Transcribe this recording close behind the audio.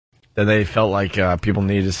that they felt like people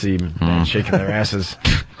needed to see men shaking their asses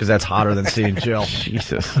because that's hotter than seeing Jill.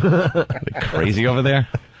 Jesus. Crazy over there.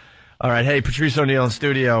 All right, hey, Patrice O'Neal in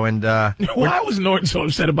studio, and why was Norton so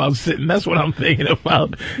upset about sitting? That's what I'm thinking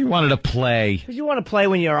about. He wanted to play. Because you want to play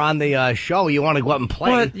when you're on the show. You want to go out and play.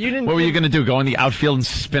 What? What were you going to do? Go in the outfield and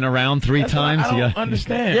spin around three times? I don't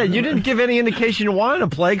understand. Yeah, you didn't give any indication you wanted to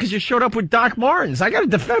play because you showed up with Doc Martens. I got to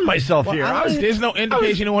defend myself here. There's no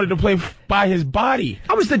indication he wanted to play by his body.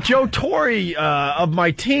 I was the Joe Torre of my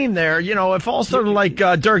team there. You know, if all of a sudden, like,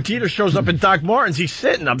 Dirk Jeter shows up in Doc Martens, he's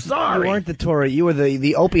sitting. I'm sorry. You weren't the Torre. You were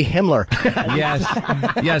the Opie Himmler.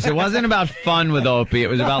 Yes, it wasn't about fun with Opie. It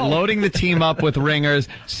was about loading the team up with ringers,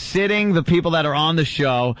 sitting the people that are on the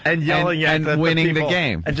show, and yelling at and winning the the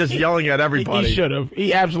game. And just yelling at everybody. He should have.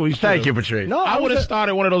 He absolutely should have. Thank you, Patrice. No, I would have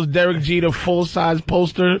started one of those Derek Jeter full-size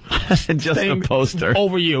poster. Just a poster.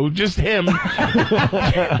 Over you. Just him.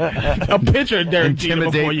 A picture of Derek Jeter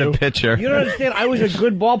before Intimidate you. the pitcher. You don't understand. I was a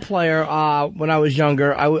good ball player when I was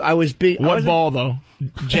younger. I was big. What ball, though?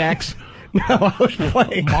 Jacks? No, I was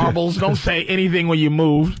playing marbles. Don't say anything when you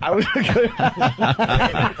move. I was good.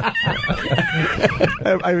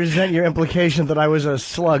 I resent your implication that I was a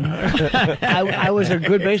slug. I was a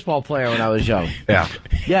good baseball player when I was young. Yeah.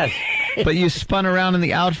 Yes. But you spun around in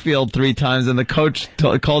the outfield 3 times, and the coach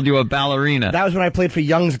called you a ballerina. That was when I played for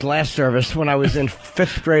Young's Glass Service. When I was in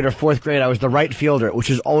 5th grade or 4th grade, I was the right fielder, which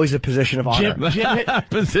is always a position of honor.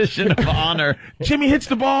 Position of honor. Jimmy hits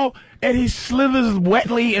the ball, and he slithers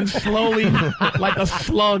wetly and slowly like a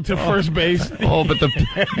slug to first base. Oh, but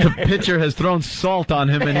the pitcher has thrown salt on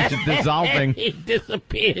him, and it's dissolving. He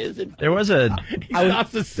disappears. There was a... He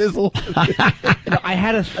starts to sizzle. I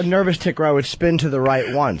had a nervous tick where I would spin to the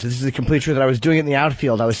right once. This is the complete truth. That I was doing it in the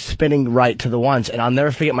outfield. I was spinning right to the once, and I'll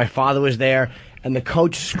never forget my father was there, and the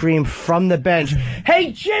coach screamed from the bench,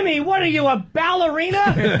 "Hey, Jimmy, what are you, a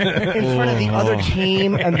ballerina?" in front of the other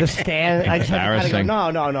team and the stand. I just had to go,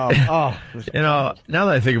 no. Oh. You know, now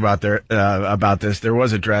that I think about this, there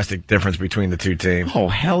was a drastic difference between the two teams. Oh,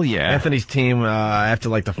 hell yeah. Anthony's team, after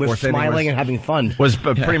like the 4th was inning, smiling and having fun. was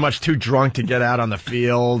pretty much too drunk to get out on the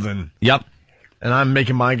field. And Yep. And I'm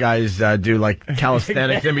making my guys do like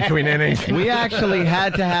calisthenics in between innings. We actually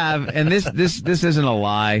had to have, and this isn't a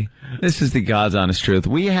lie. This is the God's honest truth.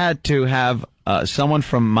 We had to have someone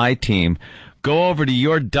from my team go over to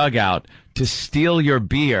your dugout to steal your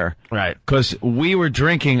beer. Right. Because we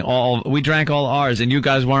drank all ours, and you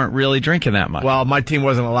guys weren't really drinking that much. Well, my team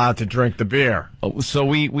wasn't allowed to drink the beer. So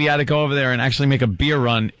we had to go over there and actually make a beer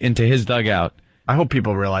run into his dugout. I hope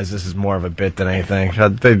people realize this is more of a bit than anything.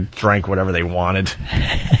 They drank whatever they wanted.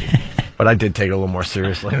 But I did take it a little more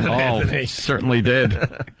seriously than Anthony. Certainly did.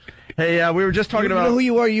 Hey, we were just talking about... You know who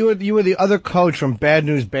you were? You were the other coach from Bad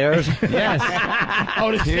News Bears. Yes.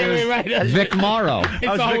 Oh, the right. Vic Morrow.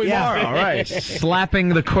 It's always Morrow, all right. Slapping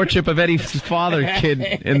the courtship of Eddie's father kid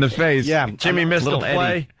in the face. Yeah, Jimmy missed the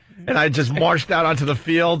play. Eddie. And I just marched out onto the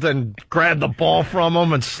field and grabbed the ball from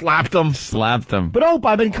him and slapped him. But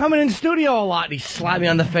I've been coming in studio a lot. And he slapped me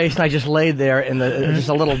on the face, and I just laid there in just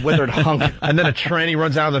a little withered hunk. And then a tranny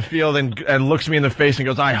runs out of the field and looks me in the face and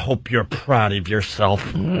goes, "I hope you're proud of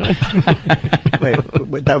yourself." No.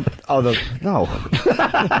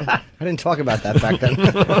 I didn't talk about that back then.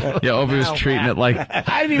 Yeah, Opie was treating it like...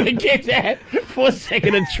 I didn't even get that. For a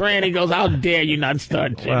second, a tranny goes, "How dare you not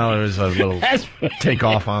start, Jimmy?" Well, there was a little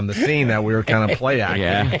takeoff on the scene that we were kind of play acting.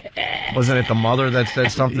 Yeah. Wasn't it the mother that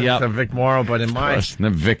said something to Vic Morrow? But in my...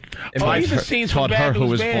 Vic these are scenes taught from her Bad who News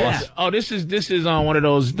was Bears. boss. Oh, this is on one of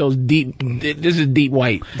those deep. This is deep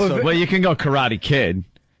white. Well, you can go Karate Kid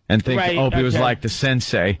and think Right, Opie was okay. like the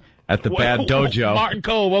sensei at the Bad Dojo. Martin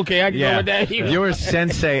Cove. Okay, I can go with that. You were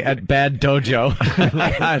sensei at Bad Dojo.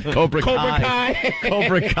 Cobra Kai.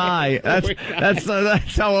 Cobra Kai.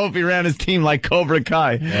 That's how Opie ran his team, like Cobra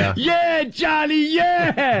Kai. Yeah, Johnny,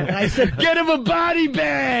 yeah! I said, Get him a body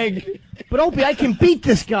bag! "But Opie, I can beat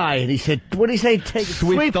this guy." And he said, "What did he say?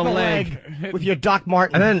 Sweep the leg with your Doc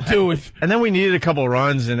Martin." And then do it. And then we needed a couple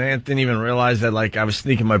runs, and Ant didn't even realize that, like, I was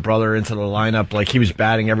sneaking my brother into the lineup, like he was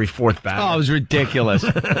batting every 4th batter. Oh, it was ridiculous.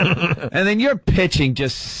 And then your pitching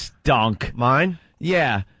just stunk. Mine?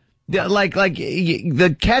 Yeah. Like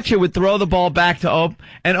the catcher would throw the ball back to Ope,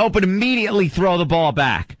 and Ope would immediately throw the ball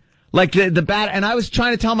back. Like the bat, and I was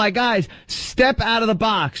trying to tell my guys, step out of the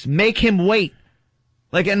box, make him wait.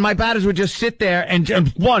 Like, and my batters would just sit there and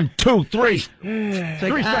 1, 2, 3. It's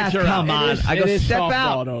like, Three strikes, you're come out. on. I go, It is step softball,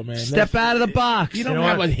 out. though, man. Step out of the box. You don't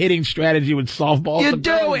have a hitting strategy with softball. You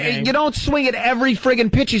do. You don't swing at every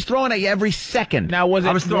friggin' pitch he's throwing at you every second. Now, was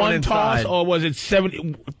it throwing one inside. toss or was it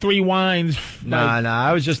 3 winds? Nah,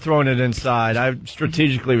 I was just throwing it inside. I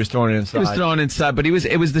strategically was throwing it inside. He was throwing inside, but it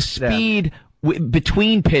was the speed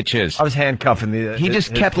between pitches. I was handcuffing the. He just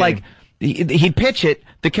his kept team. like he'd pitch it,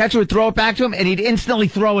 the catcher would throw it back to him, and he'd instantly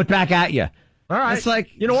throw it back at you. All right, It's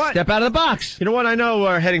like, you know what? Step out of the box. You know what? I know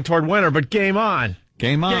we're heading toward winter, but game on.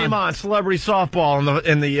 Game on. Game on. Celebrity softball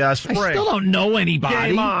in the spring. I still don't know anybody.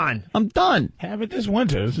 Game on. I'm done. Have it this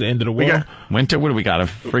winter. It's the end of the world. Winter? What do we got? A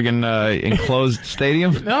friggin' enclosed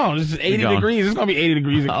stadium? No, this is 80 going? degrees. It's going to be 80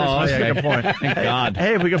 degrees at Oh, Christmas. yeah, Good point. Thank God.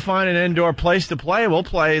 Hey, if we can find an indoor place to play, we'll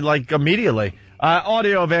play like immediately.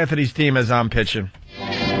 Audio of Anthony's team as I'm pitching.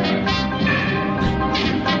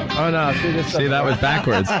 Oh no! See, that was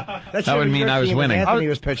backwards. That would mean I was winning. Anthony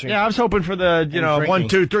was pitching. Yeah, I was hoping for the drinking. 1,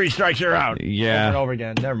 2, 3 strikes, you're out. Yeah. Over and over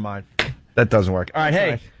again. Never mind. That doesn't work. All right, hey,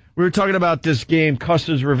 right. we were talking about this game,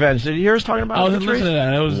 Custer's Revenge. Did you hear us talking about I was it? listening to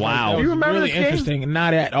that. It was Wow. That was You remember really this game? interesting.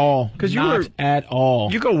 Not at all. 'Cause you Not were- at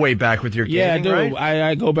all. You go way back with your Yeah, I gaming, do. right?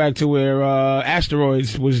 I go back to where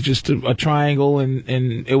Asteroids was just a triangle, and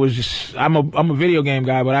it was just. I'm a video game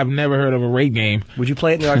guy, but I've never heard of a raid game. Would you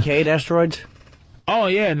play it in the arcade, Asteroids? Oh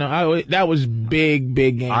yeah, no, that was big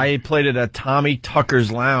game. I played it at Tommy Tucker's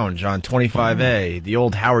Lounge on 25A, the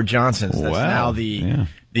old Howard Johnson's. That's Wow. now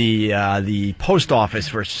Yeah. the post office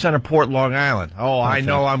for Centerport, Long Island. Oh, I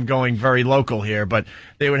know I'm going very local here, but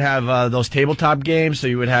they would have those tabletop games. So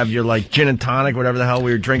you would have your like gin and tonic, whatever the hell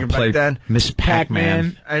we were drinking back Played then. Miss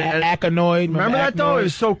Pac-Man, And- Acanoid. Remember that though? It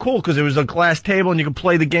was so cool because it was a glass table and you could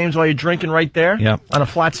play the games while you're drinking right there. Yep. On a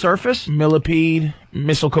flat surface. Millipede,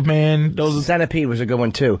 Missile Command. Those are Centipede was a good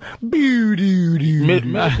one too.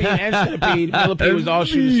 Millipede and Centipede. Millipede was all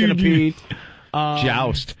shooting Centipede.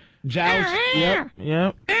 Joust. Joust.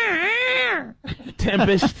 Yep.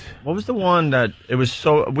 Tempest. What was the one that it was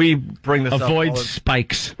so we bring this up Avoid all the-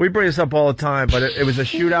 spikes. we bring this up all the time, but it was a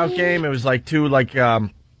shootout game. It was like two like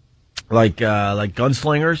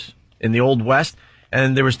gunslingers in the Old West,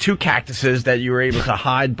 and there was two cactuses that you were able to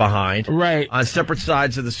hide behind, Right. on separate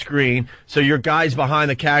sides of the screen. So your guy's behind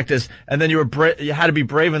the cactus, and then you had to be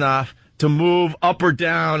brave enough to move up or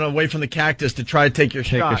down away from the cactus to try to take your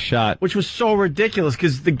Take a shot. which was so ridiculous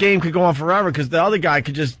because the game could go on forever because the other guy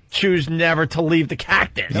could just choose never to leave the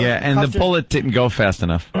cactus. Yeah, and the bullet didn't go fast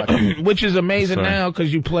enough. Which is amazing Sorry. now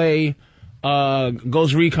because you play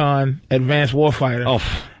Ghost Recon Advanced Warfighter.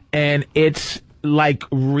 Oh. And it's like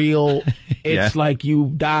real. It's Yeah. like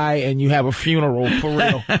you die and you have a funeral for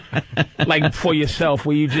real. Like for yourself,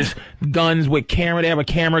 where you just guns with camera. They have a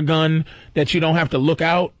camera gun that you don't have to look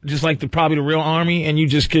out, just like probably the real army, and you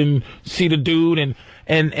just can see the dude.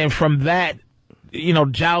 And from that, you know,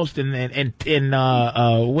 Joust and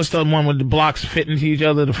what's the one with the blocks fit into each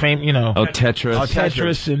other? The fame, you know, Oh, Tetris.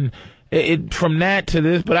 Tetris and. It from that to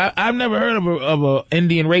this, but I've never heard of a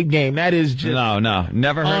Indian rape game. That is just No,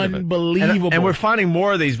 never heard of it. unbelievable. And we're finding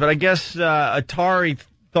more of these, but I guess Atari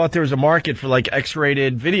thought there was a market for like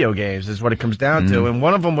X-rated video games is what it comes down to. And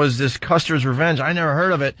one of them was this Custer's Revenge. I never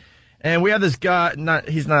heard of it. And we have this guy,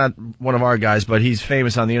 he's not one of our guys, but he's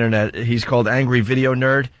famous on the internet. He's called Angry Video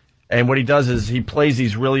Nerd. And what he does is he plays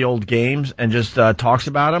these really old games and just talks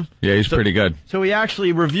about them. Yeah, he's pretty good. So he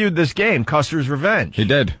actually reviewed this game, Custer's Revenge. He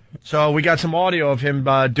did. So we got some audio of him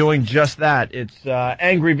doing just that. It's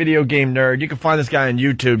Angry Video Game Nerd. You can find this guy on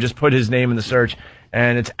YouTube. Just put his name in the search,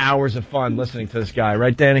 and it's hours of fun listening to this guy.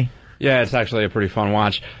 Right, Danny? Yeah, it's actually a pretty fun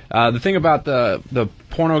watch. The thing about the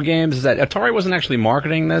porno games is that Atari wasn't actually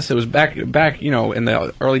marketing this. It was back you know, in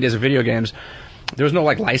the early days of video games. There was no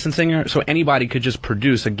like licensing, so anybody could just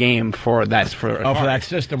produce a game for that for that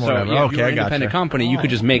system or so, whatever. yeah, if Okay, you were I an independent gotcha. company, you could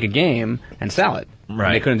just make a game and sell it. Right.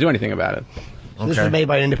 And they couldn't do anything about it. So this was made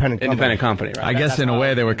by an independent company. Independent company, right? I guess in a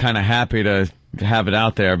way they were kind of happy to have it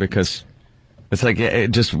out there because it's like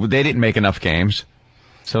it just they didn't make enough games,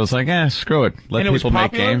 so it's like screw it, let And it was people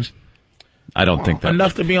make popular? games. I don't think that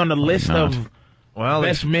enough to be on the list not. of Well,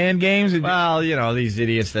 best man games. well, you know, these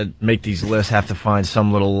idiots that make these lists have to find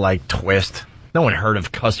some little like twist. No one heard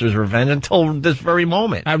of Custer's Revenge until this very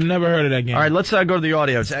moment. I've never heard of that game. All right, let's go to the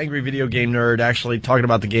audio. It's Angry Video Game Nerd actually talking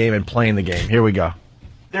about the game and playing the game. Here we go.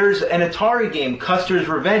 There's an Atari game, Custer's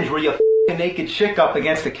Revenge, where you f*** a naked chick up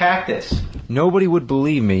against a cactus. Nobody would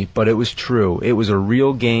believe me, but it was true. It was a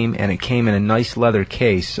real game, and it came in a nice leather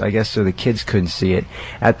case, I guess so the kids couldn't see it.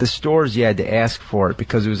 At the stores, you had to ask for it,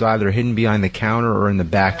 because it was either hidden behind the counter or in the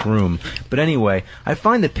back room. But anyway, I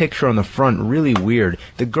find the picture on the front really weird.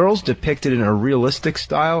 The girl's depicted in a realistic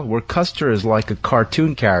style, where Custer is like a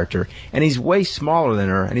cartoon character, and he's way smaller than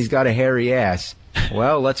her, and he's got a hairy ass.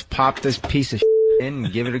 Well, let's pop this piece of shit in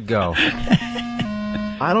and give it a go.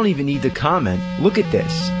 I don't even need to comment. Look at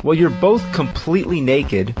this. Well, you're both completely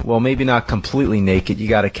naked. Well, maybe not completely naked. You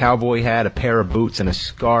got a cowboy hat, a pair of boots, and a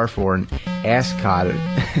scarf or an ascot.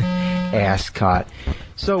 Ascot.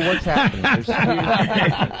 So what's happening?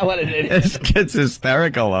 What an idiot. This kid's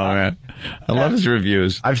hysterical, though, man. I love his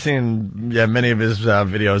reviews. I've seen many of his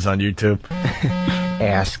videos on YouTube.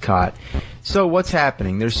 Ascot. So what's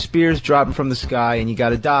happening? There's spears dropping from the sky, and you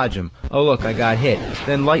gotta dodge them. Oh, look, I got hit.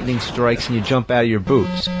 Then lightning strikes, and you jump out of your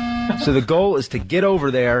boots. So the goal is to get over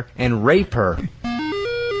there and rape her.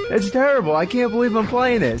 It's terrible. I can't believe I'm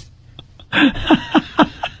playing this.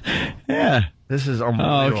 Yeah. This is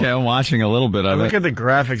unbelievable. Oh, okay, I'm watching a little bit of it. Look at the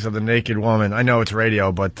graphics of the naked woman. I know it's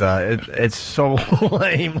radio, but it's so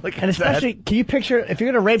lame. Look at And especially, that. can you picture, if you're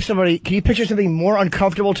going to rape somebody, can you picture something more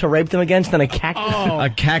uncomfortable to rape them against than a cactus? A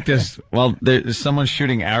cactus. Well, there's someone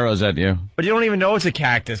shooting arrows at you. But you don't even know it's a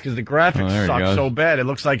cactus because the graphics there it suck goes. so bad. It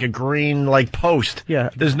looks like a green post.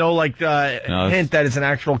 Yeah. There's no hint that it's an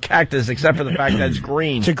actual cactus except for the fact that it's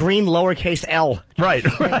green. It's a green lowercase L. Right.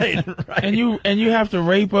 And you have to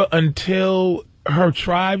rape her until her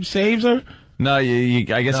tribe saves her? No, I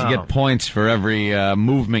guess you get points for every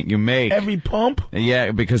movement you make. Every pump?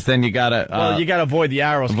 Yeah, because then you gotta you gotta avoid the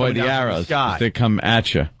arrows. avoid the coming down from arrows. sky. They come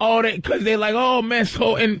at you. Oh, because they're like, oh, man,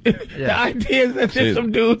 so, and the idea is that there's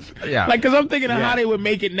some dudes, because I'm thinking of how they would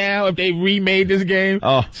make it now if they remade this game.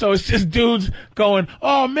 Oh. So it's just dudes going,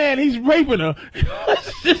 oh, man, he's raping her.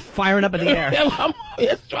 It's just Firing up in the air.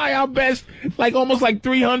 Let's try our best, almost like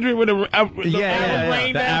 300 with the rain The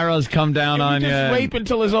down. arrows come down on You you. just rape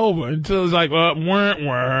until it's over, until it's like,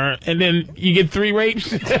 wah, and then you get 3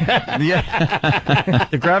 rapes. Yeah.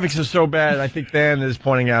 The graphics are so bad. I think Dan is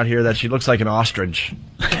pointing out here that she looks like an ostrich.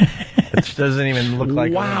 It doesn't even look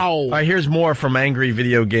like Wow. All right, here's more from Angry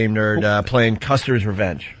Video Game Nerd playing Custer's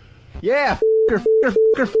Revenge. Yeah,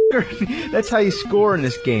 that's how you score in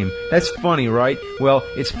this game. That's funny, right? Well,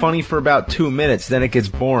 it's funny for about 2 minutes, then it gets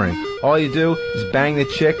boring. All you do is bang the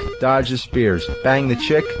chick, dodge the spears. Bang the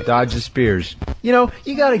chick, dodge the spears. You know,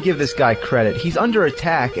 you gotta give this guy credit. He's under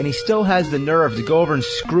attack, and he still has the nerve to go over and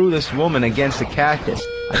screw this woman against a cactus.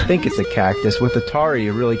 I think it's a cactus. With Atari,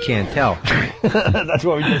 you really can't tell. That's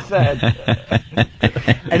what we just said.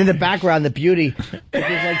 And in the background, the beauty,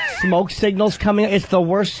 there's smoke signals coming. It's the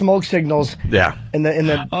worst smoke signals. Yeah. In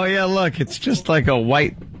the. Oh yeah, look, it's just like a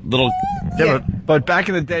white little But back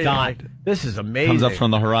in the day, Dot. this is amazing. comes up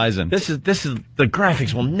from the horizon. This is the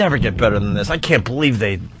graphics will never get better than this. I can't believe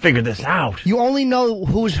they figured this out. You only know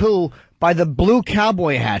who's who by the blue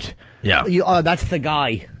cowboy hat. Yeah. That's the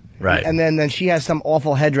guy. Right. And then she has some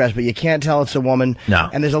awful headdress, but you can't tell it's a woman. No.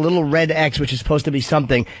 And there's a little red X, which is supposed to be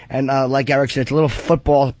something. And like Eric said, it's a little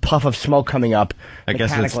football puff of smoke coming up. I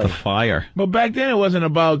guess it's the fire. But back then it wasn't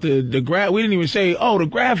about the we didn't even say, the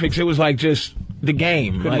graphics. It was like just the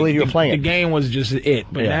game. Couldn't believe you were playing The it. game was just it.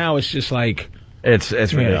 But now it's just like... It's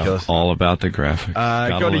ridiculous. All about the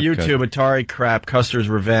graphics. Go to YouTube, Good. Atari Crap, Custer's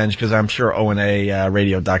Revenge, because I'm sure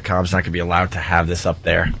ONARadio.com is not going to be allowed to have this up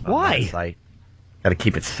there. Why? Got to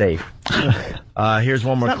keep it safe. Here's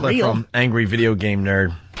one more not clip real. from Angry Video Game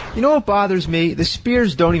Nerd. You know what bothers me? The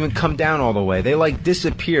spears don't even come down all the way. They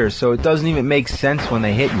disappear, so it doesn't even make sense when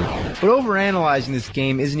they hit you. But overanalyzing this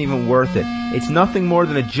game isn't even worth it. It's nothing more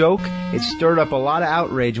than a joke. It stirred up a lot of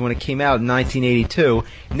outrage when it came out in 1982.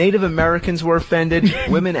 Native Americans were offended,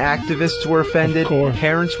 women activists were offended,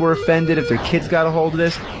 parents were offended if their kids got a hold of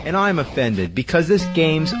this, and I'm offended because this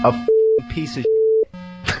game's a piece of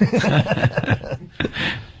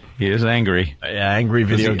He is angry. Yeah, Angry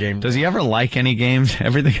Video Game. Does he ever like any games?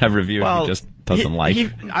 Everything I've reviewed, he just doesn't like.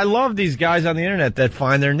 I love these guys on the internet that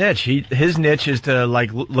find their niche. His niche is to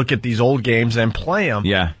look at these old games and play them.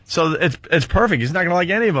 Yeah. So it's perfect. He's not going to like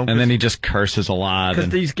any of them. And then he just curses a lot.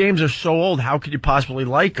 Because these games are so old, how could you possibly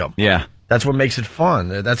like them? Yeah. That's what makes it fun.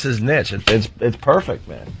 That's his niche. It's perfect,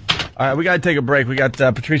 man. All right, we got to take a break. We got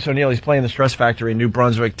Patrice O'Neill. He's playing the Stress Factory in New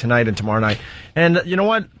Brunswick tonight and tomorrow night. And you know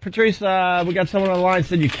what, Patrice, we got someone on the line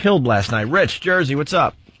said you killed last night. Rich, Jersey, what's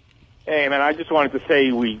up? Hey, man, I just wanted to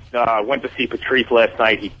say we went to see Patrice last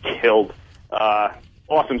night. He killed.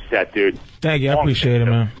 Awesome set, dude. Thank you. I appreciate it,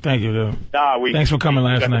 man. Thank you, dude. Thanks for coming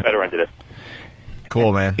last night. The better end of this.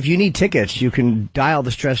 Cool, man. If you need tickets, you can dial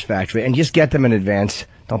the Stress Factory and just get them in advance.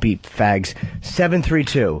 Don't be fags.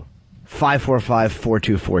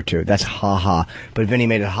 732-545-4242. That's ha-ha. But Vinny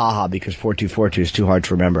made it ha-ha because 4242 is too hard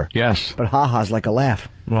to remember. Yes. But ha-ha's like a laugh.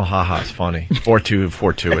 Well, haha's funny.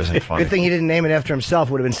 4242 isn't funny. Good thing he didn't name it after himself.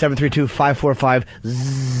 Would have been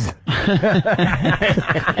 732-545-zzz.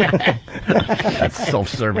 That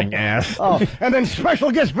self-serving ass. Oh, and then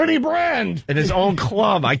special guest Vinny Brand. In his own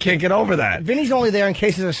club. I can't get over that. Vinny's only there in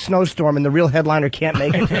case there's a snowstorm and the real headliner can't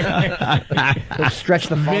make it. He'll stretch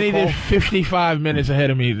the phone Vinny call. did 55 minutes ahead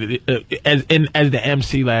of me as the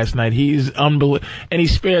MC last night. He's unbelievable. And he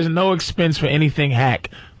spares no expense for anything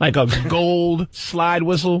hack. Like a gold slide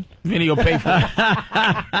whistle, Vinny will pay for it.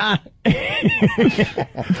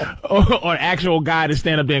 or an actual guy to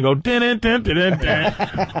stand up there and go, dun, dun, dun, dun,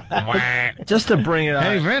 dun. Just to bring it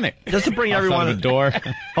Hey, Vinny. Just to bring everyone the door.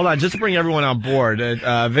 Hold on, just to bring everyone on board.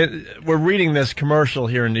 We're reading this commercial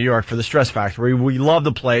here in New York for the Stress Factory. We love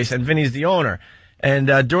the place, and Vinny's the owner. And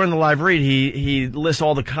during the live read, he lists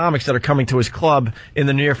all the comics that are coming to his club in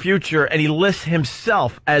the near future, and he lists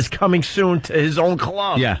himself as coming soon to his own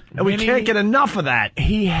club. Yeah. And we Vinny, can't get enough of that.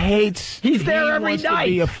 He hates. He's there he every wants night.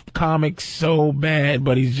 To be a comic so bad,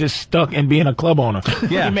 but he's just stuck in being a club owner.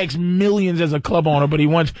 Yeah. He makes millions as a club owner, but he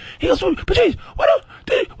goes, Patrice, why don't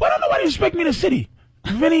nobody respect me in the city?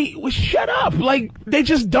 Vinny, well, shut up. Like, they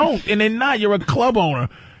just don't, and they're not. You're a club owner.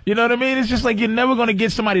 You know what I mean? It's just like you're never going to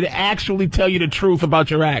get somebody to actually tell you the truth about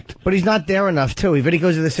your act. But he's not there enough, tee. Vinny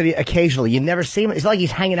goes to the city occasionally. You never see him. It's not like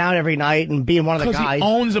he's hanging out every night and being one of the Because guys. he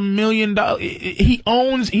owns $1 million.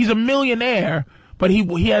 He's a millionaire, but he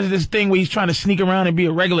has this thing where he's trying to sneak around and be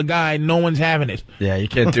a regular guy and no one's having it. Yeah, you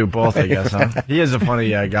can't do both, I guess, huh? He is a funny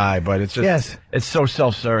guy, but it's just Yes. it's so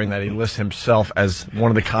self-serving that he lists himself as one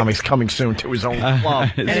of the comics coming soon to his own club.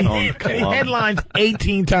 His And own he club. headlines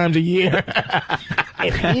 18 times a year.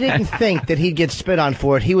 If he didn't think that he'd get spit on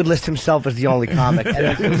for it, he would list himself as the only comic.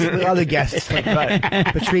 And the other guests, like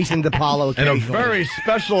Patrice and DePaulo. And a occasionally. very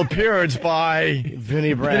special appearance by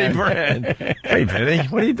Vinny Brand. Vinny Brand. Hey, Vinny,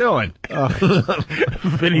 what are you doing?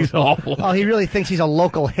 Vinny's awful. Oh, he really thinks he's a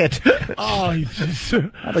local hit. Oh, he's just.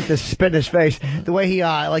 I like this spit in his face. The way he,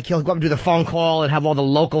 he'll go up and do the phone call and have all the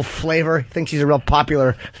local flavor. He thinks he's a real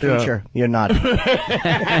popular feature. You're not.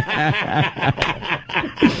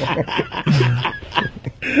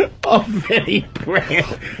 Oh, Vinny Brand.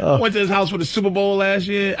 Went to his house for the Super Bowl last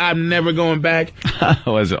year. I'm never going back.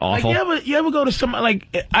 Was it Like, awful? you ever go to some,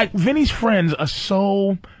 Vinny's friends are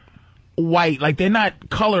so white. Like, they're not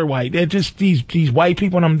color white. They're just these white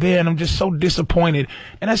people, and I'm there, and I'm just so disappointed.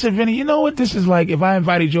 And I said, Vinny, you know what this is like if I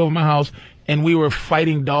invited you over to my house and we were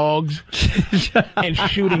fighting dogs and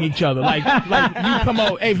shooting each other. Like you come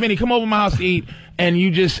over, hey, Vinny, come over to my house to eat, and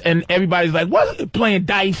and everybody's like, what? Playing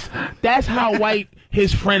dice. That's how white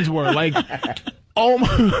his friends were. Like,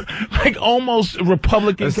 almost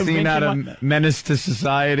Republican A scene convention. out of Menace to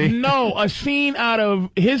Society. No, a scene out of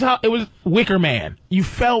his house. It was Wicker Man. You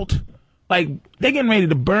felt like they're getting ready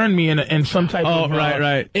to burn me in some type of...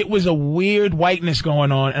 right. It was a weird whiteness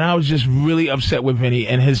going on, and I was just really upset with Vinny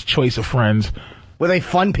and his choice of friends. Were they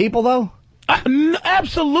fun people, though?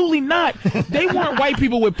 Absolutely not. They weren't white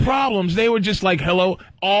people with problems. They were just like, hello,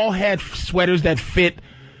 all had sweaters that fit.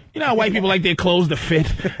 You know how white people like their clothes to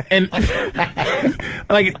fit, and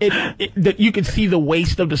like you could see the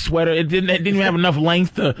waist of the sweater. It didn't even have enough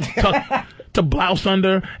length to blouse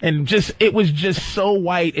under, and it was just so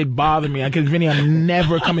white it bothered me. Because Vinny, I'm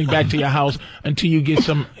never coming back to your house until you get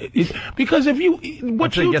some. Because if you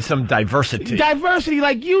get some diversity. Diversity,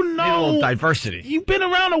 like Need a little diversity. You've been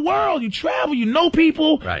around the world. You travel. You know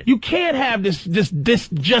people. Right. You can't have this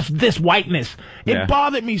whiteness. Yeah. It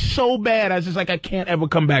bothered me so bad. I was just like, I can't ever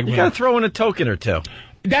come back. You gotta throw in a token or two.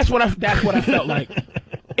 That's what I felt like.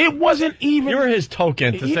 It wasn't even. You were his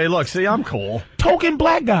token to say, look, see, I'm cool. Token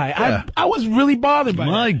black guy. Yeah. I was really bothered by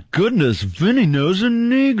My goodness, Vinny knows a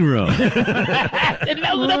Negro. that. And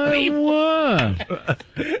those are the people. What?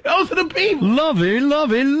 Those are the people. Lovey,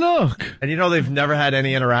 look. And they've never had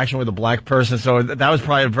any interaction with a black person, so that was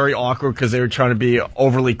probably very awkward because they were trying to be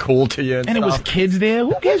overly cool to you. And it was kids there.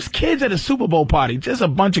 Who gives kids at a Super Bowl party? Just a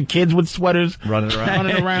bunch of kids with sweaters running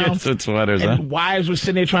around. Kids with sweaters, huh? And wives were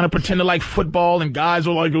sitting there trying to pretend to like football, and guys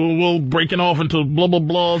were like, well, breaking off into blah, blah,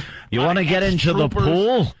 blah. You want to get into the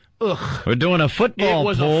pool? Ugh. We're doing a football It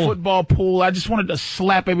was pool. a football pool. I just wanted to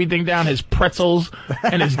slap everything down, his pretzels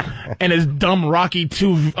and his dumb Rocky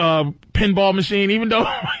II pinball machine, even though...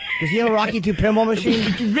 Does he have a Rocky II pinball machine?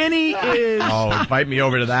 Vinny is... Oh, invite me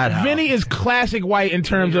over to that house. Vinny is classic white in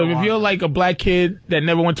terms of if you're like a black kid that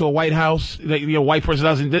never went to a white house, like a white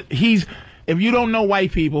person's house, if you don't know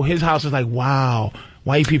white people, his house is like, wow,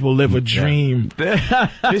 white people live a dream.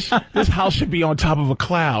 This house should be on top of a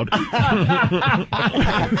cloud.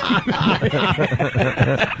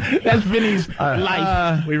 That's Vinny's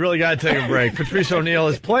life. We really got to take a break. Patrice O'Neal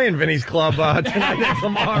is playing Vinny's Club tonight and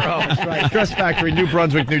tomorrow. That's right. Dress Factory, New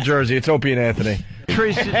Brunswick, New Jersey. It's Opie and Anthony.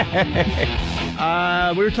 Patrice, we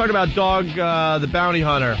were talking about Dog the Bounty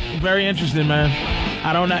Hunter. Very interesting, man.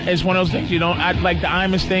 I don't know. It's one of those things like the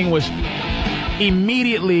Imus thing was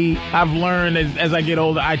immediately. I've learned as I get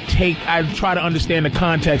older. I try to understand the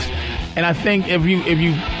context, and I think if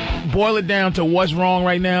you boil it down to what's wrong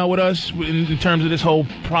right now with us in terms of this whole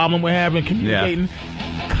problem we're having communicating.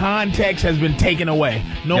 Yeah. Context has been taken away.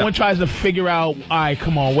 No one tries to figure out, all right,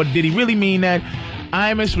 come on, what did he really mean that?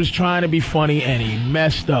 Imus was trying to be funny and he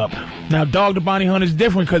messed up. Now, Dog the Bounty Hunter is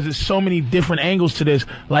different because there's so many different angles to this,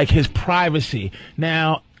 like his privacy.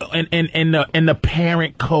 Now, and the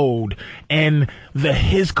parent code and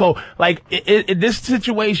his code. Like this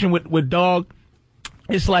situation with Dog,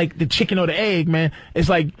 it's like the chicken or the egg, man. It's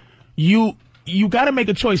like you got to make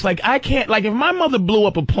a choice. Like I can't. Like if my mother blew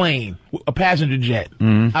up a plane, a passenger jet,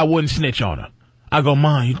 I wouldn't snitch on her. I go,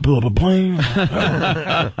 Mom, you blew up a plane?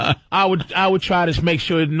 I would try to make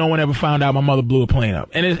sure no one ever found out my mother blew a plane up.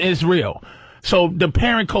 And it's real. So the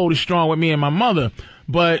parent code is strong with me and my mother.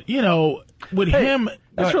 But, with him...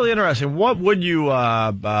 That's really interesting. What would you, tell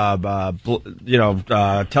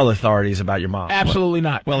authorities about your mom? Absolutely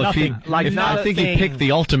not. Well, I think he picked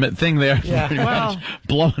the ultimate thing there. Yeah. Well,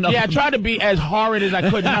 blowing up. Yeah, I tried to be as horrid as I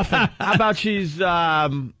could. Nothing. How about she's...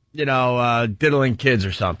 diddling kids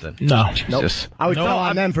or something? No. Jesus. I would tell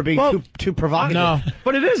on them for being too provocative. No.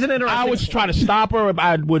 But it is an interesting... I was trying to stop her.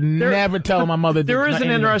 I would never tell my mother. There is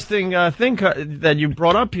an interesting thing that you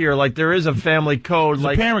brought up here. Like, there is a family code.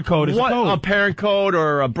 Like a parent code. A parent code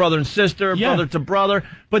or a brother and sister, brother to brother.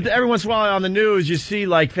 But every once in a while on the news, you see,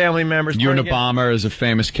 like, family members... Unabomber is a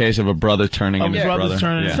famous case of a brother turning into his brother.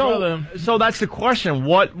 So that's the question.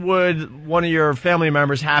 What would one of your family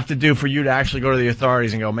members have to do for you to actually go to the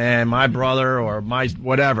authorities and go, man, my brother or my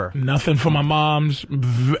whatever? Nothing for my mom's.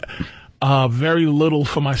 Very little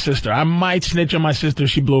for my sister. I might snitch on my sister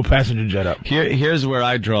if she blew a passenger jet up. Here's where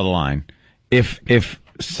I draw the line. If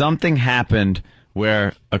something happened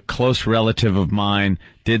where a close relative of mine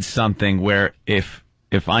did something where if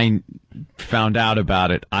I found out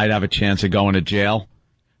about it, I'd have a chance of going to jail,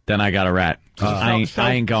 then I got a rat. I ain't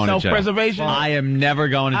going to jail. Self-preservation? I am never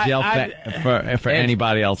going to jail for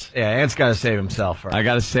anybody else. Yeah, Ant's got to save himself first. I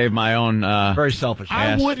got to save my own... very selfish.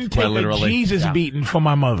 I wouldn't take a Jesus beating for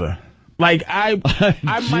my mother. Like, I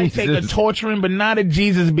might take a torturing, but not a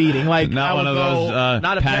Jesus beating. Like, not one of those,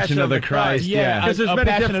 not a Passion of the Christ. Yeah, a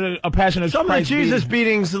Passion of some Christ. Some of the Jesus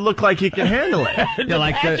beatings look like he can handle it.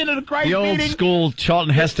 Like the old school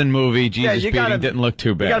Charlton Heston movie, Jesus beating didn't look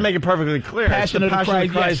too bad. You got to make it perfectly clear. Passion of the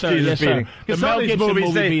Christ, Jesus beating. The Mel Gibson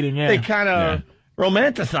movie beating, they kind of...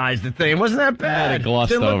 romanticized the thing. It wasn't that bad.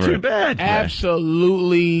 Didn't look too bad.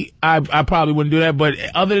 Absolutely. I probably wouldn't do that. But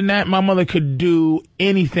other than that, my mother could do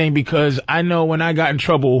anything because I know when I got in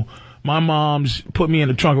trouble, my mom's put me in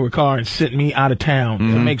the trunk of her car and sent me out of town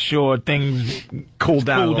to make sure things cooled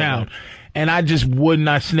down. And I just would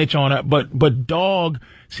not snitch on her. But Dog...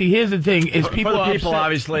 See, here's the thing: is people for the people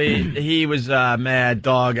obviously he was mad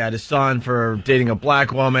Dog at his son for dating a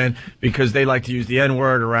black woman because they like to use the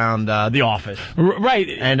N-word around the office, right?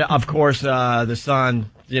 And of course, the son,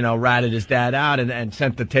 ratted his dad out and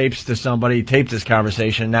sent the tapes to somebody, taped this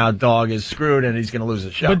conversation. Now Dog is screwed and he's going to lose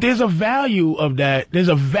the show. But there's a value of that. There's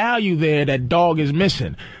a value there that Dog is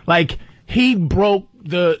missing. Like he broke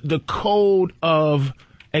the code of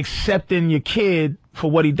accepting your kid for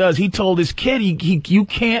what he does. He told his kid, you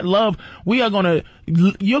can't love. We're gonna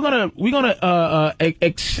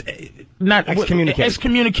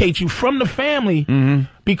excommunicate you from the family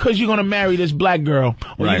because you're gonna marry this black girl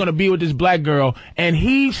or you're gonna be with this black girl. And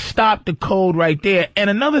he stopped the code right there. And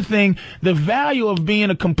another thing, the value of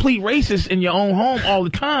being a complete racist in your own home all the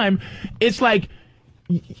time, it's like,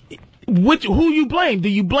 who you blame? Do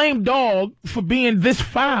you blame Dog for being this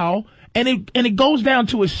foul? And it goes down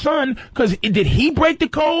to his son because did he break the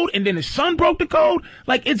code and then his son broke the code?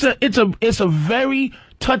 Like it's a very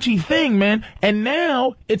touchy thing, man. And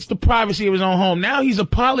now it's the privacy of his own home. Now he's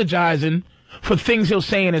apologizing for things he'll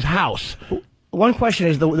say in his house. One question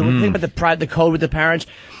is the thing about the code with the parents.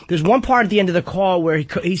 There's one part at the end of the call where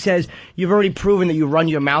he says, you've already proven that you run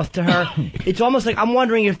your mouth to her. It's almost like I'm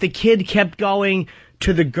wondering if the kid kept going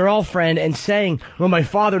to the girlfriend and saying, well, my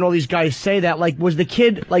father and all these guys say that. Like, was the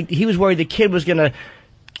kid, like, he was worried the kid was going to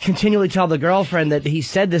continually tell the girlfriend that he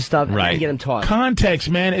said this stuff and get him taught. Context,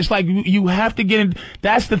 man. It's like you have to get in.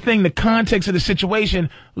 That's the thing, the context of the situation.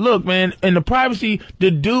 Look, man, in the privacy, the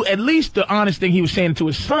dude, at least the honest thing he was saying to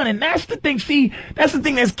his son, and that's the thing, see, that's the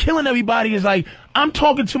thing that's killing everybody is like, I'm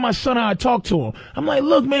talking to my son how I talk to him. I'm like,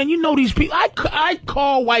 look, man, you know these people. I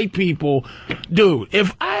call white people, dude,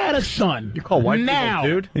 if I had a son. You call white people,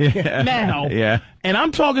 dude? Yeah. Now. Yeah. And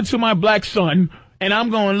I'm talking to my black son, and I'm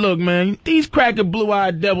going, look, man, these cracker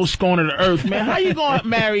blue-eyed devils scorning the earth, man. How you going to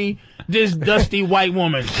marry this dusty white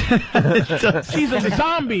woman? She's a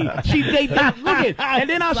zombie. They look at, and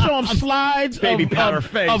then I show him slides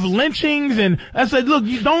of lynchings, and I said, look,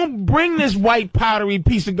 you don't bring this white powdery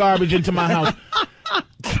piece of garbage into my house.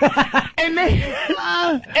 And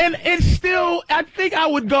it's still, I think I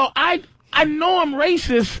would go, I know I'm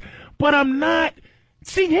racist, but I'm not.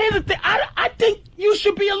 See, here's the thing. I think you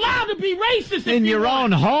should be allowed to be racist in your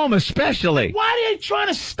own home, especially. Why are they trying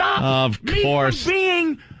to stop me from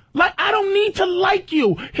being like? I don't need to like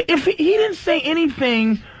you. If he didn't say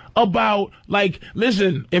anything about like,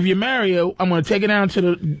 listen, if you marry her, I'm going to take it down to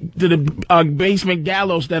the basement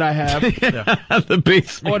gallows that I have, the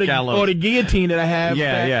basement gallows, or the guillotine that I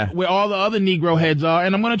have, where all the other Negro heads are,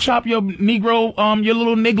 and I'm going to chop your Negro, your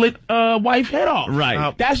little niglet wife head off.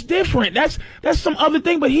 Right. That's different. That's some other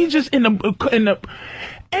thing. But he's just in the,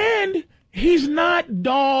 and he's not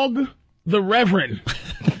Dog the Reverend.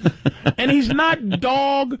 And he's not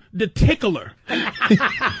Dog the Tickler.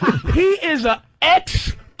 He is a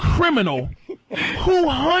ex-criminal who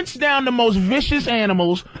hunts down the most vicious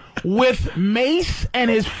animals with mace and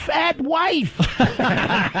his fat wife.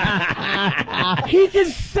 He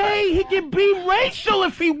can be racial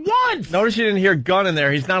if he wants. Notice you didn't hear gun in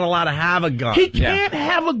there. He's not allowed to have a gun. He can't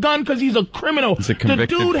have a gun because he's a criminal. He's a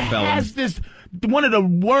convicted the dude felon. has this. One of the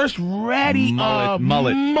worst ratty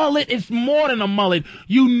mullet. It's more than a mullet.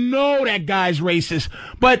 You know that guy's racist,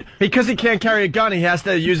 but because he can't carry a gun, he has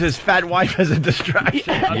to use his fat wife as a distraction.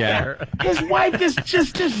 Yeah. His wife is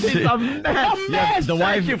just a mess. The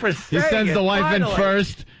wife. He sends the wife in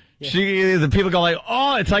first. The people go like,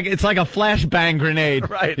 oh, it's like a flashbang grenade.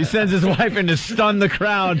 Right. He sends his wife in to stun the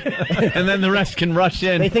crowd, and then the rest can rush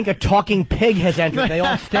in. They think a talking pig has entered. They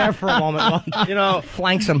all stare for a moment, like,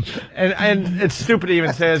 flanks him. And it's stupid to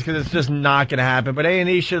even say this because it's just not going to happen. But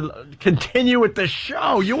A&E should continue with the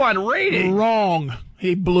show. You want ratings? Wrong.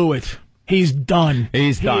 He blew it. He's done.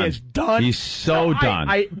 He's done. He is done. He's so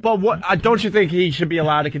done. But what? Don't you think he should be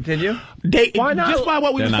allowed to continue? Why not? Just by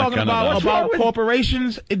what we were talking about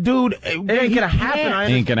corporations, dude. It ain't going to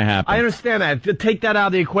happen. Ain't going to happen. I understand that. Take that out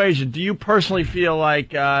of the equation. Do you personally feel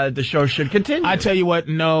like the show should continue? I tell you what,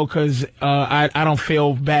 no, because I don't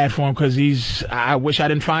feel bad for him because I wish I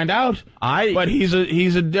didn't find out. But he's a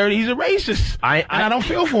racist. And I don't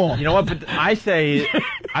feel for him. You know what? But I say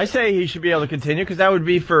he should be able to continue because that would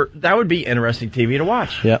be interesting TV to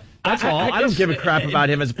watch. Yep. That's all. I don't give a crap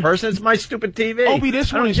about him as a person. It's my stupid TV. Opie,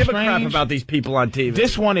 this one is I don't give strange. a crap about these people on TV.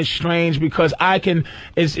 This one is strange because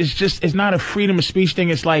it's not a freedom of speech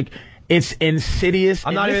thing. It's like, it's insidious.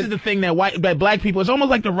 This is the thing that black people, it's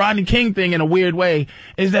almost like the Rodney King thing in a weird way,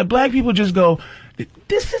 is that black people just go,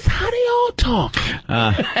 this is how they all talk.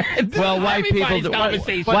 Well, white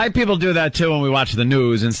people do that too when we watch the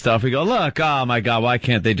news and stuff. We go, look, oh my God, why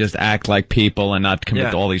can't they just act like people and not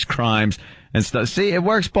commit all these crimes and stuff? See, it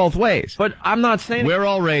works both ways. But I'm not saying we're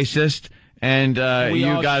all racist. And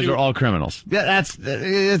you guys are all criminals. Yeah,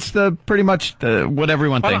 it's pretty much what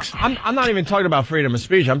everyone thinks. I'm not even talking about freedom of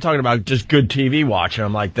speech. I'm talking about just good TV watching.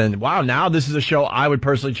 I'm like, then wow, now this is a show I would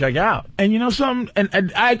personally check out. And you know something?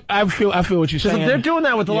 And I feel what you're saying. They're doing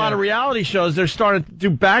that with a lot of reality shows. They're starting to do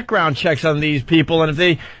background checks on these people, and if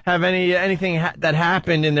they have anything that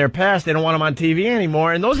happened in their past, they don't want them on TV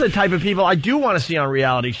anymore. And those are the type of people I do want to see on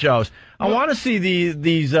reality shows. I want to see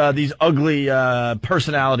these ugly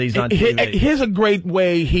personalities on TV. Here's a great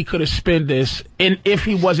way he could have spent this, if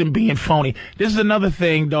he wasn't being phony. This is another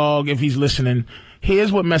thing, dog, if he's listening.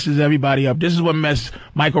 Here's what messes everybody up. This is what messed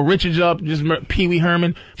Michael Richards up, just Pee Wee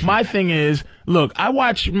Herman. My thing is, look, I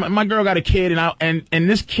watch, my girl got a kid, and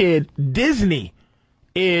this kid, Disney,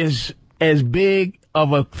 is as big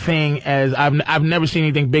of a thing as I've never seen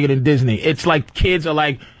anything bigger than Disney. It's like kids are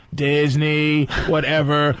like, Disney,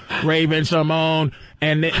 whatever, Raven Simone,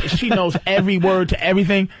 and she knows every word to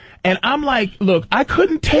everything. And I'm like, look, I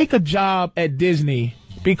couldn't take a job at Disney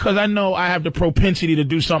because I know I have the propensity to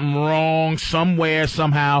do something wrong somewhere,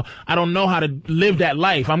 somehow. I don't know how to live that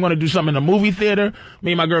life. I'm going to do something in a movie theater.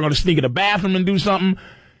 Me and my girl are going to sneak in the bathroom and do something.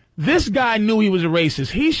 This guy knew he was a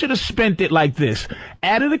racist. He should have spent it like this.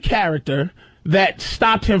 Added a character that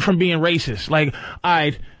stopped him from being racist. Like, all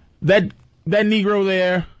right, that that Negro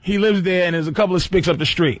there, he lives there, and there's a couple of spics up the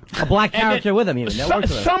street. A black character with him, even.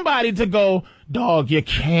 Somebody to go, dog, you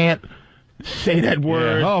can't say that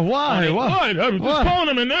word. Yeah. Oh, why? What? I'm just calling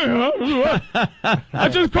him in there. I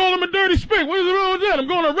just called him a dirty spick. What is wrong with that? I'm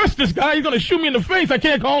going to arrest this guy. He's going to shoot me in the face. I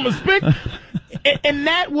can't call him a spick. And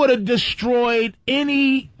that would have destroyed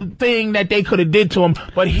anything that they could have did to him.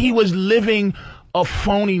 But he was living a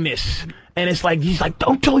phoniness. And it's like, he's like,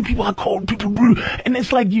 don't tell people I called people rude. And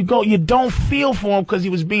it's like, you don't feel for him because he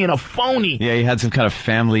was being a phony. Yeah, he had some kind of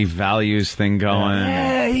family values thing going.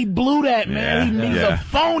 Yeah, he blew that, man. He's a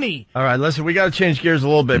phony. All right, listen, we got to change gears a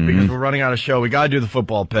little bit because we're running out of show. We got to do the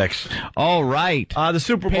football picks. All right. The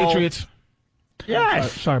Super Bowl. Patriots.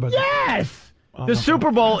 Yes. Sorry about that. Yes. The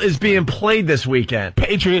Super Bowl is being played this weekend.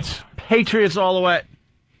 Patriots all the way.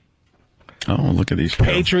 Oh, look at these people.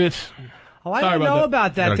 Patriots. Oh, I don't know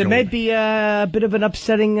about that. There may be a bit of an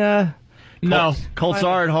upsetting... No. Colts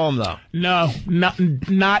are at home, though. No,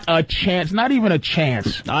 not a chance. Not even a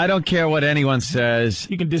chance. I don't care what anyone says.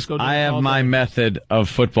 You can disco. I have my method of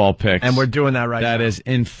football picks. And we're doing that right now. That is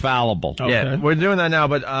infallible. Okay. Yeah, we're doing that now,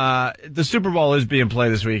 but the Super Bowl is being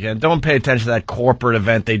played this weekend. Don't pay attention to that corporate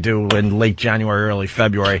event they do in late January, early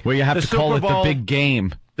February. Where you have to call it the big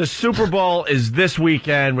game. The Super Bowl is this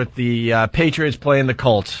weekend with the Patriots playing the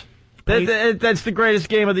Colts. That's the greatest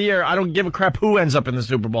game of the year. I don't give a crap who ends up in the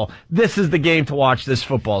Super Bowl. This is the game to watch this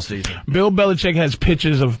football season. Bill Belichick has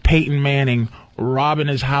pictures of Peyton Manning robbing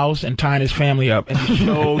his house and tying his family up, and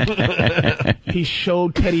he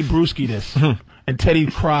showed Teddy Bruschi this, and Teddy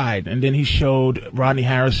cried, and then he showed Rodney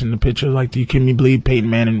Harrison the picture, like, can you believe Peyton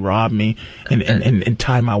Manning robbed me and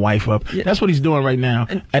tied my wife up? Yeah. That's what he's doing right now.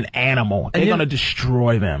 An animal. They're going to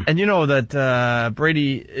destroy them. And you know that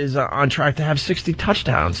Brady is on track to have 60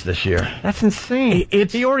 touchdowns this year. That's insane.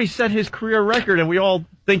 He already set his career record, and we all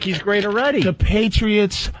think he's great already. The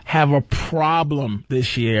Patriots have a problem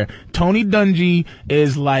this year. Tony Dungy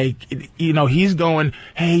is like, he's going,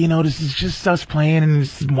 hey, this is just us playing, and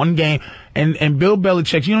this is one game. And Bill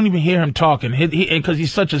Belichick, you don't even hear him talking, because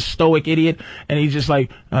he's such a stoic idiot, and he's just like,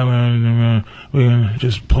 we're gonna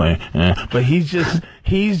just play. But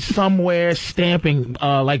he's somewhere stamping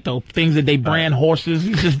like the things that they brand horses.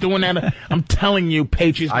 He's just doing that. I'm telling you,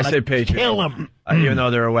 Patriots. I say Patriots. Kill him. Even though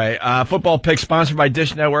they're away. Football pick sponsored by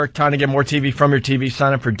Dish Network. Time to get more TV from your TV.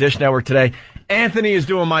 Sign up for Dish Network today. Anthony is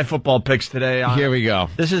doing my football picks today. Here we go.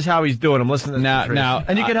 This is how he's doing. I'm listening to now,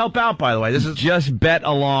 and you can help out, by the way. This is just bet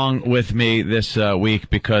along with me this week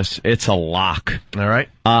because it's a lock. All right.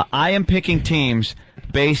 I am picking teams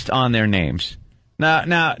based on their names.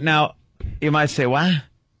 Now, you might say, what?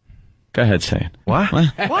 Go ahead, say it. What?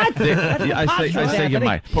 What? I say you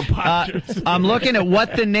might. I'm looking at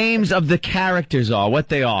what the names of the characters are, what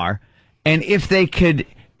they are, and if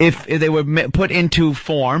they were put into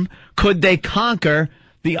form, could they conquer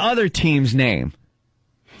the other team's name?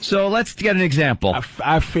 So let's get an example.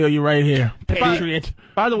 I feel you right here. Patriots.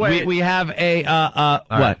 By the way, we have a what?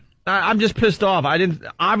 Right. I'm just pissed off.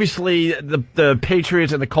 Obviously, the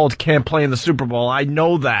Patriots and the Colts can't play in the Super Bowl. I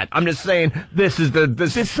know that. I'm just saying this is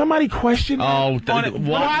Did somebody question that?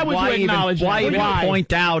 Why would you acknowledge that? Why even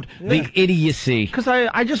point out the idiocy? Because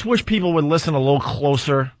I just wish people would listen a little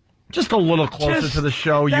closer. Just a little closer to the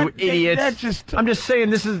show, you idiots. I'm just saying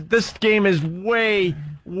this game is way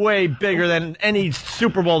bigger than any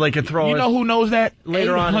Super Bowl they could throw. You know who knows that?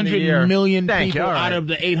 Later on in the year. 800 million Thank people you. out of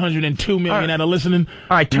the 802 million that are listening.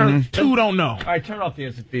 All right, two don't know. All right, turn off the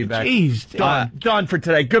instant feedback. Jeez. Done for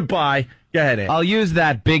today. Goodbye. Go ahead, Andy. I'll use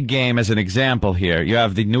that big game as an example here. You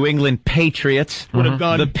have the New England Patriots with a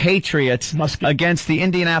gun. The Patriots against the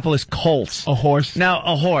Indianapolis Colts. A horse. Now,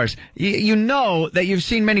 a horse. You know that you've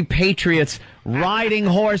seen many Patriots riding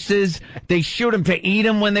horses. They shoot them to eat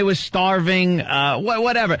them when they were starving.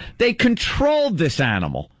 Whatever. They controlled this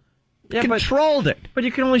animal. Controlled it. But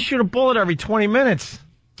you can only shoot a bullet every 20 minutes.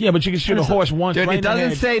 Yeah, but you can shoot a horse once. Dude, right it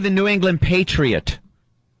doesn't say the New England Patriot.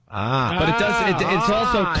 But it does. It's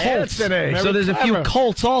also Colts. So there's a few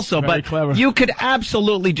Colts also. Very but clever. You could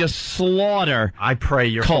absolutely just slaughter. I pray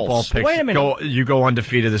your Colts. football picks Wait a minute. you go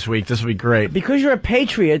undefeated this week. This will be great. Because you're a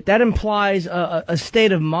patriot, that implies a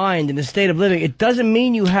state of mind and a state of living. It doesn't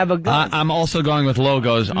mean you have a gun. I'm also going with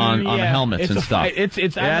logos on helmets and stuff.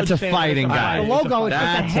 That's a fighting guy. The logo is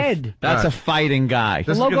just a head. That's a fighting guy.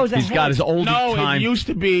 The logo's a He's head. got his old No, time. it used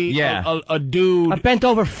to be Yeah. a dude. A bent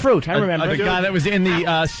over fruit. I remember. The guy that was in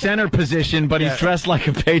the center position, but he's dressed like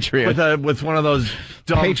a Patriot. With one of those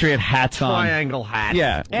dumb Patriot hats on. triangle hats.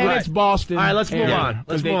 Yeah. And it's Boston. All right, let's move on.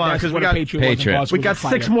 Let's move on because we got Patriot. We got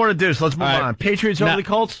 6 more to do, so let's move All right. on. Patriots over the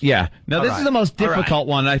Colts? Yeah. Now, this is the most difficult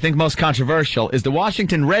one, and I think most controversial, is the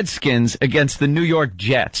Washington Redskins against the New York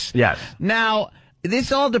Jets. Yes. Now,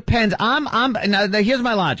 this all depends. Now, here's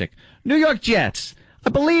my logic. New York Jets. I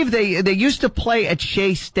believe they used to play at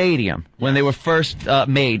Shea Stadium when they were first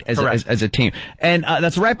made as a team, and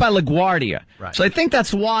that's right by LaGuardia. Right. So I think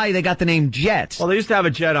that's why they got the name Jets. Well, they used to have a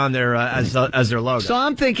jet on there as their logo. So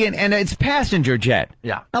I'm thinking, and it's passenger jet.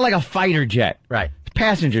 Yeah. Not like a fighter jet. Right. It's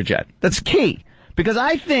passenger jet. That's key because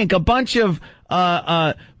I think a bunch of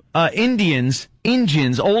Indians,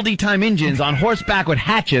 oldie time Indians on horseback with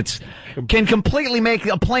hatchets can completely make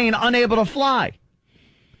a plane unable to fly.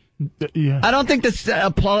 Yeah. I don't think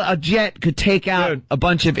a jet could take out a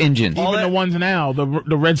bunch of engines. Even the ones now, the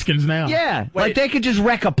Redskins now. Yeah, like they could just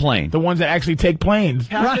wreck a plane. The ones that actually take planes.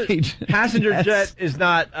 Right. Passenger jet is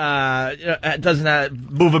not, it doesn't have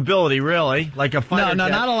movability, really, like a fighter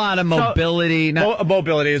jet. Not a lot of mobility.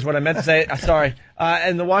 Mobility is what I meant to say. Sorry.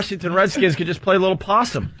 And the Washington Redskins could just play a little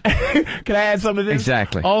possum. Can I add something to this?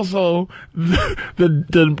 Exactly. Also,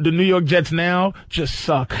 the New York Jets now just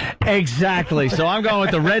suck. Exactly. So I'm going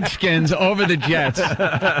with the Redskins over the Jets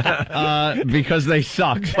because they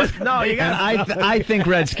suck. No, you got. And I think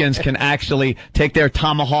Redskins can actually take their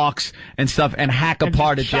tomahawks and stuff and hack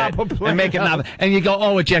apart a jet and make it not. And you go,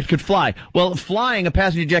 oh, a jet could fly. Well, flying a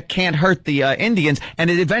passenger jet can't hurt the Indians,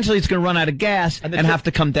 and eventually it's going to run out of gas and have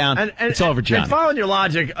to come down. And it's over, John. And following your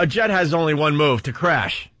logic, a jet has only one move: to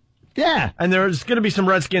crash. Yeah. And there's going to be some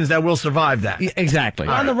Redskins that will survive that. Exactly.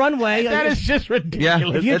 On the runway. That is just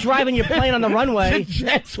ridiculous. If you're driving your plane on the runway. The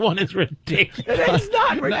Jets one is ridiculous. It's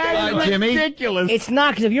not ridiculous. Jimmy? Ridiculous. It's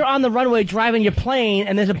not, because if you're on the runway driving your plane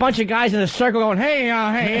and there's a bunch of guys in a circle going, hey,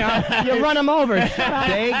 you run them over. They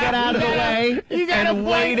get out of the way and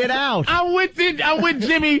wait it out. I'm with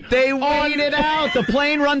Jimmy. They wait it out. The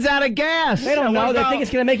plane runs out of gas. They don't know. They think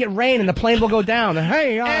it's going to make it rain and the plane will go down.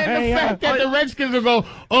 Hey, the fact that the Redskins will go,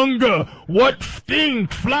 Unger, what thing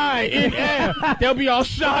fly in air? They'll be all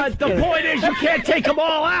shot. The point is, you can't take them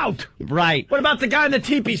all out. Right. What about the guy in the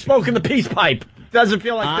teepee smoking the peace pipe? Doesn't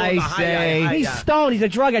feel like doing the high. He's stoned. He's a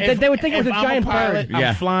drug addict. They would think it was a giant bird.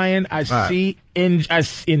 I'm flying. I see engines. I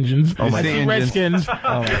see Redskins.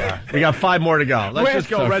 Oh my God. We got 5 more to go. Let's just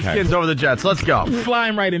go Redskins over the Jets. Let's go.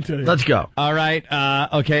 Flying right into it. Let's go. All right.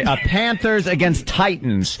 Okay. Panthers against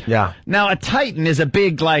Titans. Yeah. Now, a Titan is a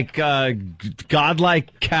big,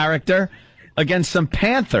 godlike character against some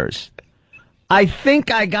Panthers. I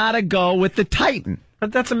think I gotta go with the Titan.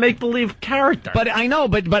 But that's a make-believe character. But I know,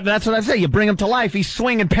 but that's what I say. You bring him to life. He's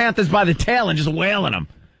swinging Panthers by the tail and just wailing them.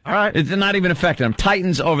 All right. It's not even affecting them.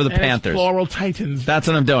 Titans over the Panthers. Plural Titans. That's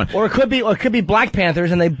what I'm doing. Or it could be Black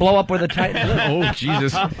Panthers and they blow up where the Titans live. Oh,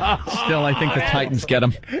 Jesus. Still, I think the Titans get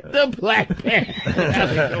them. The Black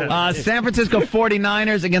Panthers. San Francisco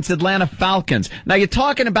 49ers against Atlanta Falcons. Now, you're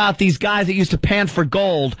talking about these guys that used to pant for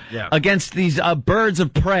gold against these birds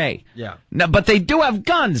of prey. Yeah. Now, but they do have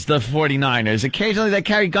guns, the 49ers. Occasionally they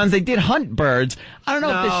carry guns. They did hunt birds. I don't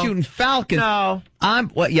know if they're shooting falcons. No.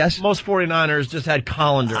 Yes? Most 49ers just had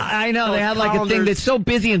colanders. I know. They had a thing that's so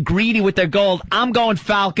busy and greedy with their gold. I'm going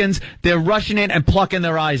Falcons. They're rushing in and plucking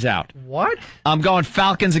their eyes out. What? I'm going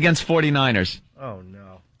Falcons against 49ers. Oh,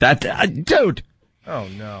 no. Dude. Oh,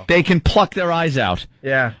 no. They can pluck their eyes out.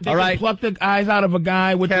 Yeah. All right. Pluck the eyes out of a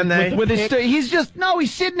guy with his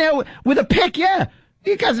he's sitting there with a pick, yeah.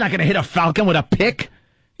 You guy's not going to hit a falcon with a pick.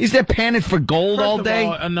 He's there panning for gold all day.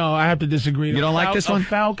 No, I have to disagree. You don't like this one? A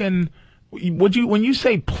falcon. When you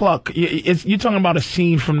say pluck, you're talking about a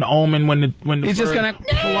scene from The Omen when the he's just gonna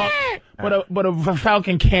pluck. But a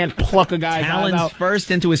falcon can't pluck a guy's talons eyes out first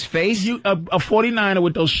into his face. A 49er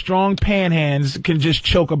with those strong pan hands can just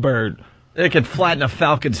choke a bird. They could flatten a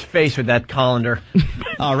falcon's face with that colander.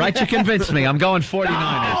 All right, you convinced me. I'm going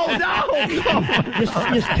 49ers.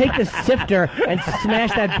 No. Just take the sifter and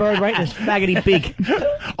smash that bird right in his faggoty beak.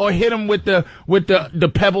 Or hit him with the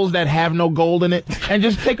pebbles that have no gold in it, and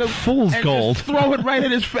just take a fool's gold, just throw it right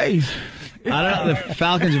in his face. I don't know. The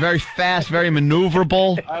Falcons are very fast, very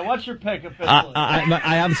maneuverable. All right, what's your pick officially?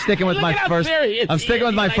 I'm sticking with my first. I'm sticking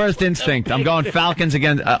with my first instinct. I'm going Falcons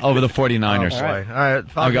again over the 49ers. All right.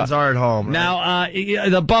 Falcons are at home. Now,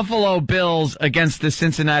 the Buffalo Bills against the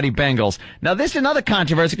Cincinnati Bengals. Now, this is another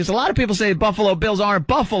controversy because a lot of people say Buffalo Bills aren't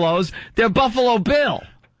Buffaloes; they're Buffalo Bill.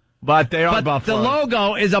 But they are But buffalo. the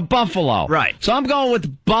logo is a buffalo. Right. So I'm going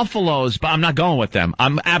with buffaloes, but I'm not going with them.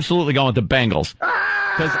 I'm absolutely going with the Bengals.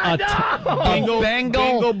 Because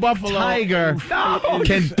Bengal buffalo tiger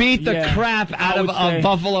can beat the crap out of a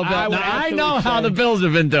Buffalo Bill. Now, I know how the Bills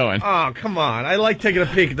have been doing. Oh, come on. I like taking a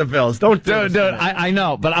peek at the Bills. Don't do Dude, I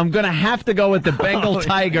know, but I'm going to have to go with the Bengal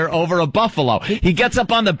tiger over a buffalo. He gets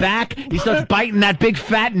up on the back. He starts biting that big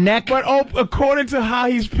fat neck. But according to how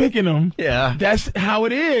he's picking them, Yeah. that's how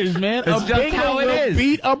it is, man. It's just Bengal how it will is.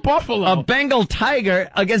 beat a buffalo. A Bengal tiger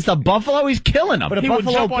against a buffalo, he's killing him. But he would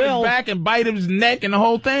jump on his back and bite his neck and the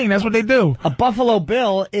whole thing. That's what they do. A Buffalo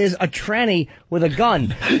Bill is a tranny with a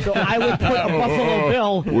gun. So I would put a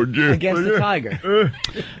Buffalo Bill against the tiger.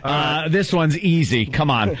 This one's easy. Come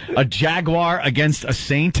on. A jaguar against a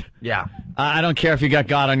saint? Yeah. I don't care if you got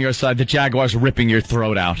God on your side. The jaguar's ripping your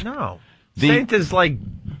throat out. No. Saint is like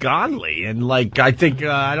godly, and like I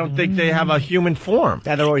don't think they have a human form.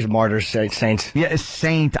 Yeah, they're always martyrs, saints. Yeah, a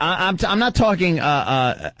saint. I'm not talking.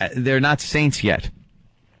 They're not saints yet.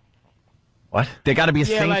 What? They got to be a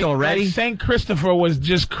saint already. Like Saint Christopher was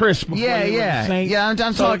just Chris. Before he was a saint. Yeah. I'm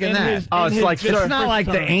talking that. It's not like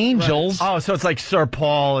the angels. Oh, so it's like Sir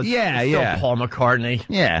Paul. It's still Paul McCartney.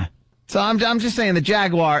 Yeah. So I'm just saying the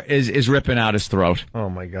jaguar is ripping out his throat. Oh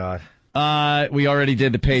my God. We already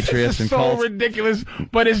did the Patriots and so Colts. ridiculous,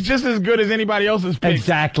 but it's just as good as anybody else's pick.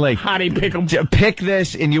 Exactly. How they pick them. Pick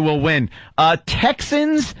this and you will win.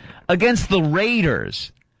 Texans against the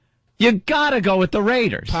Raiders. You gotta go with the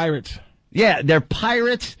Raiders. Pirates. Yeah, they're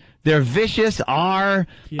pirates. They're vicious. I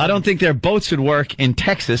don't think their boats would work in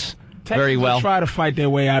Texas very well. Will try to fight their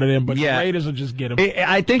way out of them, but Yeah. the Raiders will just get them.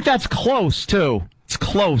 I think that's close, too. It's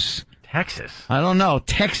close. Texas. I don't know.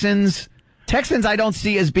 Texans I don't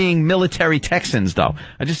see as being military Texans, though.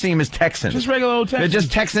 I just see them as Texans. Just regular old Texans. They're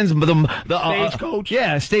just Texans. Stagecoach.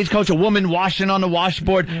 Stagecoach, a woman washing on the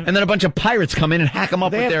washboard, and then a bunch of pirates come in and hack them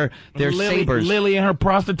up with their sabers. Lily and her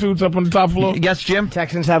prostitutes up on the top floor. Yes, Jim?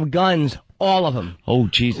 Texans have guns, all of them. Oh,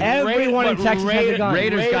 Jesus. Everyone in Texas has a gun.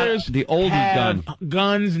 Raiders got the oldie have gun.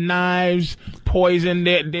 Guns, knives, poison.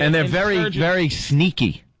 And they're very, insurgents. very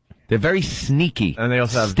sneaky. They're very sneaky. And they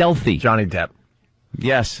also have stealthy. Johnny Depp.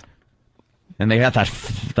 Yes. And they have that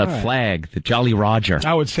flag, the Jolly Roger.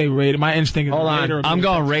 I would say Raider. My instinct is Hold on. Raider. I'm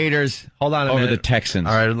going Raiders. Hold on a over minute. the Texans.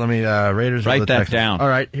 All right, let me Raiders. Write over the that Texans. down. All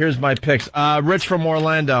right, here's my picks. Rich from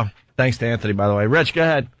Orlando. Thanks to Anthony, by the way. Rich, go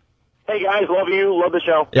ahead. Hey guys, love you, love the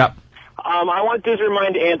show. Yep. I want to just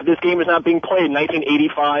remind Ant this game is not being played in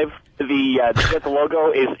 1985. The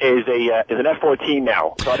logo is an F-14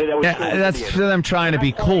 now. So I think that was cool. That's for them trying to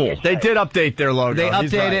be cool. They did update their logo. They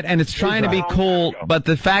He's update right. it, and it's trying to be cool. But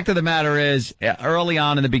the fact of the matter is, early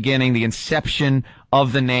on in the beginning, the inception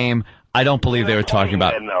of the name, I don't believe they were talking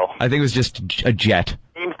about. I think it was just a jet.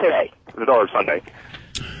 Games today, or Sunday.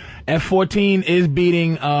 F-14 is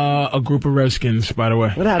beating a group of Redskins, by the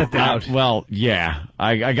way. Without a doubt. Well, yeah,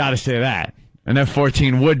 I got to say that. An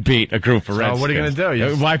F-14 would beat a group of Redskins. what are you going to do? It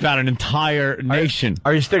would wipe out an entire nation.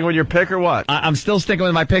 Are you sticking with your pick or what? I'm still sticking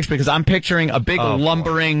with my picks because I'm picturing a big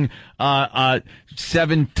lumbering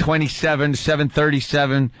 727,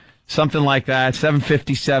 737, something like that,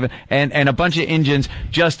 757, and a bunch of engines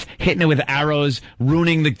just hitting it with arrows,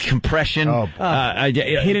 ruining the compression,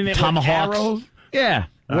 Hitting it tomahawks. with arrows? Yeah.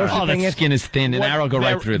 That skin is thin. An arrow go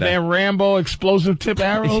right through that. They're Rambo explosive tip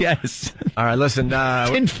arrows? Yes. All right, listen.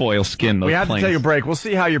 Tinfoil skin, those we have planes. to take a break. We'll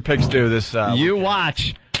see how your picks do this. You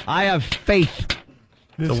watch. I have faith.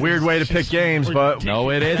 It's a weird way to pick games, but No,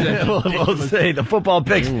 it isn't. we'll see. The football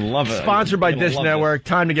picks, sponsored by Dish Network.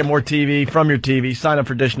 Time to get more TV from your TV. Sign up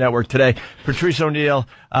for Dish Network today. Patrice O'Neill,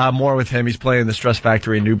 more with him. He's playing the Stress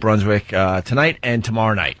Factory in New Brunswick tonight and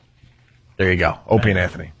tomorrow night. There you go. Opie and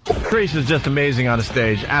Anthony. Patrice is just amazing on the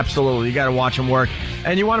stage. Absolutely. You got to watch him work.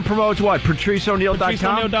 And you want to promote what? PatriceO'Neill.com?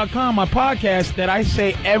 PatriceO'Neill.com, my podcast that I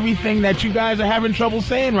say everything that you guys are having trouble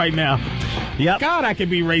saying right now. Yep. God, I could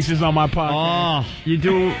be racist on my podcast. Oh, You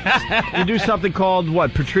do something called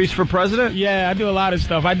what? Patrice for President? Yeah, I do a lot of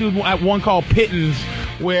stuff. I do one called Pittons,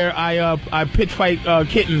 where I pit fight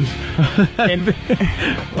kittens, and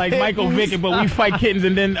like Michael Vick, but we fight kittens,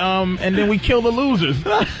 and then we kill the losers.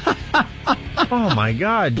 Oh, my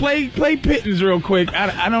God. Play Pittons real quick.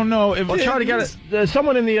 I don't know if We'll try to get it.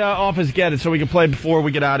 Someone in the office get it so we can play before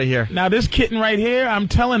we get out of here. Now this kitten right here, I'm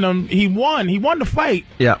telling him he won. He won the fight.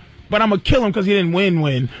 Yeah. But I'm gonna kill him because he didn't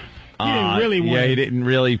win. He didn't really win. Yeah, he didn't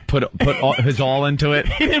really put his all into it.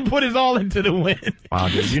 He didn't put his all into the win. Wow,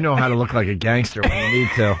 dude, you know how to look like a gangster when you need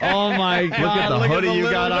to. Oh my God! Look at the hoodie you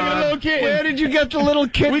got on. Little kid. Where did you get the little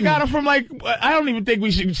kitten? We got him from I don't even think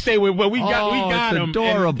we should stay with, but we got it's him.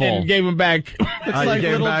 adorable. And gave him back. It's You like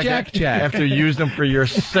gave him little back Jack. after you used them for your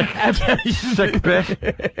sick bit.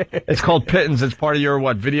 It's called Pittance. It's part of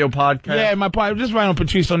your video podcast. Yeah, my part. Just right on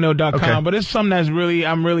PatriceO'Neal.com. Okay. But it's something that's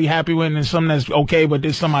I'm really happy with, and something that's okay. But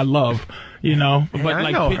it's something I love. Yeah, but I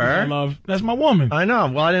like know Pittance, her. I love. That's my woman. I know.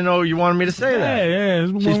 Well, I didn't know you wanted me to say that. Yeah.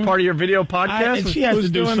 It's my She's woman. part of your video podcast. And she has Who's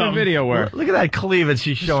to do doing something. the video work? Look at that cleavage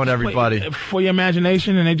she's showing everybody. For your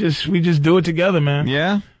imagination, and we just do it together, man.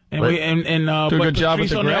 Yeah. And we do a but good job with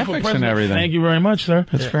Patrice the O'Neal for graphics and president- everything. Thank you very much, sir.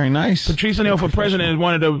 That's very nice. Patrice O'Neal for president is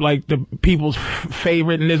one of the people's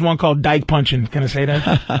favorite, and there's one called Dyke Punching. Can I say that?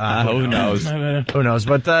 Who knows? Who knows?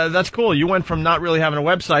 But that's cool. You went from not really having a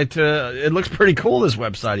website to it looks pretty cool. This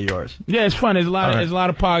website of yours. Yeah, it's fun. There's a lot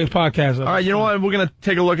of podcasts. All right, you know what? We're gonna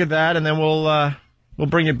take a look at that, and then we'll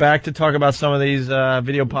bring it back to talk about some of these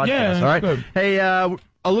video podcasts. Yeah, all right. good. Hey,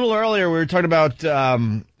 a little earlier we were talking about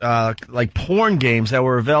like porn games that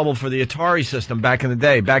were available for the Atari system back in the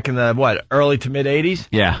day, back in the early to mid '80s.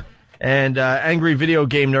 Yeah. And Angry Video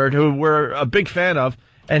Game Nerd, who we're a big fan of,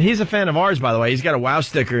 and he's a fan of ours, by the way. He's got a WoW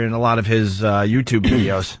sticker in a lot of his YouTube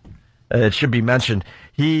videos. It should be mentioned.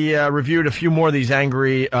 He reviewed a few more of these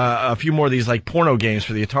like porno games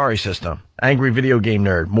for the Atari system. Angry Video Game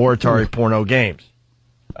Nerd, more Atari porno games.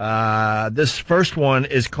 This first one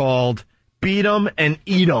is called Beat 'em and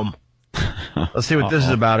Eat 'em. Let's see what this is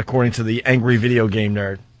about, according to the Angry Video Game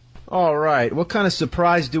Nerd. All right, what kind of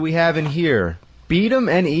surprise do we have in here? Beat 'em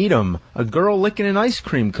and eat 'em. A girl licking an ice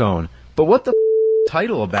cream cone. But what the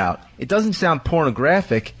title about? It doesn't sound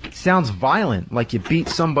pornographic. It sounds violent, like you beat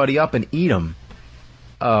somebody up and eat 'em.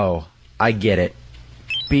 Oh, I get it.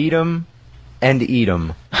 Beat 'em and eat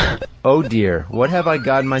 'em. Oh dear, what have I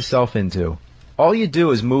gotten myself into? All you do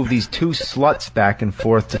is move these two sluts back and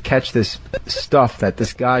forth to catch this stuff that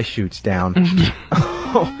this guy shoots down.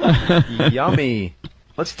 Oh, yummy.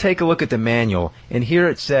 Let's take a look at the manual. And here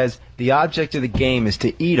it says, the object of the game is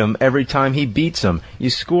to eat him every time he beats him. You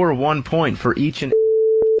score 1 point for each and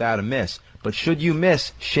without a miss. But should you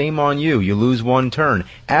miss, shame on you. You lose 1 turn.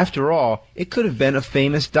 After all, it could have been a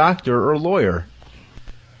famous doctor or lawyer.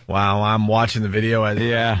 Wow, I'm watching the video as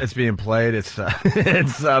it's being played. It's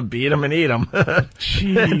beat 'em and eat 'em.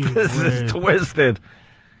 Jeez, this is twisted.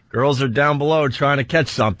 Girls are down below trying to catch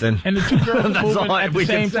something. And the two girls That's moving all at we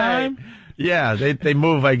the can same say. time? Yeah, they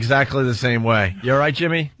move exactly the same way. You all right,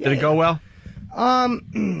 Jimmy? Did it go well?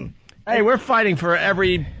 Hey, we're fighting for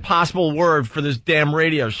every possible word for this damn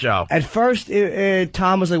radio show. At first,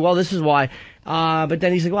 Tom was like, well, this is why. But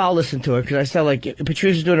then he's like, well, I'll listen to it, because I said, like,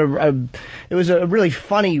 Patrice was doing it was a really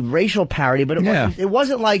funny racial parody, but it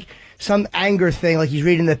wasn't like some anger thing, like he's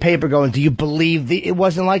reading the paper going, do you believe it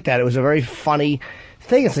wasn't like that. It was a very funny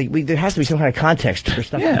thing. It's like, there has to be some kind of context for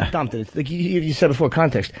stuff that's dumped. It's like you said before,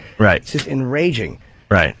 context. Right. It's just enraging.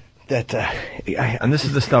 Right. That, and this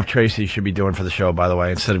is the stuff Tracy should be doing for the show, by the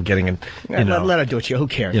way, instead of getting let her do it. Who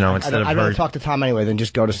cares? Instead of I'd rather talk to Tom anyway than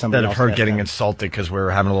just go to somebody else. Instead of her getting insulted because we're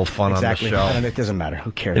having a little fun on the show. And it doesn't matter.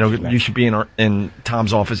 Who cares? You should be in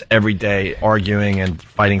Tom's office every day arguing and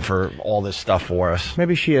fighting for all this stuff for us.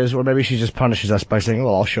 Maybe she is, or maybe she just punishes us by saying,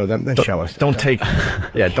 well, I'll show them, then show us. Don't take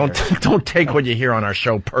what you hear on our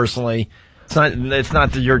show personally. It's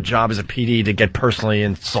not your job as a PD to get personally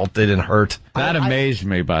insulted and hurt. That amazed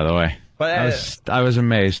me, by the way. But I was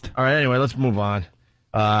amazed. All right, anyway, let's move on.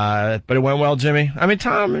 But it went well, Jimmy. I mean,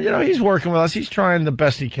 Tom, he's working with us. He's trying the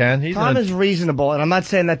best he can. Tom is reasonable, and I'm not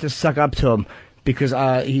saying that to suck up to him because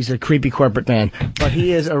he's a creepy corporate man, but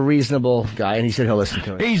he is a reasonable guy, and he said he'll listen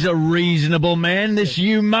to it. He's a reasonable man, this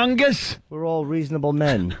humongous. We're all reasonable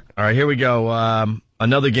men. All right, here we go.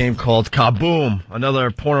 Another game called Kaboom, another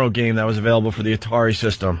porno game that was available for the Atari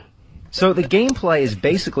system. So the gameplay is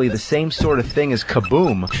basically the same sort of thing as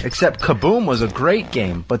Kaboom, except Kaboom was a great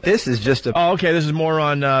game, but this is just a... Oh, okay, this is more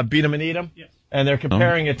on Beat 'em and Eat 'em? Yes. And they're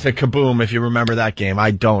comparing it to Kaboom, if you remember that game. I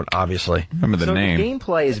don't, obviously. Remember the name. So the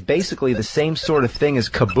gameplay is basically the same sort of thing as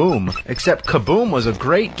Kaboom, except Kaboom was a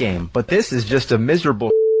great game, but this is just a miserable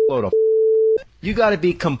load of... You gotta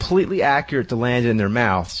be completely accurate to land in their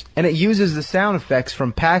mouths, and it uses the sound effects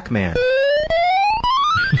from Pac-Man.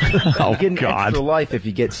 Oh, get an extra life if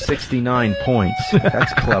you get 69 points.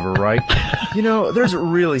 That's clever, right? There's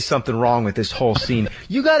really something wrong with this whole scene.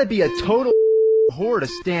 You gotta be a total whore to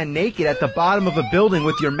stand naked at the bottom of a building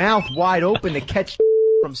with your mouth wide open to catch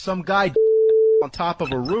from some guy on top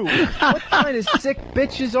of a roof. What kind of sick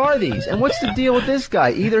bitches are these? And what's the deal with this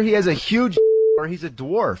guy? Either he has a huge or or he's a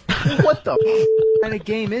dwarf. What the kind of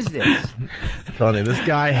game is this? Funny, this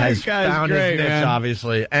guy has guy's found great, his niche, man.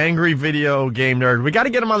 Obviously. Angry video game nerd. We got to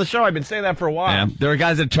get him on the show. I've been saying that for a while. Yeah, there are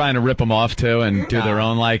guys that are trying to rip him off too and do their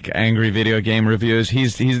own like angry video game reviews.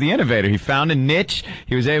 He's the innovator. He found a niche.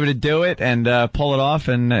 He was able to do it and pull it off,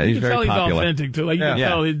 and he's You can very tell he's popular. authentic too. Like you can Yeah.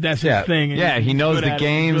 tell that's Yeah. his thing. Yeah, he knows Good the at it.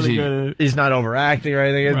 games. He's really He- good at it. He's not overacting or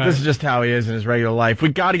anything. Right. This is just how he is in his regular life. We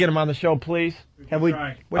got to get him on the show, please. Have we?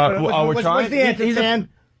 Trying. we're trying? What's the answer, He's a- Dan?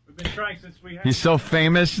 We've been trying since we had. He's so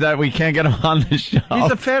famous that we can't get him on the show.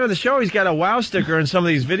 He's a fan of the show. He's got a WoW sticker in some of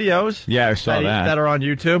these videos. Yeah, I saw that. That are on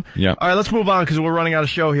YouTube. Yeah. All right, let's move on because we're running out of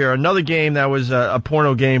show here. Another game that was a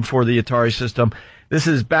porno game for the Atari system. This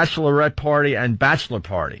is Bachelorette Party and Bachelor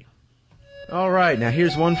Party. All right, now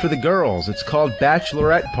here's one for the girls. It's called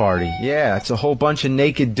Bachelorette Party. Yeah, it's a whole bunch of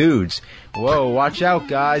naked dudes. Whoa, watch out,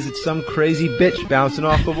 guys. It's some crazy bitch bouncing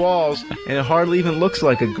off the walls, and it hardly even looks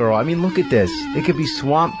like a girl. I mean, look at this. It could be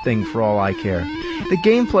Swamp Thing for all I care. The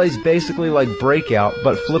gameplay's basically like Breakout,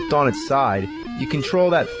 but flipped on its side. You control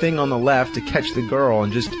that thing on the left to catch the girl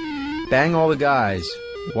and just bang all the guys.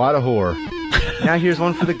 What a whore. Now here's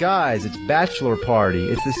one for the guys. It's Bachelor Party.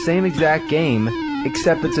 It's the same exact game,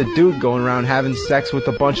 except it's a dude going around having sex with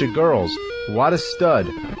a bunch of girls. What a stud.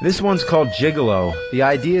 This one's called Gigolo. The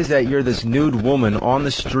idea is that you're this nude woman on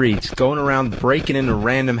the streets going around breaking into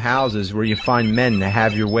random houses where you find men to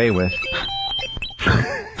have your way with.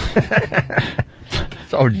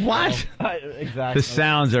 So What? Exactly. The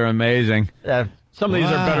sounds are amazing. Yeah. Some of these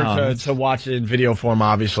are Wow. better to watch in video form,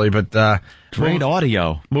 obviously, but Great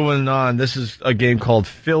audio. moving on. This is a game called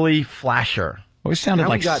Philly Flasher. Always sounded Now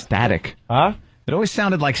we like got- static. Huh? It always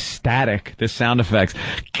sounded like static, the sound effects.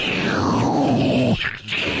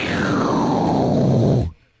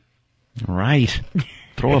 Right.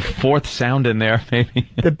 Throw a fourth sound in there, maybe.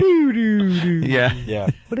 The boo-doo-doo. Yeah. Yeah.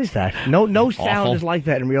 What is that? No sound Awful. is like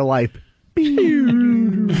that in real life.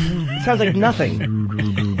 It sounds like nothing.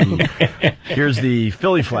 Here's the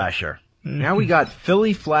Philly Flasher. Now we got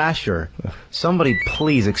Philly Flasher. Somebody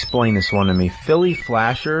please explain this one to me. Philly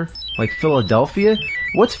Flasher? Like Philadelphia?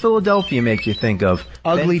 What's Philadelphia make you think of?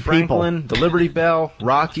 Ugly Ben Franklin, the Liberty Bell,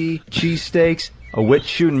 Rocky, cheesesteaks, a witch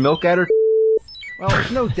shooting milk at her? Well,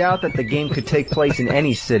 there's no doubt that the game could take place in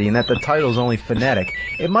any city and that the title's only phonetic.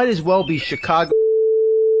 It might as well be Chicago,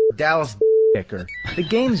 Dallas, Kicker. The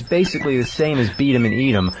game's basically the same as Beat 'em and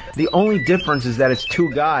Eat 'em. The only difference is that it's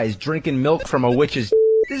two guys drinking milk from a witch's.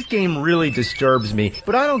 This game really disturbs me,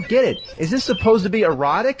 but I don't get it. Is this supposed to be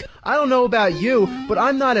erotic? I don't know about you, but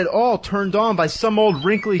I'm not at all turned on by some old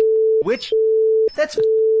wrinkly witch. That's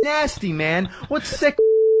nasty, man. What sick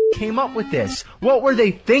came up with this? What were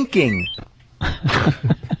they thinking?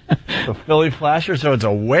 The Philly Flasher, so it's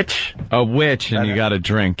a witch? A witch, and you got a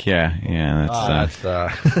drink. Yeah, that's.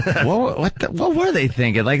 What were they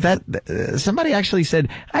thinking? Like that? Somebody actually said,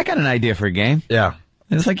 "I got an idea for a game." Yeah.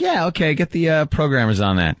 And it's like, yeah, okay, get the programmers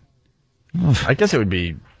on that. I guess it would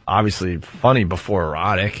be obviously funny before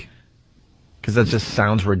erotic. Because that just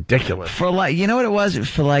sounds ridiculous. For like, you know what it was?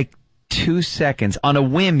 For like 2 seconds, on a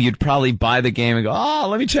whim, you'd probably buy the game and go, "Oh,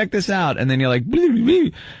 let me check this out," and then you're like, "Blee, blee,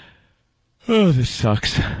 blee. Oh, this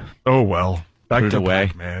sucks." Oh, well. Back Put it to away.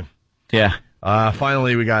 Pac-Man. Yeah,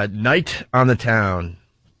 Finally, we got Night on the Town.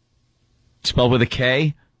 spelled with a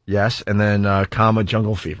K. Yes, and then comma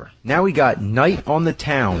Jungle Fever. Now we got Knight on the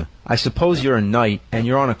Town. I suppose you're a knight, and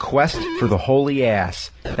you're on a quest for the holy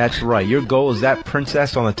ass. That's right, your goal is that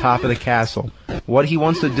princess on the top of the castle. What he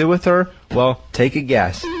wants to do with her? Well, take a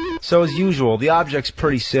guess. So as usual, the object's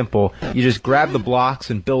pretty simple. You just grab the blocks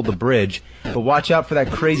and build the bridge. But watch out for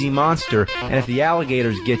that crazy monster, and if the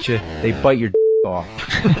alligators get you, they bite your off.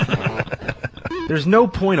 There's no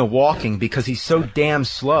point of walking because he's so damn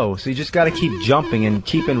slow, so you just gotta keep jumping and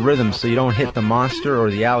keep in rhythm so you don't hit the monster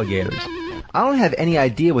or the alligators. I don't have any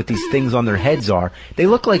idea what these things on their heads are. They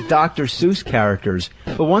look like Dr. Seuss characters,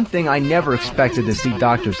 but one thing I never expected to see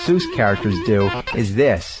Dr. Seuss characters do is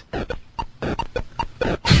this.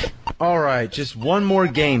 Alright, just one more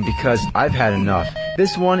game because I've had enough.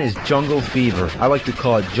 This one is Jungle Fever. I like to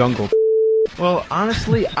call it Jungle. Well,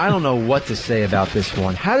 honestly, I don't know what to say about this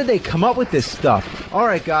one. How did they come up with this stuff?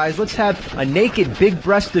 Alright guys, let's have a naked,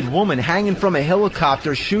 big-breasted woman hanging from a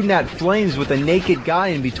helicopter shooting at flames with a naked guy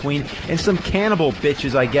in between and some cannibal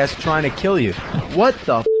bitches, I guess, trying to kill you. What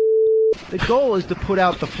the The goal is to put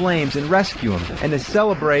out the flames and rescue him. And to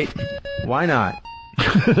celebrate, why not?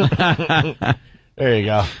 There you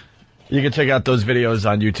go. You can check out those videos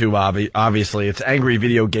on YouTube, obviously. It's Angry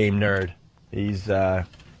Video Game Nerd. He's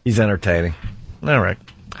entertaining. All right.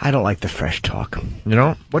 I don't like the fresh talk. You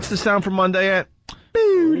know, what's the sound for Monday at?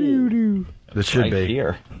 This should Right be.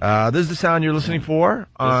 here. This is the sound you're listening for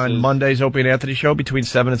on Monday's Opie and Anthony show between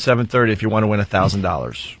 7 and 7:30 if you want to win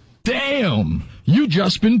 $1,000. Damn, you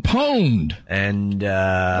just been pwned. And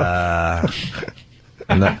that's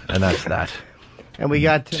that. And we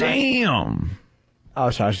got Damn. Oh,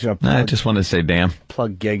 sorry, I was just I gonna just wanted to say damn.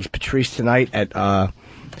 plug gigs. Patrice tonight at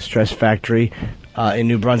Stress Factory in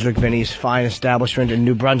New Brunswick. Vinny's fine establishment in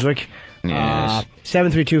New Brunswick. Yes.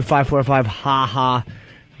 732-545 ha.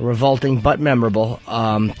 Revolting but memorable.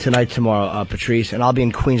 Tonight, tomorrow, Patrice, and I'll be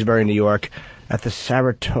in Queensbury, New York, at the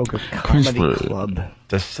Saratoga Comedy Club.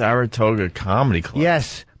 The Saratoga Comedy Club.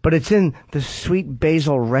 Yes, but it's in the Sweet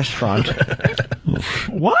Basil restaurant.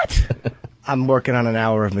 What? I'm working on an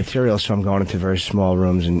hour of material, so I'm going into very small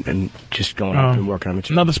rooms and just going up and working on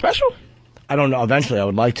material. Another special? I don't know. Eventually, I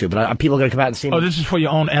would like to, but people are going to come out and see me. Oh, this is for your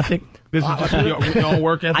own ethic? This is just for your own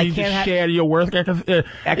work ethic? You just share your work ethic?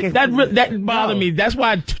 That bothered me. That's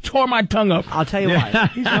why I tore my tongue up. I'll tell you why.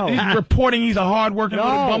 He's reporting he's a hard-working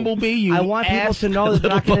little bumblebee. You I want people to know that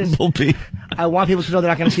they're not going Bumblebee. I want people to know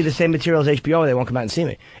they're not going to see the same material as HBO. They won't come out and see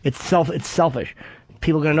me. It's selfish.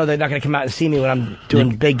 People are going to know they're not going to come out and see me when I'm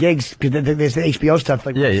doing big gigs because there's the HBO stuff.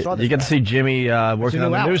 Like, Yeah, you get to see Jimmy working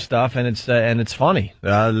on the new stuff, and it's funny.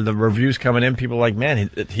 The reviews coming in, people are like, man,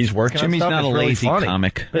 he's working Jimmy's on stuff. not a It's really lazy funny.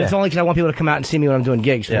 comic. But it's only because I want people to come out and see me when I'm doing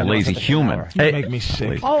gigs. So Yeah, lazy human. You make me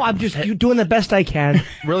sick. Oh, I'm just doing the best I can.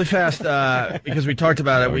 Really fast, because we talked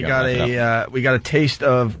about it. We got a taste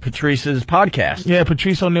of Patrice's podcast. Yeah,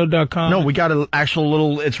 PatriceO'Neal.com. No, we got an actual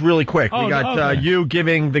little. It's really quick. Oh, we got okay. you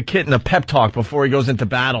giving the kitten a pep talk before he goes into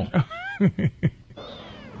battle.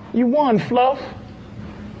 You won, Fluff.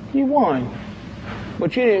 You won.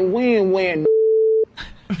 But you didn't win.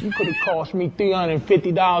 You could have cost me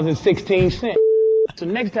 $350.16. So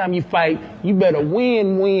next time you fight, you better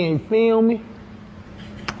win, feel me?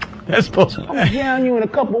 That's supposed to I'm gonna drown you in a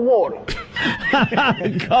cup of water.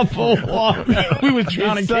 Couple water. We was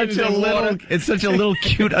drowning kittens in water. It's such a little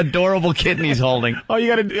cute, adorable kitten he's holding. All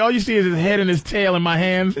you see is his head and his tail in my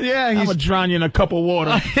hands. Yeah, I'm gonna drown you in a cup of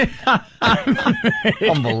water.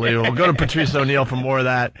 Unbelievable. Go to Patrice O'Neal for more of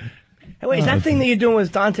that. Hey, wait, is that thing that you're doing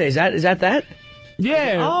with Dante? Is that?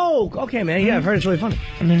 Yeah. Oh, okay, man. Yeah, I've heard it's really funny.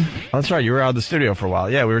 Oh, that's right. You were out of the studio for a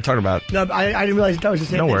while. Yeah, we were talking about. No, I didn't realize that was the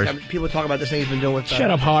same No thing. worries. I mean, people talk about this thing he's been doing with.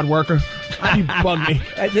 Shut up, hard worker. You bug me.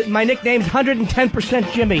 My nickname's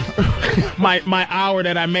 110% Jimmy. My hour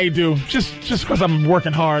that I may do just because I'm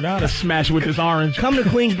working hard. I ought to smash it with this orange. Come to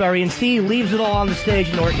Queensbury and see leaves it all on the stage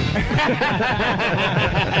in Norton.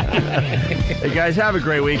 Hey guys, have a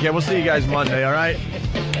great weekend. We'll see you guys Monday. All right.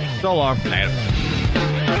 So long. Later.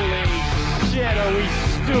 Shit, are we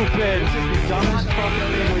stupid? This is the dumbest fucking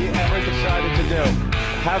thing we ever decided to do.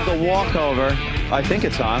 Have the walkover. I think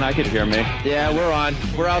it's on. I could hear me. Yeah, we're on.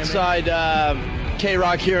 We're outside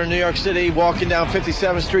K-Rock here in New York City, walking down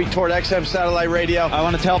 57th Street toward XM Satellite Radio. I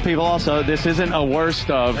want to tell people also, this isn't a worst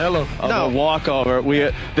of a walkover.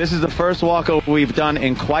 This is the first walkover we've done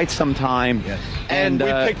in quite some time. Yes. And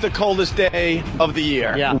we picked the coldest day of the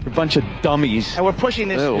year. Yeah. We're a bunch of dummies. And we're pushing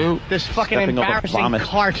this fucking Stepping over embarrassing vomit.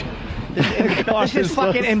 cart. This is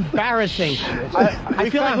fucking embarrassing. I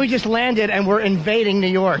feel like we just landed and we're invading New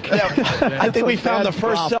York. I think we found the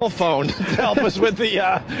first cell phone to help us with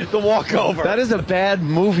the walkover. That is a bad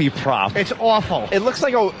movie prop. It's awful. It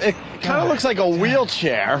kind of looks like a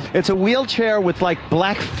wheelchair. It's a wheelchair with like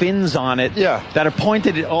black fins on it that are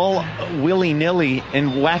pointed all willy-nilly in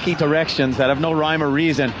wacky directions that have no rhyme or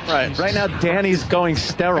reason. Right now, Danny's going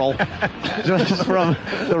sterile just from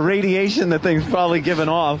the radiation the thing's probably given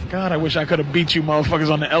off. God, I wish I could have beat you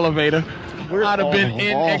motherfuckers on the elevator. I'd have been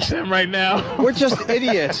in XM right now. We're just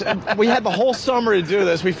idiots. We had the whole summer to do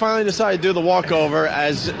this. We finally decided to do the walkover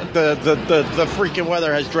as the freaking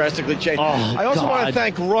weather has drastically changed. I also want to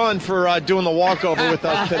thank Run for doing the walkover with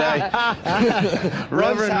us today.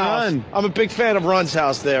 Run's house. Run. I'm a big fan of Run's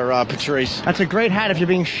house there, Patrice. That's a great hat if you're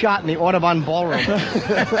being shot in the Audubon Ballroom.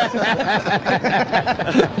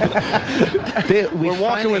 We're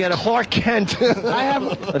walking with Clark Kent. I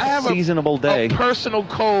have a seasonable day. A personal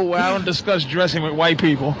code where I don't discuss dressing with white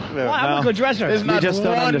people. I'm a good dresser. There's not just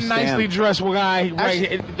don't one understand. nicely dressed guy.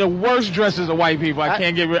 The worst dresses are white people. I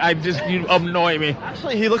can't get rid. You annoy me.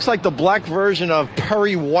 Actually, he looks like the black version of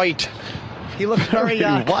Perry White. He looks very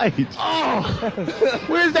white. Oh,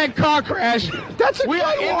 where's that car crash? That's a good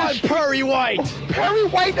one, Perry White. Perry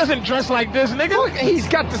White doesn't dress like this, nigga. Look, he's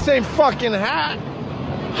got the same fucking hat.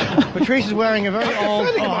 Patrice is wearing a very old.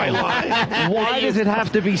 Why does it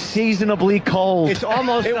have to be seasonably cold? It's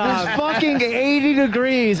almost. It was fucking 80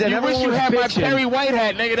 degrees, and You everyone wish you was had my bitching. Perry White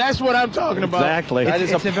hat, nigga. That's what I'm talking about. Exactly. That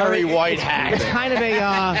is a Perry White hat. It's kind of a.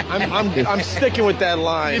 I'm sticking with that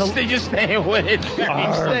line. You're staying with it.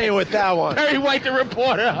 I'm staying with that one. Perry White, the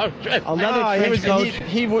reporter. Another he was coach.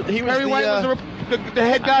 he was Perry White was the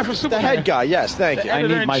head guy for Superman. the head guy. Yes, thank you.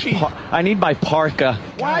 I need my parka.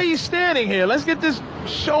 Why are you standing here? Let's get this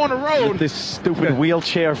show on the road. This stupid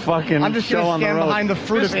wheelchair fucking I'm just show going on to the stand road. behind the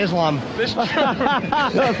fruit of Islam.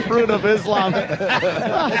 The fruit of Islam.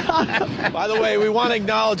 By the way, we want to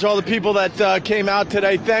acknowledge all the people that came out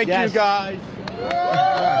today. Thank you, guys.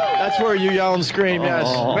 That's where you yell and scream. Yes.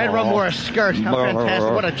 Red Rum wore a skirt. How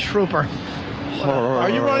fantastic! What a trooper. Are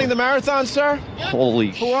you running the marathon, sir?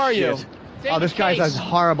 Holy shit. Who are you? Oh, this guy's a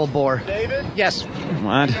horrible bore. David? Yes.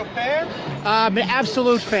 What? I'm an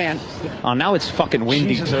absolute fan. Oh, now it's fucking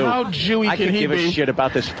windy, Jesus, too. how Jewy I can could he give be? a shit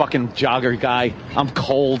about this fucking jogger guy. I'm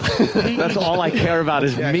cold. That's all I care about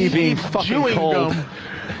is me being fucking Chewing cold.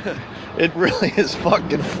 gum. It really is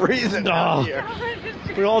fucking freezing out here.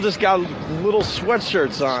 We all just got little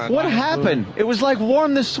sweatshirts on. What happened? It was like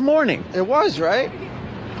warm this morning. It was, right?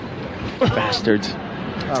 Bastards.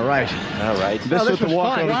 All right. All right. This is what the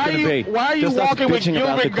walkover is going to be. Why are you Just us walking with bitching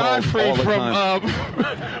about the Gilbert cold Godfrey all the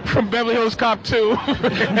time. from Beverly Hills Cop 2?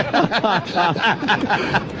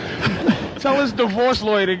 Tell his divorce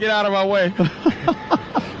lawyer to get out of our way.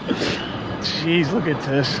 Jeez, look at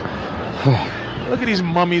this. Look at these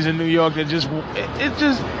mummies in New York that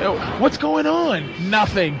what's going on?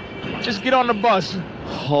 Nothing. Just get on the bus.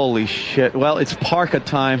 Holy shit. Well, it's parka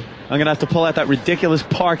time. I'm going to have to pull out that ridiculous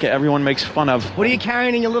parka everyone makes fun of. What are you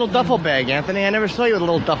carrying in your little duffel bag, Anthony? I never saw you with a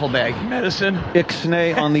little duffel bag. Medicine.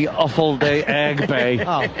 Ixnay on the Uffle Day Ag Bay.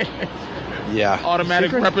 Oh. Yeah.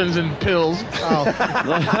 Automatic weapons and pills. Oh.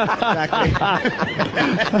 Exactly.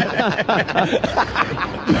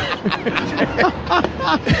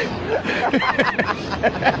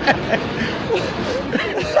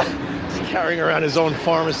 He's carrying around his own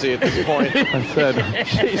pharmacy at this point. I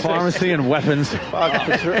said pharmacy and weapons.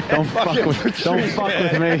 Don't fuck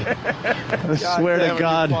with me. I swear to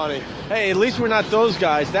God. Hey, at least we're not those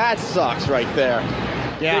guys. That sucks right there.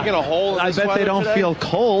 Yeah. Digging a hole in I this bet they weather don't today? feel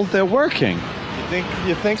cold. They're working.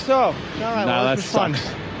 You think so? All right, No, well, that this was fun.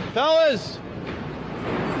 sucks. Fellas!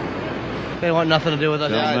 They want nothing to do with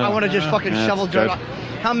us. No, I want to just fucking that's shovel dirt. good.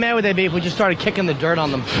 How mad would they be if we just started kicking the dirt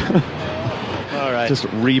on them? All right. Just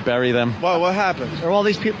rebury them. What happened? Are all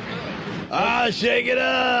these people? Shake it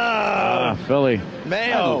up! Philly.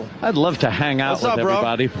 Mayo! I'd love to hang out What's with up, bro?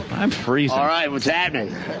 everybody. But I'm freezing. All right, what's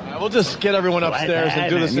happening? We'll just get everyone upstairs and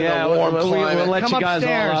do this in a warm climate. We'll let Come you guys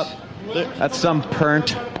upstairs. all up. That's some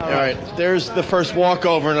pernt. All right, there's the first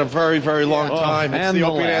walkover in a very, very long time. It's and the the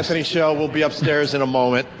Opie and last. Anthony Show. We'll be upstairs in a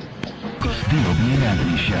moment. The Opie and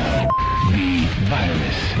Anthony Show. The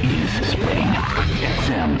virus is spreading.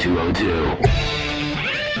 XM 202.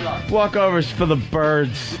 Walkovers for the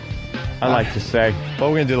birds. I like to say. Well,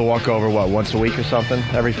 we're going to do the walkover, once a week or something?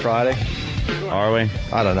 Every Friday? Are we?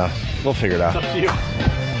 I don't know. We'll figure it out. Up to you.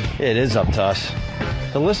 It is up to us.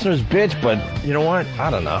 The listeners bitch, but you know what?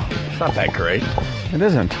 I don't know. It's not that great. It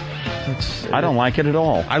isn't. I don't like it at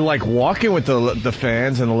all. I like walking with the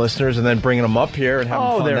fans and the listeners and then bringing them up here and having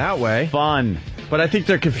fun they're that way. fun. But I think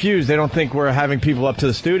they're confused. They don't think we're having people up to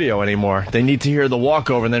the studio anymore. They need to hear the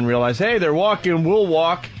walkover and then realize, hey, they're walking, we'll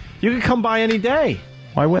walk. You can come by any day.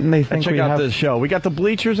 Why wouldn't they And think check we out have the show. We got the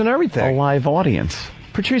bleachers and everything. a live audience?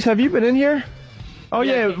 Patrice, have you been in here? Oh,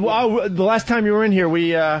 yeah. Well, the last time you were in here,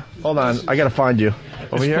 we... hold on. I got to find you.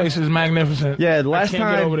 Over This here? place is magnificent. Yeah, the last I can't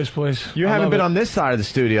time... get over this place. You I haven't love been it. on this side of the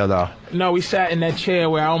studio, though. No, we sat in that chair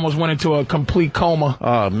where I almost went into a complete coma.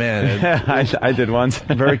 Oh, man. I did once.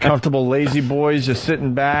 Very comfortable, lazy boys just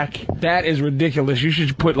sitting back. That is ridiculous. You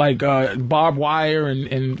should put like barbed wire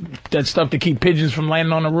and that stuff to keep pigeons from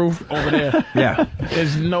landing on the roof over there. Yeah.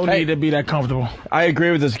 There's no need to be that comfortable. I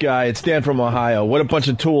agree with this guy. It's Dan from Ohio. What a bunch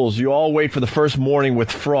of tools. You all wait for the first morning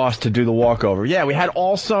with frost to do the walkover. Yeah, we had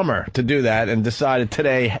all summer to do that and decided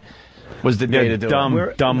today was the day to do dumb,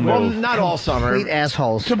 it. dumb Well, move. not all summer. Complete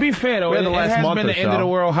assholes. To be fair, though, We're it, the it last has month been or the end of so. the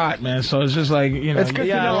world hot, man. So it's just like, you know. It's good to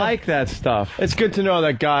Yeah, I know. like that stuff. It's good to know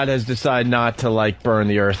that God has decided not to, burn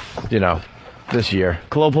the earth, this year.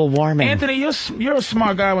 Global warming. Anthony, you're a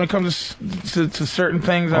smart guy when it comes to certain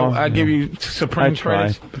things. I give you supreme I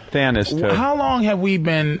try. credit. Dan is too. How long have we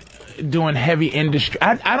been doing heavy industry?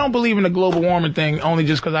 I don't believe in the global warming thing only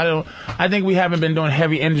just because I think we haven't been doing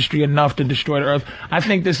heavy industry enough to destroy the earth. I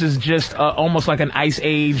think this is just almost like an ice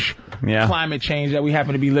age climate change that we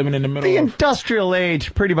happen to be living in the middle The of. industrial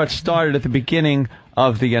age pretty much started at the beginning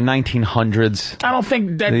of the 1900s. I don't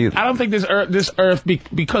think that. I don't think this Earth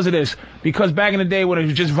because of this. Because back in the day when it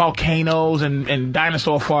was just volcanoes and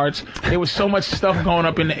dinosaur farts, there was so much stuff going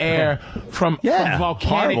up in the air from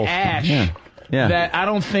volcanic ash that I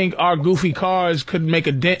don't think our goofy cars could make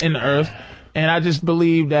a dent in the Earth. And I just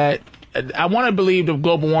believe that. I want to believe the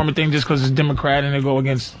global warming thing just because it's Democrat and they go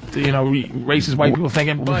against racist white people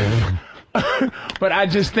thinking, but. But I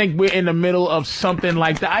just think we're in the middle of something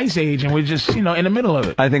like the Ice Age, and we're just, in the middle of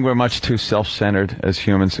it. I think we're much too self-centered as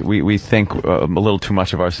humans. We think a little too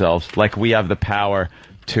much of ourselves. Like we have the power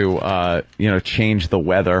to, change the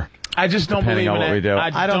weather. I just don't believe in it.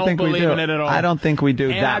 I don't think believe in it at all. I don't think we do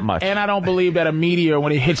that much. And I don't believe that a meteor,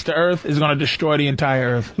 when it hits the Earth, is going to destroy the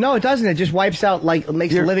entire Earth. No, it doesn't. It just wipes out,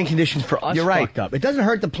 makes the living conditions for us fucked up. It doesn't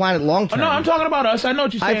hurt the planet long term. No, I'm talking about us. I know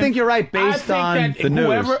what you're saying. I think you're right, based on the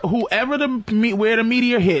news. Where the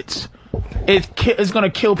meteor hits, it's going to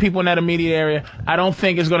kill people in that immediate area. I don't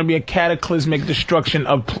think it's going to be a cataclysmic destruction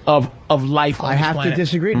of life on this planet. I have to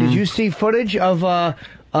disagree. Did you see footage of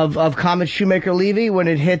Comet Shoemaker-Levy when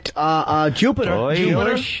it hit Jupiter?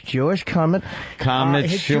 Jewish comet. Comet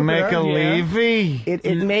Shoemaker-Levy.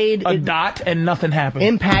 It made a dot and nothing happened.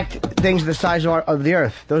 Impact things the size of the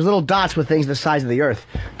Earth. Those little dots were things the size of the Earth.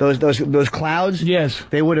 Those clouds. Yes.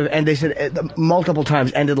 They would have, and they said multiple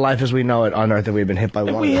times, ended life as we know it on Earth if we'd been hit by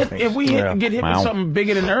one of those things. If we get hit with something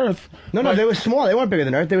bigger than Earth. No, they were small. They weren't bigger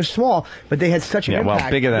than Earth. They were small, but they had such an impact.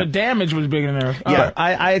 Well, bigger than the damage was bigger than Earth. Yeah,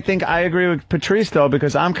 I think I agree with Patrice though,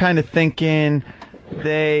 because I'm kind of thinking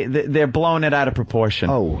they're blowing it out of proportion.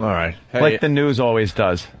 Oh, all right. Like the news always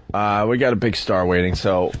does. We got a big star waiting,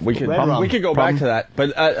 so we could go back to that.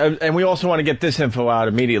 But and we also want to get this info out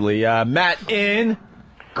immediately. Matt in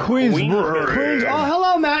Queensborough. Oh,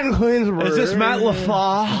 hello, Matt in Queensborough. Is this Matt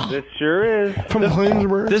LaFaw? This sure is. From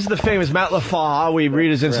Queensborough. This is the famous Matt LaFaw. We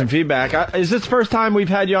read his instant feedback. Is this the first time we've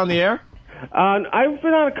had you on the air? I've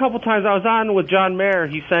been on a couple times. I was on with John Mayer.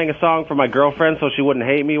 He sang a song for my girlfriend so she wouldn't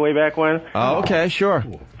hate me way back when. Oh, okay, sure.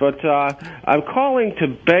 But I'm calling to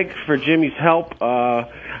beg for Jimmy's help.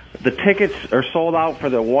 The tickets are sold out for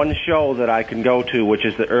the one show that I can go to, which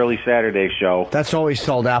is the early Saturday show. That's always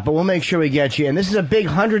sold out, but we'll make sure we get you in. This is a big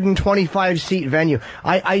 125-seat venue.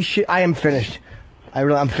 I am finished.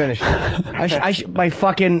 I'm finished. I'll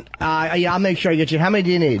make sure I get you. How many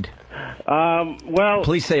do you need? Well,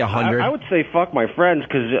 please say 100. I would say fuck my friends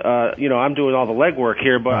because I'm doing all the legwork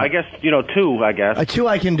here. But I guess 2. I guess 2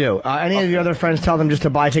 I can do. Any of your other friends, tell them just to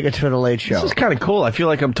buy tickets for the late show. This is kind of cool. I feel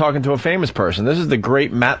like I'm talking to a famous person. This is the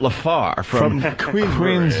great Matt LaFar from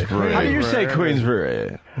Queensborough. How do you say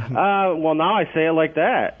Queensborough? Well, now I say it like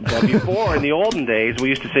that. But before, in the olden days, we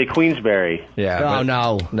used to say Queensberry. Yeah.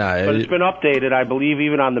 No. But it's been updated. I believe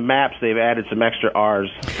even on the maps they've added some extra R's.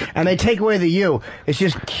 And they take away the U. It's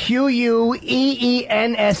just QUEENSB,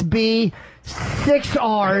 6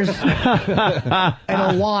 R's, and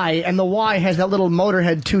a Y. And the Y has that little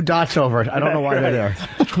motorhead 2 dots over it. I don't know why they're there.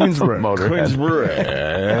 Queensborough.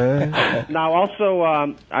 Now, also,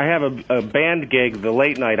 I have a band gig the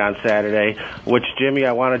late night on Saturday, which, Jimmy,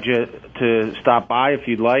 I wanted you to stop by if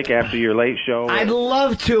you'd like after your late show. I'd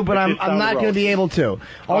love to, but I'm not going to be able to.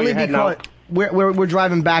 Only because we're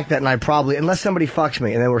driving back that night, probably, unless somebody fucks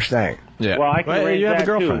me, and then we're staying. Yeah. Well, I can arrange you have that a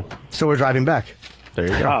girlfriend. too. So we're driving back. There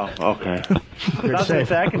you go. Oh, okay.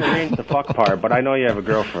 I can arrange the fuck part, but I know you have a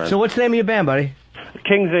girlfriend. So what's the name of your band, buddy?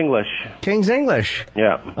 King's English. King's English.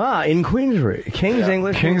 Yeah. In Queensbury. King's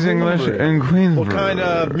English. King's English in Queensborough. What kind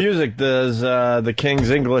of music does the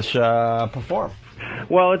King's English perform?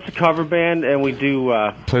 Well, it's a cover band, and we do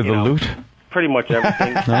play the lute. Pretty much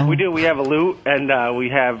everything. No? We do. We have a lute, and we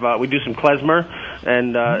do some klezmer,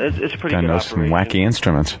 and it's a pretty good I know operation. some wacky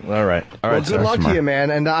instruments. All right. Well, good luck to you,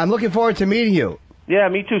 man, and I'm looking forward to meeting you. Yeah,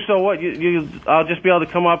 me too. So what? I'll just be able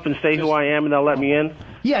to come up and say who I am, and they'll let me in.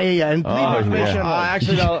 Yeah. And leave information.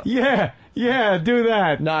 Actually, no. Yeah, do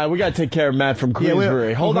that. Nah, we got to take care of Matt from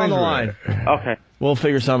Queensbury. Hold on the line. Okay. We'll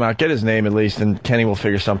figure something out. Get his name at least, and Kenny will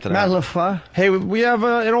figure something out. Matt LaFleur. Hey, we have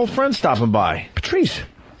an old friend stopping by. Patrice.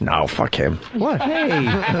 No, fuck him. What? Hey,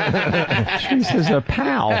 Patrice is a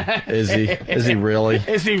pal. Is he? Is he really?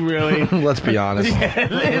 Is he really? Let's be honest.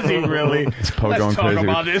 Is he really? Is Poe Let's going talk crazy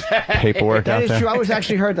about with this. paperwork That out is there? true. I was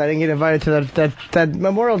actually hurt that I didn't get invited to that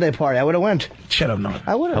Memorial Day party. I would have went. Shut up, no.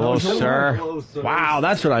 I would have. Hello, sir. Wow,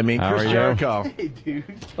 that's what I mean. How Chris are you? Jericho. Hey, dude.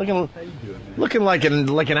 Looking like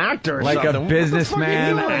an actor or Like something. a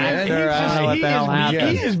businessman, What the fuck are you doing? actor. I don't know what the hell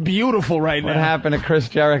happened. He is beautiful right now. What happened to Chris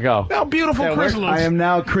Jericho? How beautiful Chris looks. I am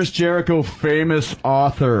now Chris Jericho, famous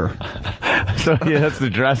author. So he has to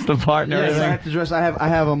dress the part and Yes, I everything? have to dress. I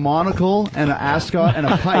have a monocle and an ascot and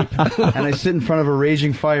a pipe, and I sit in front of a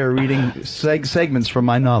raging fire reading segments from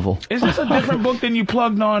my novel. Is this a different book than you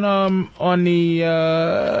plugged on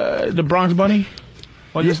the Bronx Bunny?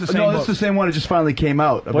 Or just the same no, book? this is the same one. It just finally came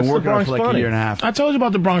out. I've What's been the working on it Bronx for like Bunny? a year and a half. I told you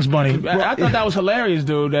about the Bronx Bunny. I thought that was hilarious,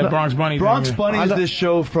 dude. That Bronx Bunny. Bronx thing. Bunny is this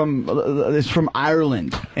show from it's from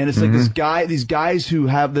Ireland, and it's like these guys who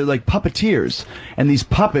they're like puppeteers, and these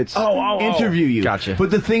puppets interview you. Gotcha.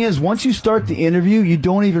 But the thing is, once you start the interview, you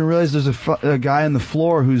don't even realize there's a guy on the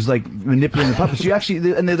floor who's like manipulating the puppets. You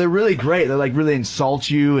actually, and they're really great. They like really insult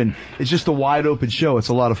you, and it's just a wide open show. It's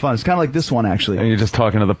a lot of fun. It's kind of like this one actually. And you're just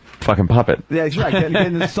talking to the fucking puppet. Yeah, that's right.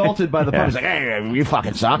 Getting insulted by the puppet. It's like, hey, you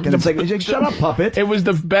fucking suck. And it's like, shut up, puppet. It was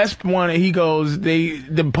the best one. He goes,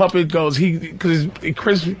 the puppet goes, because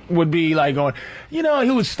Chris would be like going, he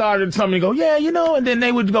would start at something and go, yeah, and then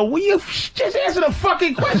they would go, will you just answer the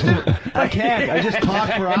fucking question? I can't. I just talk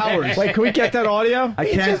for hours. Wait, can we get that audio? I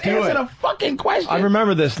can't just do answer it. the fucking question. I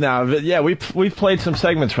remember this now. Yeah, we've played some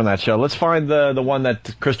segments from that show. Let's find the one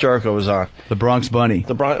that Chris Jericho was on. The Bronx Bunny.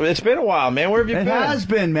 It's been a while, man. Where have you been? It has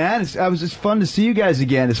been, man. It's fun to see you guys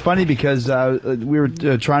again. It's funny because we were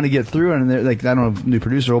trying to get through, and they're like, I don't know, new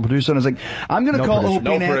producer, old producer, and I was like, I'm going to call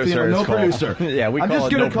Opie and Anthony. No producer. Yeah, I'm just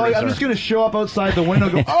going to call you. I'm just going to show up outside the window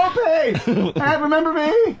and go, Opie! Hey, remember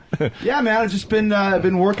me? Yeah, man. I've just been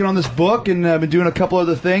working on this book, and I've been doing a couple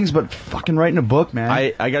other things, but fucking writing a book, man.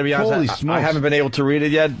 I got to be honest. Holy I smokes. haven't been able to read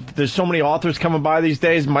it yet. There's so many authors coming by these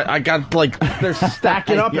days. I got they're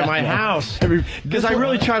stacking up in my house because I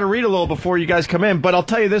really try to read a little before you guys come in. But I'll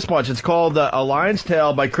tell you this much: it's called A Lion's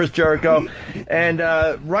Tale by Chris Jericho, and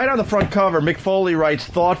right on the front cover, Mick Foley writes,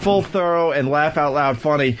 "Thoughtful, thorough, and laugh out loud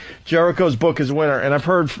funny. Jericho's book is winner." And I've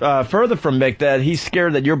heard further from Mick that he's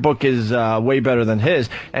scared that your book is way better than his,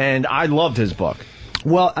 and I loved his book.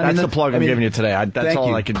 Well, that's the plug I'm giving you today. That's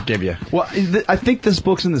all I could give you. Well, I think this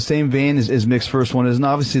book's in the same vein as Mick's first one is, and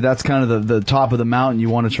obviously that's kind of the top of the mountain. You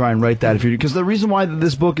want to try and write that because the reason why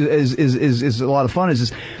this book is a lot of fun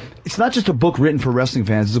is it's not just a book written for wrestling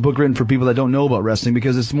fans. It's a book written for people that don't know about wrestling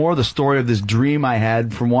because it's more the story of this dream I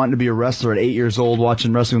had from wanting to be a wrestler at 8 years old,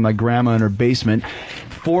 watching wrestling with my grandma in her basement,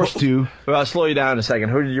 forced to. Well, I'll slow you down a second.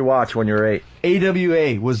 Who did you watch when you were 8?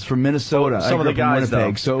 AWA was from Minnesota. Some of the guys,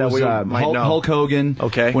 Winnipeg. though, so it was know. Hulk Hogan.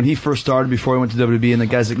 Okay. When he first started, before he went to WWE, and the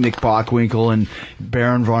guys like Nick Bockwinkel and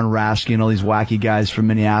Baron Von Raschke and all these wacky guys from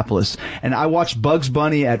Minneapolis. And I watched Bugs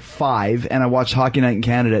Bunny at 5, and I watched Hockey Night in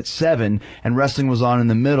Canada at 7, and wrestling was on in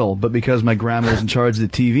the middle. But because my grandma was in charge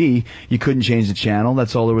of the TV, you couldn't change the channel.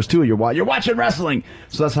 That's all there was to it. You're watching wrestling.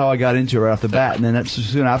 So that's how I got into it right off the bat. And then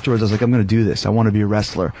soon afterwards, I was like, I'm going to do this. I want to be a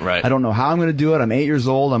wrestler. Right. I don't know how I'm going to do it. I'm 8 years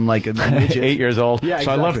old. I'm like a midget. 8 years old. Yeah,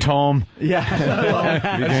 So I left home.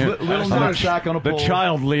 Yeah. Little knapsack on a The pole.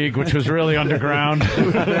 Child League, which was really underground.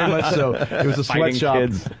 Very much so. It was a Fighting sweatshop.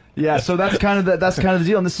 kids. Yeah, so that's kind of the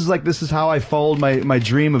deal. And this is how I followed my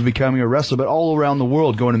dream of becoming a wrestler, but all around the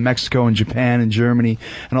world, going to Mexico and Japan and Germany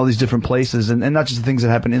and all these different places, and not just the things that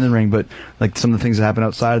happen in the ring, but like some of the things that happen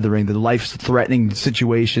outside of the ring, the life-threatening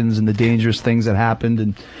situations and the dangerous things that happened.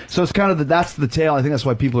 And so it's kind of that's the tale. I think that's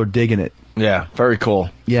why people are digging it. Yeah, very cool.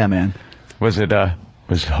 Yeah, man. Was it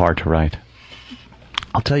hard to write?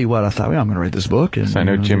 I'll tell you what, I thought, I'm going to write this book. And, I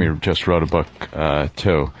know Jimmy just wrote a book,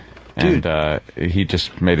 too. And he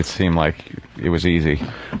just made it seem like it was easy.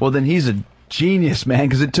 Well, then he's a genius, man,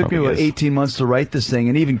 because it took me about 18 months to write this thing.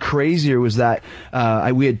 And even crazier was that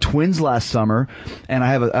we had twins last summer, and I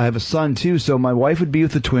have a son too. So my wife would be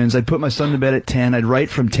with the twins. I'd put my son to bed at 10. I'd write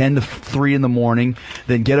from 10 to 3 in the morning,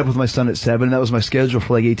 then get up with my son at 7. And that was my schedule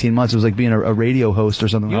for like 18 months. It was like being a radio host or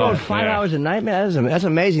something. You know, 5 hours a night, man. That's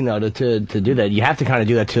amazing though to do that. You have to kind of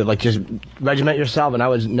do that to like just regiment yourself, and I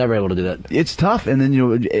was never able to do that. It's tough, and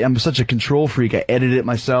then I'm such a control freak. I edited it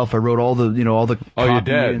myself. I wrote all the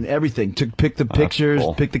copy and everything. Pick the pictures,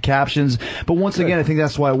 pick the captions. But once again, I think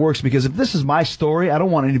that's why it works, because if this is my story, I don't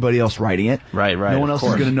want anybody else writing it. Right. No one else is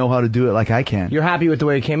going to know how to do it like I can. You're happy with the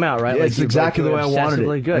way it came out, right? Yeah, like it's exactly the way I wanted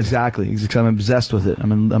it. Good. Exactly. I'm obsessed with it.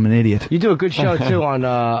 I'm an idiot. You do a good show too on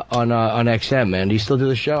XM, man. Do you still do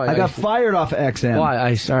the show? I got fired off of XM.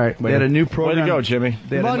 Why? Sorry. They had a new program. Way to go, Jimmy.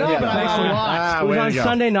 It was on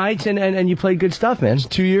Sunday nights, and you played good stuff, man. For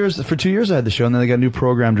 2 years I had the show, and then they got a new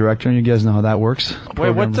program director, and you guys know how that works.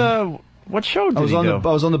 What show did he do? I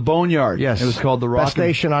was on the Boneyard. Yes. It was called the Rock. Best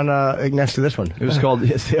station on next to this one. It was called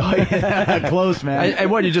close, man. And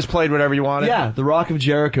what, you just played whatever you wanted? Yeah, the Rock of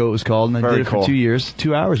Jericho it was called, and I did it cool. for 2 years.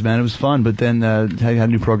 2 hours, man. It was fun, but then I had a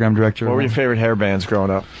new program director. What were your favorite hair bands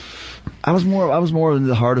growing up? I was more into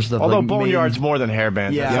the harder stuff. Although like Boneyard's more than hair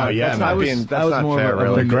bands. Yeah, that's not more fair, of a,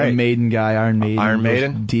 really. a Great. Maiden guy, Iron Maiden, Iron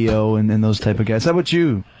Maiden? Dio, and those type of guys. How about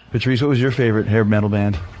you, Patrice? What was your favorite hair metal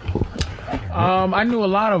band? I knew a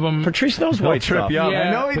lot of them. Patrice knows white stuff. Yeah.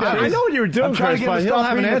 I know he does. I know what you were doing, I'm trying Chris, to get but him he'll stop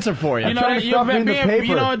have an reading answer for you. You know,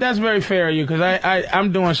 you know what? That's very fair of you because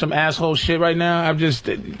I'm doing some asshole shit right now. I'm just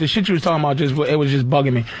the shit you was talking about. It was just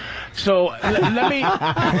bugging me. So let me.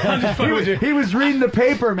 He was reading the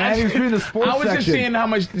paper, man. He was reading the sports section. I was just seeing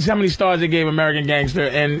how many stars they gave American Gangster,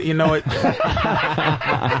 and you know what?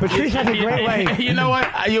 Patrice has a great way. You know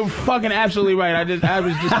what? You're fucking absolutely right. I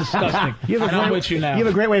was just disgusting. I'm with you now. You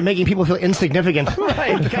have a great way of making people feel insignificant.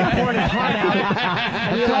 Right. Pouring his heart out.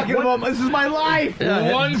 I'm talking about this is my life.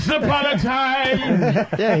 Once upon a time.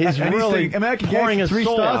 Yeah, he's really American pouring his 3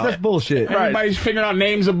 soul stars. out. That's bullshit. Everybody's figuring out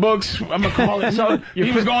names of books. I'm gonna call it. So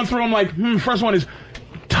he was going through them like, first one is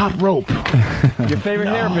Top Rope. Your favorite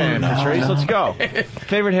hair band, Patrice? Let's go.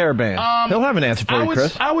 Favorite hair band. He'll have an answer for you,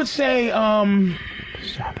 Chris. I would say, no.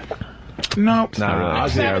 Not really.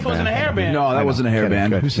 Sabbath wasn't a hair band. No, that wasn't a hair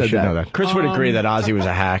band. Who said that? Chris would agree that Ozzy was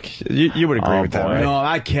a hack. You would agree with that, right? No,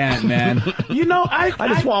 I can't, man. You know, I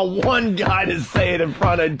just want one guy to say it in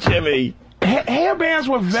front of Jimmy. Hair bands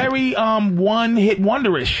were very one-hit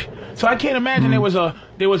wonderish. So I can't imagine there was a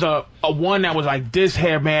one that was like this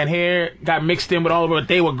hair band hair got mixed in with all of it.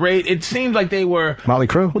 They were great. It seems like they were Motley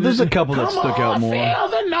Crue. Well, there's a couple that stuck out more. Feel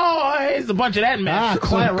the noise. A bunch of that mess.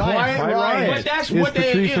 Quiet Riot. But that's It's what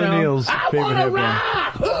they, Patrice O'Neal's I favorite wanna hair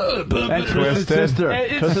rock. And Twisted Sister.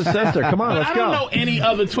 Twisted Sister. Come on, But let's I go. don't know any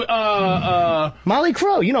other Motley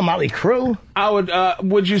Crue. You know Motley Crue. I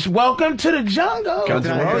would you welcome to the jungle. Guns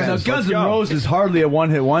N' Roses. Now, Guns N' Roses is hardly a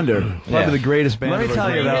one-hit wonder. Probably the greatest band. Let me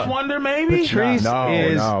tell you, Hit wonder maybe. Patrice is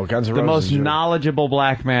Guns N' the most Roses are- knowledgeable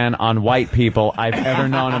black man on white people I've ever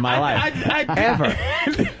known in my life. Ever.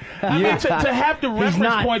 I mean, to have the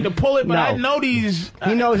reference point to pull it, but I know these.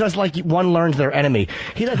 He knows us like one learns their enemy.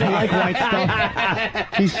 He doesn't like white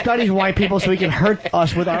stuff. He studies white people so he can hurt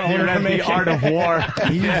us with our own information. The art of war.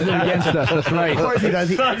 He uses it against us. That's right. Of course he does.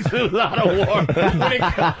 He A lot of war.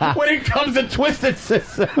 When it comes to Twisted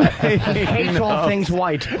Sister, hates all things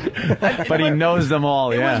white. But he knows them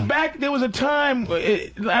all, It was back. There was a time.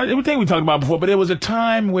 I think we talked about it before, but there was a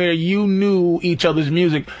time where you knew each other's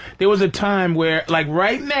music. There was a time where, like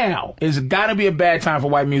right now, it's got to be a bad time for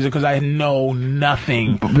white music because I know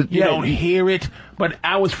nothing. But you don't hear it. But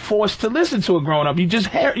I was forced to listen to it growing up.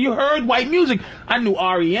 You heard white music. I knew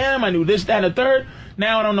REM. I knew this, that, and the third.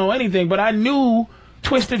 Now I don't know anything, but I knew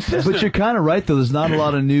Twisted Sister. But you're kind of right, though. There's not a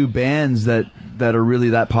lot of new bands that are really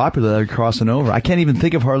that popular that are crossing over. I can't even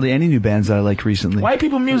think of hardly any new bands that I like recently. White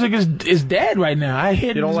people music is dead right now. I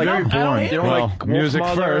hear You don't like I don't hear You don't like music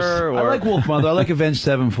Wolf first. Mother, I like Wolf Mother. I like Avenged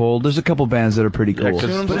Sevenfold. There's a couple bands that are pretty cool.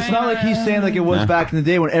 But it's not like he's saying like it was back in the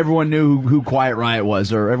day when everyone knew who Quiet Riot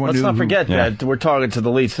was, or everyone Let's knew. not forget that we're talking to the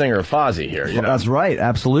lead singer of Fozzy here. You know? That's right,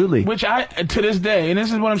 absolutely. Which I, to this day, and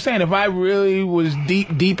this is what I'm saying, if I really was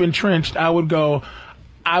deep entrenched, I would go,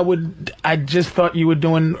 I just thought you were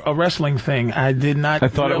doing a wrestling thing. I did not I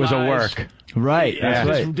thought it was a realize- work. Right, I that's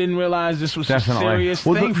just right. didn't realize this was Definitely. a serious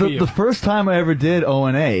Well, thing for you. the first time I ever did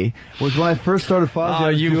O&A was when I first started Fozzy. I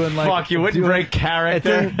was doing like, you wouldn't break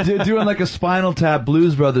character. doing like a Spinal Tap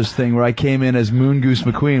Blues Brothers thing where I came in as Moon Goose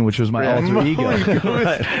McQueen, which was my alter ego.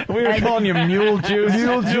 We were calling you Mule Juice.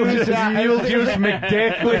 Mule Juice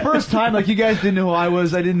McDick. The first time, like, you guys didn't know who I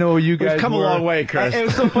was. I didn't know who you guys were. We've come a long way, Chris. It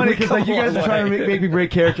was so funny because like you guys were trying to make me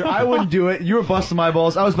break character. I wouldn't do it. You were busting my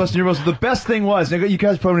balls. I was busting your balls. The best thing was, you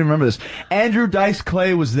guys probably remember this, Andrew Dice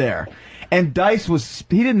Clay was there. And Dice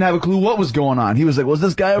he didn't have a clue what was going on. He was like, was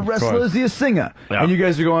this guy a wrestler? Is he a singer? Yeah. And you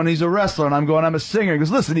guys are going, he's a wrestler. And I'm going, I'm a singer. He goes,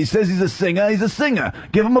 listen, he says he's a singer. He's a singer.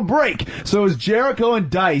 Give him a break. So it was Jericho and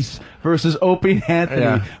Dice versus Opie and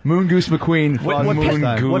Anthony, Moon Goose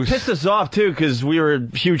McQueen. What pissed us off, too, because we were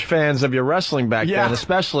huge fans of your wrestling back then,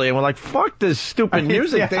 especially, and we're like, fuck this stupid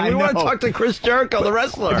music thing. We want to talk to Chris Jericho, the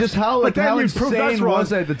wrestler. Just how insane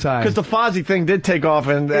was I at the time? Because the Fozzy thing did take off,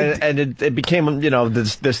 and it became,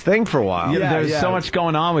 this thing for a while. There's so much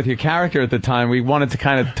going on with your character at the time. We wanted to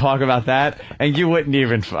kind of talk about that, and you wouldn't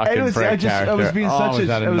even fucking break character. I was being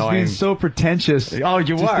I was being so pretentious. Oh,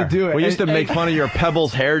 you just were. to do it. We used to make fun of your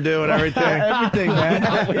Pebbles hairdo and everything. Everything,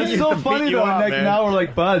 man. It's so funny though. Up, like, now we're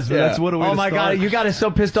like buds, but that's what it was. Oh my god, you got us so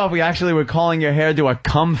pissed off. We actually were calling your hairdo a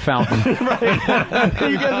cum fountain.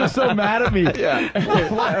 You guys were so mad at me. Yeah,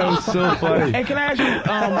 that was so funny. And can I ask you,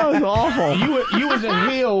 that was awful. You was a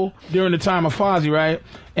heel during the time of Fozzy, right?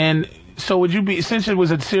 And so would you be, since it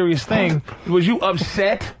was a serious thing, was you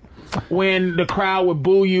upset when the crowd would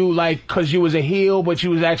boo you, like, because you was a heel, but you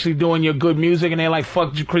was actually doing your good music, and they like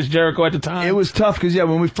fucked Chris Jericho at the time? It was tough because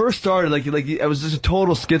when we first started, like I was just a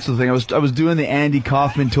total schizo thing. I was doing the Andy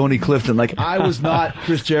Kaufman, Tony Clifton. Like I was not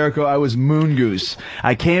Chris Jericho. I was Moon Goose.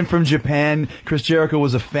 I came from Japan. Chris Jericho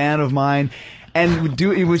was a fan of mine. And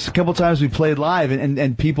it was a couple times we played live,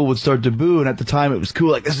 and people would start to boo, and at the time it was cool,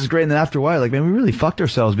 like, this is great, and then after a while, like, man, we really fucked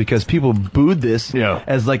ourselves because people booed this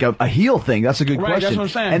as like a heel thing. That's a good question. That's what I'm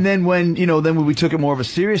saying. And then when we took it more of a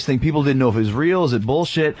serious thing, people didn't know if it was real, is it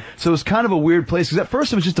bullshit? So it was kind of a weird place, because at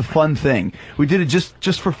first it was just a fun thing. We did it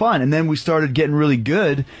just for fun, and then we started getting really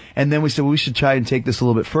good, and then we said, well, we should try and take this a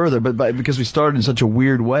little bit further, but because we started in such a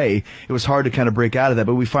weird way, it was hard to kind of break out of that,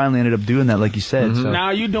 but we finally ended up doing that, like you said. So.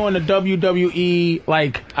 Now you're doing the WWE,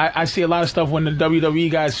 like, I see a lot of stuff when the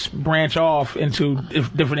WWE guys branch off into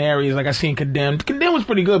different areas. Like I seen Condemned. Condemned was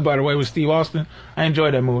pretty good, by the way, with Steve Austin. I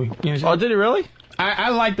enjoyed that movie. You know, did he really? I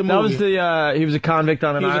liked the movie. That was the he was a convict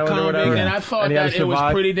on an island or whatever. And I thought that it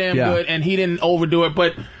was pretty damn good, and he didn't overdo it.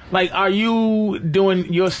 But like, are you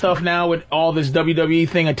doing your stuff now with all this WWE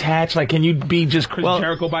thing attached? Like, can you be just Chris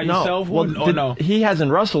Jericho by yourself? Or no? He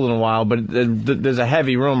hasn't wrestled in a while, but there's a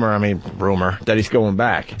heavy rumor that he's going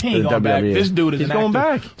back. He ain't going back. This dude is going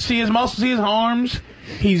back. See his muscles, see his arms.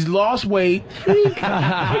 He's lost weight. Are you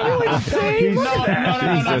insane?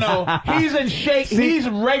 No. He's in shape. He's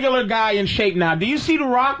regular guy in shape now. Do you see The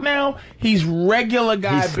Rock now? He's regular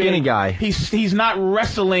guy. He's skinny big. guy. He's not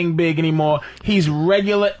wrestling big anymore. He's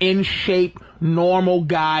regular in shape. Normal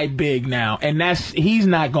guy big now, and he's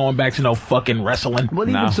not going back to no fucking wrestling. Well,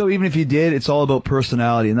 even if he did, it's all about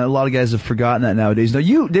personality, and a lot of guys have forgotten that nowadays. Now,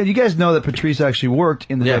 you guys know that Patrice actually worked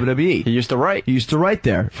in the WWE. He used to write. He used to write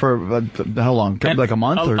there for how long? Like a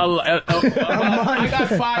month or a month? I got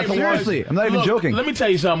fired. Seriously, I'm not even joking. Let me tell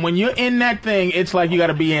you something. When you're in that thing, it's like you got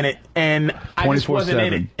to be in it, and I just wasn't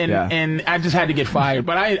in it, and I just had to get fired.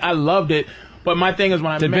 But I loved it. But my thing is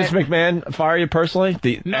when I did Vince McMahon fire you personally?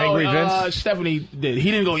 Angry Vince? Stephanie did.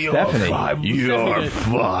 He didn't go, you're fired. You're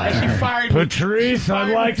fired. And she fired Patrice,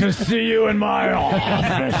 I'd like to see you in my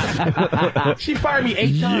office. She fired me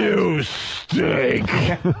 8 times. You stink.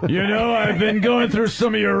 You know, I've been going through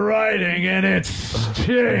some of your writing, and it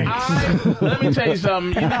stinks. Let me tell you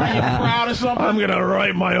something. You know how you're proud of something? I'm gonna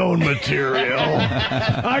write my own material.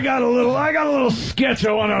 I got a little sketch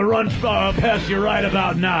I want to run past you right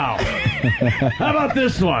about now. How about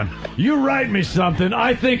this one? You write me something,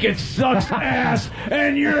 I think it sucks ass,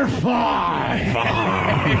 and you're fine.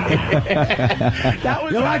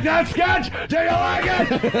 You like that sketch? Do you like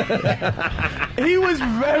it?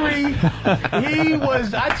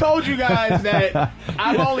 I told you guys that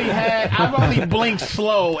I've only blinked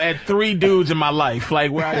slow at 3 dudes in my life.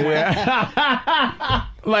 Like where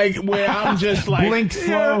I'm just like blink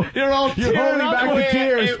slow. You're holding back the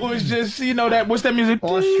tears. It was just that. What's that music?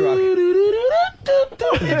 Awestruck.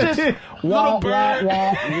 It's just little bird.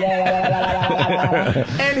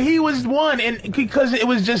 And he was one, and because it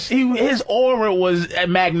was just his aura was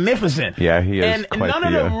magnificent. Yeah, he is. And quite none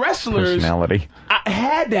of the wrestlers personality. I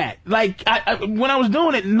had that. Like when I was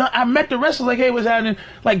doing it, I met the wrestlers. Like, hey, what's happening?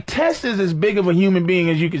 Like Test is as big of a human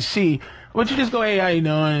being as you could see. But you just go, hey, how you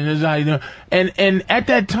doing? This is how you doing. And at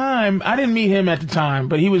that time, I didn't meet him at the time,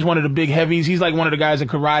 but he was one of the big heavies. He's like one of the guys that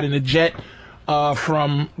could ride in a jet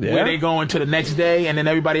from where they going to the next day, and then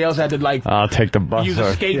everybody else had to like take the bus use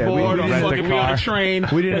a skateboard or fucking be on a train.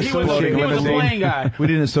 We didn't he was a plane guy. We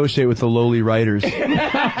didn't associate with the lowly writers. They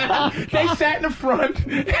sat in the front,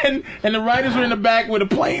 and the writers were in the back where the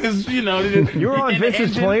plane is. You were on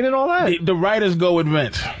Vince's plane and all that. The writers go with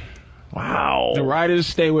Vince. Wow. The writers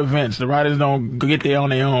stay with Vince. The writers don't get there on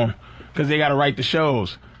their own because they got to write the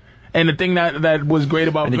shows. And the thing that was great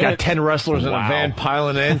about Vince... And you got 10 wrestlers in a van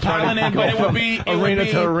piling in. But it would be... arena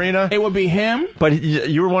to arena. It would be him. But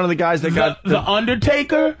you were one of the guys that got... The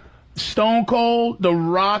Undertaker, Stone Cold, The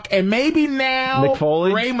Rock, and maybe now... Mick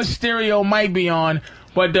Foley? Rey Mysterio might be on...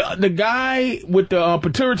 But the guy with the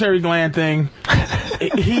pituitary gland thing,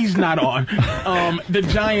 he's not on. The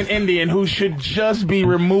giant Indian who should just be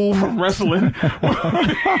removed from wrestling.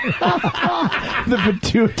 The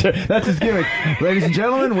pituitary. That's his gimmick. Ladies and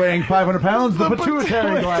gentlemen, weighing 500 pounds, the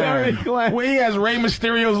pituitary gland. Where he has Rey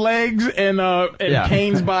Mysterio's legs and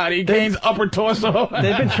Kane's body, Kane's upper torso.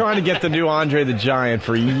 They've been trying to get the new Andre the Giant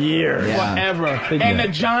for years. Forever. And the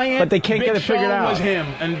Giant, but they can't Big get it figured Show out. Was him.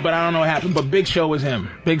 But I don't know what happened. But Big Show was him.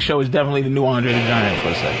 Big Show is definitely the new Andre the Giant,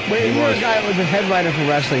 let's say. Wait, you were a guy that was a headliner for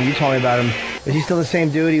wrestling. You told me about him. Is he still the same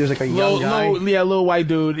dude? He was like a young guy? Little white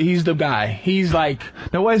dude. He's the guy. He's like...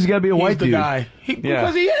 Now, why has he got to be a white dude? He's the guy.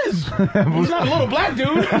 Because he is. He's not a little black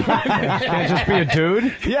dude. Can't just be a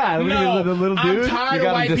dude? Yeah, No, the little dude. I'm tired You of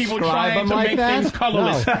gotta white people describe trying him to like make that? things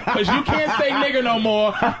colorless. Because you can't say nigger no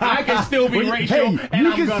more. I can still be racial. hey, and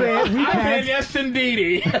you I'm can gonna, say it, we I can't. said yes,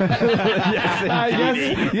 indeedy.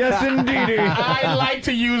 Yes, indeedy. I like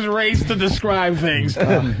to use race to describe things.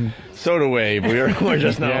 So do we. We're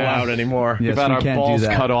just not allowed anymore. Yes, About we our can't balls do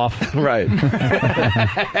that. cut off. Right.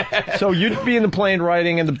 So you'd be in the plane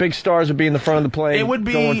writing, and the big stars would be in the front of the plane. It would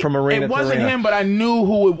be. going from arena It to wasn't arena. him, but I knew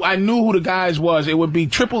who the guys was. It would be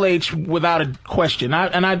Triple H without a question.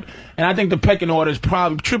 I think the pecking order is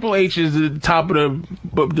probably Triple H is the top of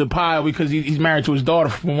the pile because he's married to his daughter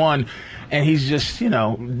for one, and he's just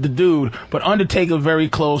the dude. But Undertaker very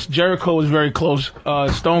close. Jericho was very close.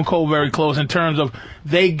 Stone Cold very close in terms of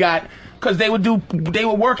because they would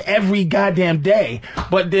work every goddamn day,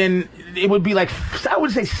 but then it would be like, I would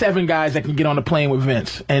say 7 guys that can get on the plane with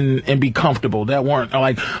Vince and be comfortable. That weren't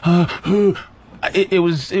like, it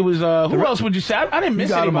was who else would you say? I didn't miss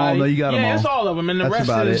You got 'em all, anybody. though. You got 'em all. Yeah, it's all of them, and the That's rest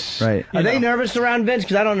about is it. Right. Are they nervous around Vince?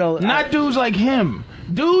 Because I don't know. not dudes like him.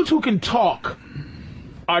 Dudes who can talk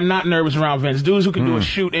are not nervous around Vince. Dudes who can do a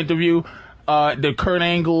shoot interview. The Kurt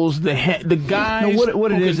Angles, the guys No,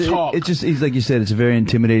 what who it is, can talk. it's just, it's like you said, it's a very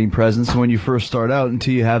intimidating presence. When you first start out,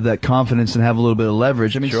 until you have that confidence and have a little bit of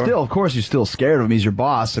leverage. I mean, still, of course, you're still scared of him. He's your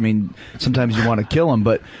boss. I mean, sometimes you want to kill him,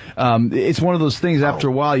 but it's one of those things. After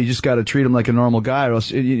a while, you just got to treat him like a normal guy. Or else,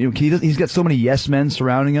 he's got so many yes men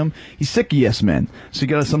surrounding him. He's sick of yes men. So you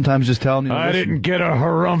got to sometimes just tell him. I didn't get a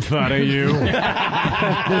harumph out of you.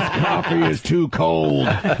 This coffee is too cold.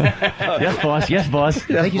 Yes, boss. Yes, boss.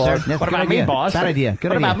 Thank you, sir. What about me, boss? Bad idea.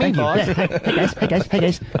 Good What idea. about me, Thank you. boss? Hey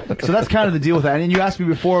guys. So that's kind of the deal with that. And you asked me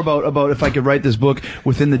before about if I could write this book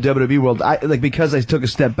within the WWE world. Because I took a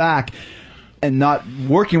step back and not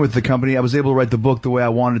working with the company, I was able to write the book the way I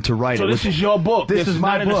wanted to write So it. this is your book. This is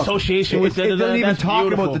my not book. An association with It doesn't even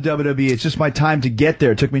talk about the WWE. It's just my time to get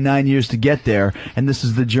there. It took me 9 years to get there, and this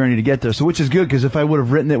is the journey to get there. So, which is good, because if I would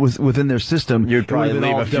have written it within their system, You'd probably it would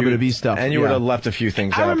have leave been a all few WWE stuff, and you would have left a few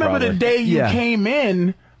things out. I remember probably. the day you came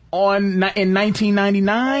in in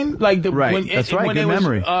 1999, like the Right. when, That's right. when Good it was,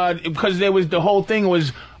 memory. Because there was the whole thing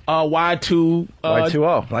was Y2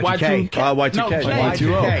 Y2O. Y2K. Y2K. No,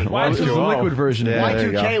 Y2O. Y2O. This is the liquid version. Yeah, there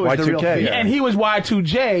you go. Y2K was the real Y2K. thing. And he was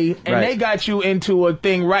Y2J, and Right. they got you into a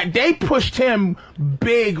thing right. They pushed him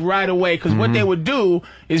big right away because what they would do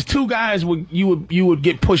is 2 guys you would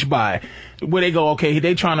get pushed by, where they go, okay,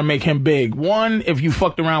 they trying to make him big. One, if you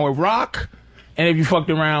fucked around with Rock, and if you fucked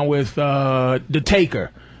around with the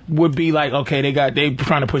Taker, would be like, okay, they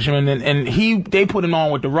trying to push him in, and they put him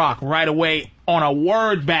on with the Rock right away on a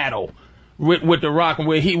word battle with the Rock,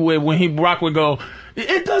 when Rock would go,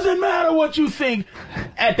 it doesn't matter what you think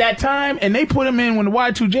at that time, and they put him in when the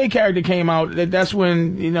Y2J character came out. That's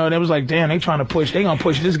when they was like, damn, they gonna push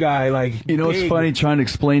this guy like. It's funny trying to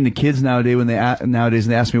explain to kids nowadays when they ask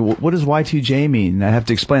me, well, what does Y2J mean? And I have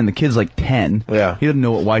to explain. The kid's like 10. Yeah. He doesn't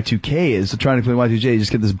know what Y2K is. So trying to explain Y2J, you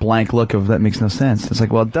just get this blank look of that makes no sense. It's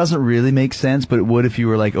like, well, it doesn't really make sense, but it would if you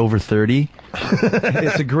were like over 30.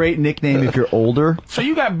 It's a great nickname if you're older. So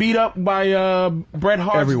you got beat up by Bret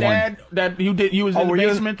Hart's Everyone. dad? That you was in the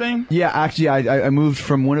basement thing? Yeah, actually, I moved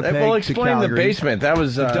from Winnipeg Well, to explain Calgary. the basement. That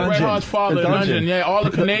was Bret Hart's father, The the dungeon. dungeon. Yeah, all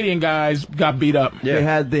the Canadian guys got beat up.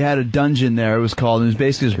 Yeah. They had a dungeon there. It was called. It was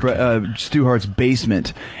basically Stu Hart's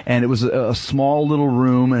basement, and it was a small little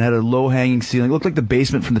room and had a low hanging ceiling. It looked like the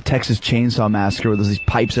basement from the Texas Chainsaw Massacre, where there's these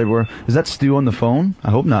pipes everywhere. Is that Stu on the phone?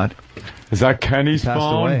 I hope not. Is that Kenny's Passed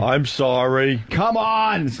phone? away. I'm sorry. Come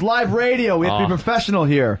on, it's live radio. We have to be professional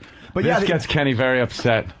here. But This yeah, gets Kenny very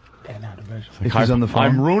upset. if he's on the phone.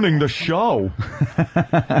 I'm ruining the show.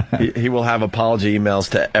 He will have apology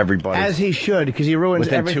emails to everybody. As he should, because he ruins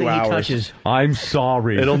Within 2 everything he hours. touches. I'm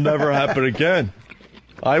sorry. It'll never happen again.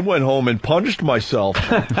 I went home and punched myself.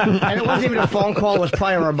 And it wasn't even a phone call. It was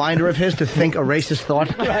probably a reminder of his to think a racist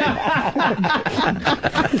thought.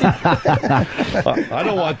 I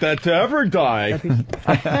don't want that to ever die.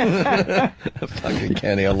 Fucking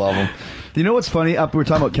Kenny, I love him. You know what's funny? We're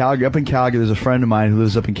talking about Calgary. Up in Calgary, there's a friend of mine who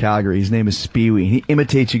lives up in Calgary. His name is Speewee. He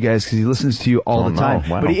imitates you guys because he listens to you all the time.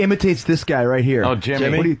 Wow. But he imitates this guy right here. Oh,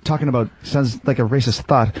 Jimmy. What are you talking about? Sounds like a racist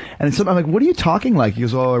thought. And I'm like, what are you talking like? He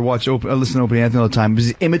goes, I listen to Opie Anthony all the time. But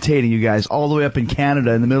he's imitating you guys all the way up in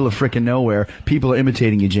Canada in the middle of frickin' nowhere. People are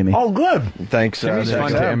imitating you, Jimmy. Oh, good. Thanks. Jimmy's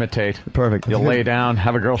fun to imitate. Perfect. You lay down,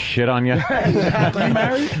 have a girl shit on you. You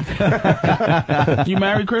married? You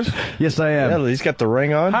married, Chris? Yes, I am. Yeah, he's got the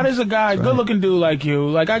ring on. How does a guy good looking dude like you,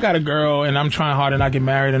 like I got a girl and I'm trying hard to not get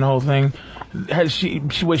married and the whole thing. Was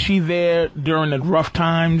she there during the rough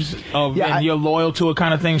times of and you're loyal to it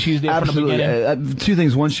kind of thing? She's there absolutely. from the beginning. Two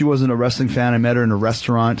things. One, she wasn't a wrestling fan. I met her in a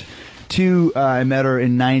restaurant. Two, I met her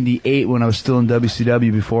in '98 when I was still in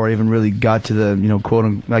WCW before I even really got to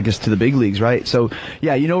the, I guess to the big leagues, right? So,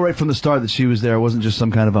 yeah, right from the start that she was there. It wasn't just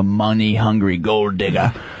some kind of a money-hungry gold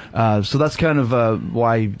digger. So that's kind of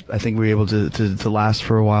why I think we were able to last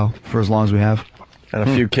for a while, for as long as we have. And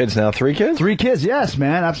a few kids now. 3 kids? 3 kids, yes,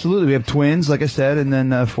 man, absolutely. We have twins, like I said, and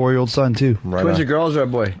then a 4-year-old son, too. Right. Twins are girls or a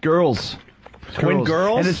boy? Girls. Twin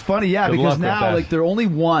girls? And it's funny, because now, they're only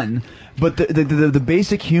one, but the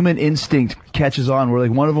basic human instinct catches on where,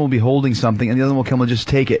 one of them will be holding something and the other one will come and just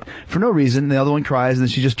take it for no reason. The other one cries and then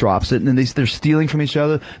she just drops it, and then they're stealing from each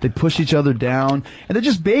other. They push each other down, and they're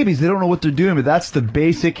just babies. They don't know what they're doing, but that's the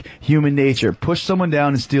basic human nature. Push someone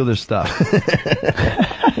down and steal their stuff.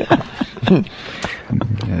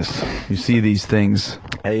 Yes, you see these things.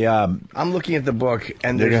 Hey, I'm looking at the book,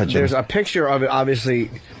 and there's a picture of it, obviously,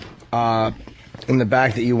 in the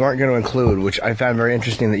back that you weren't going to include, which I found very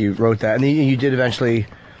interesting that you wrote that, and you did eventually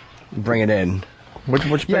bring it in. Which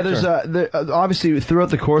picture? Yeah, there's obviously throughout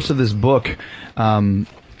the course of this book,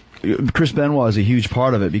 Chris Benoit is a huge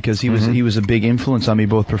part of it because he was a big influence on me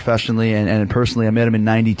both professionally and personally. I met him in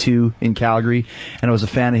 '92 in Calgary, and I was a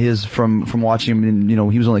fan of his from watching him. And,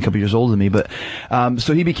 he was only a couple years older than me, but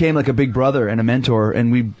so he became like a big brother and a mentor,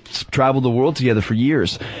 and we traveled the world together for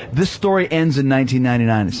years. This story ends in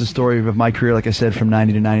 1999. It's the story of my career, like I said, from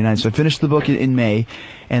 '90 to '99. So I finished the book in May.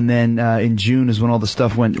 And then in June is when all the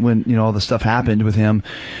stuff all the stuff happened with him.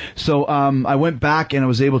 So I went back and I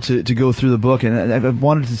was able to go through the book, and I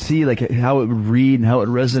wanted to see how it would read and how it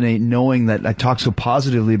would resonate, knowing that I talked so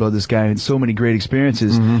positively about this guy and so many great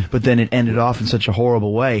experiences, but then it ended off in such a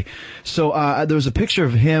horrible way. So there was a picture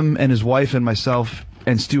of him and his wife and myself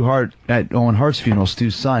and Stu Hart at Owen Hart's funeral,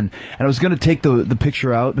 Stu's son. And I was going to take the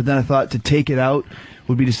picture out, but then I thought to take it out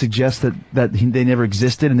would be to suggest that they never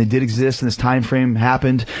existed, and they did exist, and this time frame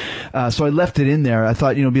happened. So I left it in there. I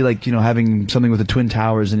thought, it'd be like, having something with the Twin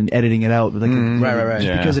Towers and editing it out. Right.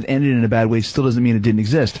 Just because it ended in a bad way still doesn't mean it didn't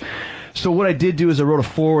exist. So what I did do is I wrote a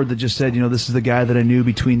foreword that just said, this is the guy that I knew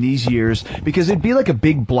between these years, because it'd be like a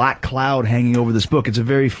big black cloud hanging over this book. It's a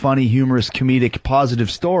very funny, humorous, comedic,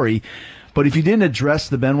 positive story. But if you didn't address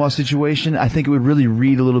the Benoit situation, I think it would really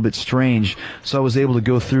read a little bit strange. So I was able to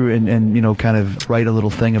go through and kind of write a little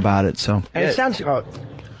thing about it. So and it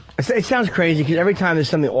sounds crazy because every time there's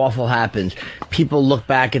something awful happens, people look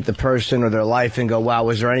back at the person or their life and go, "Wow,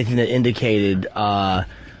 was there anything that indicated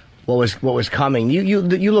what was coming?"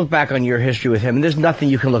 You look back on your history with him, and there's nothing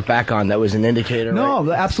you can look back on that was an indicator. No,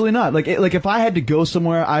 right? Absolutely not. Like if I had to go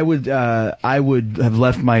somewhere, I would have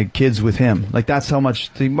left my kids with him. Like that's how much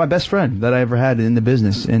my best friend that I ever had in the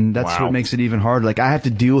business, and that's what makes it even harder. Like I have to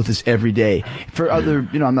deal with this every day. For other,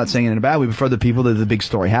 I'm not saying it in a bad way, but for other people, the big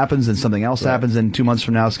story happens, and something else happens, and 2 months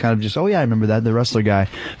from now, it's kind of just, oh yeah, I remember that, the wrestler guy.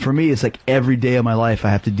 For me, it's like every day of my life,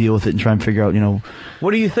 I have to deal with it and try and figure out,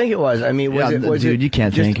 What do you think it was? I mean, was dude, it you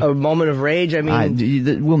can't just think. a moment of rage? I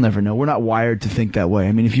mean, we'll never know. We're not wired to think that way.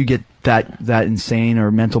 I mean, if you get that insane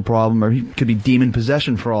or mental problem, or he could be demon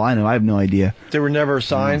possession for all I know. I have no idea. There were never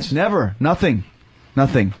signs? Never. Nothing.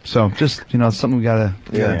 So just, it's something we gotta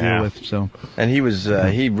deal with. So. And he was,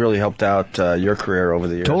 he really helped out your career over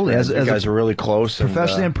the years. Totally. You guys are really close.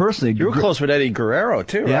 Professionally and personally. You were close with Eddie Guerrero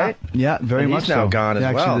too, right? Yeah, very much so. He's now gone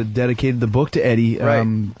as well. Actually dedicated the book to Eddie,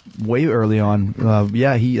 way early on.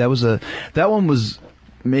 That one was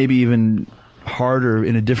maybe even harder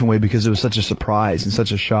in a different way because it was such a surprise and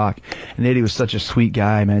such a shock. And Eddie was such a sweet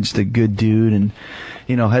guy, man, just a good dude, and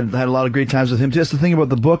had a lot of great times with him. Just the thing about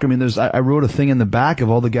the book, I mean, I wrote a thing in the back of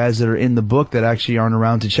all the guys that are in the book that actually aren't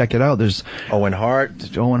around to check it out. There's Owen Hart,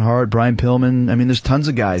 Brian Pillman. I mean, there's tons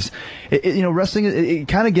of guys. Wrestling, it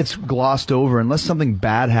kind of gets glossed over unless something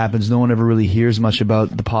bad happens. No one ever really hears much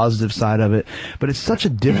about the positive side of it. But it's such a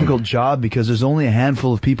difficult job because there's only a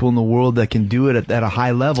handful of people in the world that can do it at a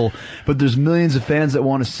high level. But there's millions of fans that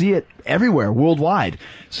want to see it everywhere, worldwide.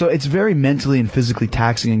 So it's very mentally and physically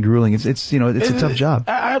taxing and grueling. It's a tough job.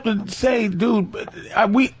 I have to say, dude,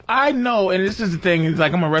 I know, and this is the thing, it's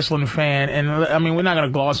like I'm a wrestling fan, and I mean, we're not going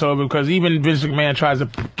to gloss over because even Vince McMahon tries to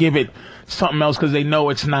give it something else because they know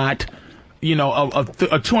it's not, a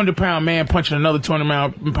 200-pound man punching another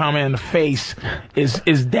 200-pound man in the face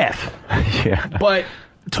is death. Yeah. But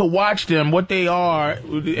to watch them, what they are,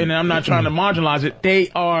 and I'm not trying to marginalize it, they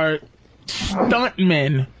are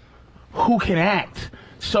stuntmen who can act.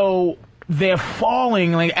 So they're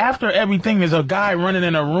falling. Like after everything, there's a guy running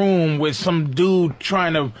in a room with some dude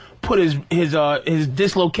trying to put his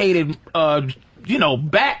dislocated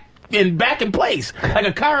back in place. Like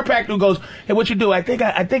a chiropractor who goes, "Hey, what you do? I think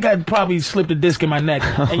I probably slipped a disc in my neck,"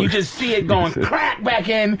 and you just see it going crack back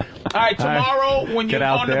in. All right, tomorrow when you're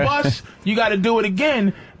on the bus, you got to do it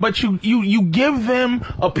again. But you give them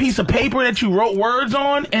a piece of paper that you wrote words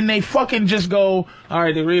on, and they fucking just go, all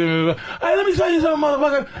right, they read it. All right, let me tell you something,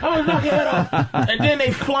 motherfucker. I'm gonna knock your head off. And then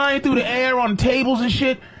they flying through the air on tables and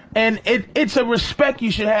shit. And it's a respect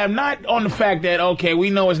you should have, not on the fact that, okay, we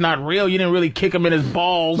know it's not real. You didn't really kick him in his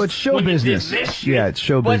balls. But show business. Yeah, it's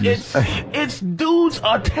show business. But it's dudes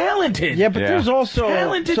are talented. Yeah, but there's also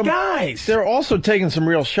talented guys. They're also taking some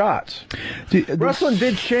real shots. Wrestling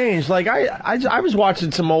did change. Like I was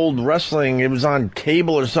watching some old wrestling. It was on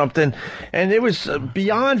cable or something, and it was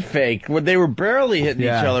beyond fake. Where they were barely hitting each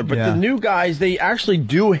other. But the new guys, they actually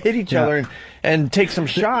do hit each other and take some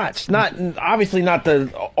shots. Obviously not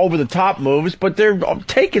the over the top moves, but they're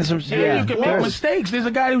taking some serious you can make mistakes. There's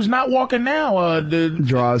a guy who's not walking now. The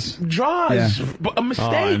draws.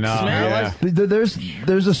 Mistakes, man.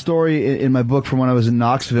 There's a story in my book from when I was in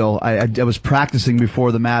Knoxville. I was practicing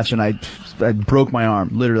before the match, and I broke my arm.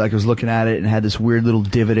 Literally, like I was looking at it and had this weird little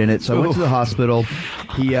divot in it. So I went to the hospital.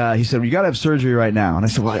 He said, "You got to have surgery right now." And I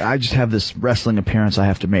said, "Well, I just have this wrestling appearance I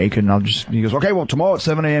have to make, and he goes, "Okay, well, tomorrow at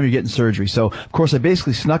 7 a.m. you're getting surgery." So of course I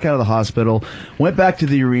basically snuck out of the hospital, went back to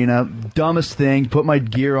the arena, dumbest thing, put my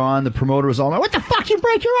gear on. The promoter was all like, "What the fuck you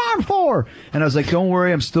break your arm for?" And I was like, "Don't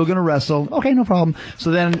worry, I'm still gonna wrestle." "Okay, no problem."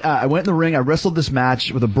 So then I went in the ring. I wrestled this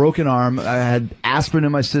match with a broken arm. I had aspirin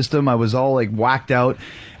in my system. I was all like whacked out.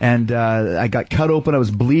 And I got cut open. I was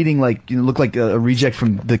bleeding, looked like a reject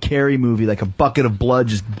from the Carrie movie, like a bucket of blood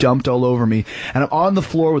just dumped all over me. And I'm on the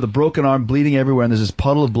floor with a broken arm, bleeding everywhere, and there's this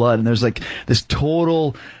puddle of blood. And there's like this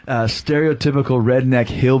total stereotypical redneck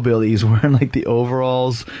hillbilly. He's wearing like the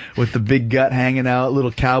overalls with the big gut hanging out,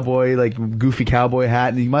 little cowboy, like goofy cowboy hat.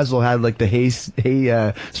 And he might as well have like the hay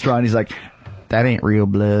straw. And he's like, "That ain't real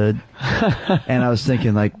blood." And I was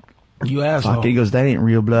thinking, like, you asshole. Fuck. He goes, "That ain't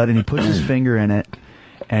real blood." And he puts his finger in it.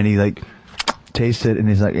 And he like tastes it, and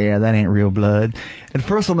he's like, "Yeah, that ain't real blood." And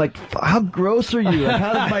first I'm like, "How gross are you?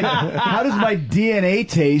 Like, how does my DNA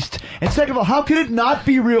taste?" And second of all, how could it not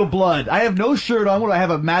be real blood? I have no shirt on. What, I have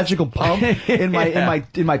a magical pump in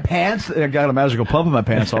my pants? I got a magical pump in my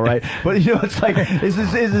pants, all right. But it's like, is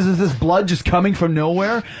this blood just coming from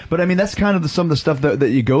nowhere? But I mean, that's kind of some of the stuff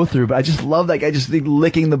that you go through. But I just love that guy just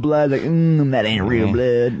licking the blood, like, that ain't real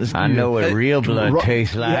blood. I know what real blood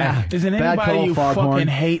tastes like. Yeah. Isn't anybody you fucking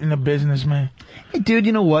hate in the business, man? Hey, dude,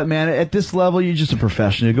 you know what, man? At this level, you're just a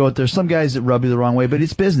professional. You go out there. Some guys that rub you the wrong way, but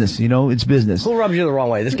it's business. It's business. Who rubs you the wrong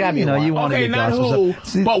way? This guy, you want to get not gospel who,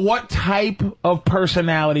 stuff. but what type of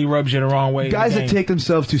personality rubs you the wrong way? Guys that take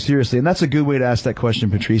themselves too seriously, and that's a good way to ask that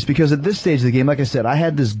question, Patrice. Because at this stage of the game, like I said, I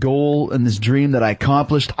had this goal and this dream that I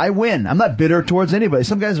accomplished. I win. I'm not bitter towards anybody.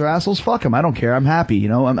 Some guys are assholes. Fuck them. I don't care. I'm happy.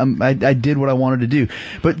 I did what I wanted to do.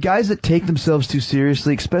 But guys that take themselves too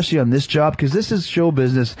seriously, especially on this job, because this is show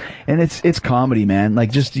business and it's comedy, man.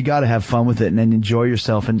 Like, just you got to have fun with it and then enjoy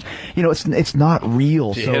yourself. And it's not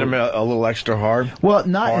real. So you hit him a little extra hard. Well,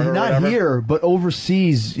 not here, but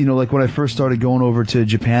overseas. Like when I first started going over to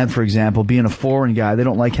Japan, for example, being a foreign guy, they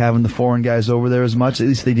don't like having the foreign guys over there as much. At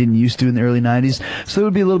least they didn't used to in the early '90s. So it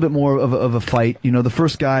would be a little bit more of a fight. The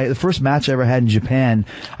first match I ever had in Japan,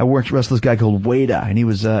 I wrestled this guy called Ueda, and he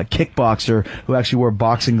was a kickboxer who actually wore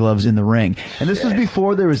boxing gloves in the ring. And this was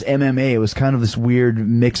before there was MMA. It was kind of this weird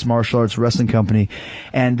mixed martial arts wrestling company.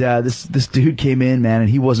 And this dude came in, man, and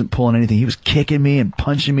he wasn't pulling anything. He was kicking me and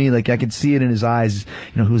punching me. Like, I could see it in his eyes.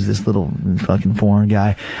 Who's this little fucking foreign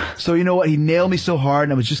guy? So you know what? He nailed me so hard,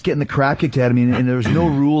 and I was just getting the crap kicked out of me, and there was no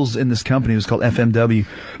rules in this company. It was called FMW.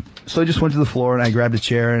 So I just went to the floor and I grabbed a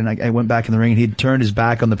chair and I went back in the ring, and he'd turned his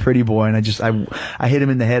back on the pretty boy, and I hit him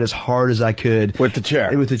in the head as hard as I could. With the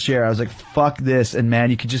chair? With the chair. I was like, fuck this. And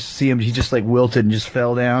man, you could just see him. He just like wilted and just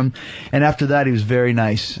fell down. And after that, he was very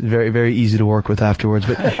nice. Very, very easy to work with afterwards.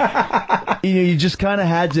 But you just kind of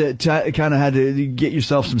had to get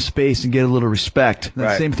yourself some space and get a little respect.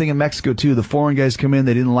 Right. Same thing in Mexico too. The foreign guys come in,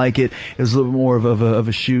 they didn't like it. It was a little more of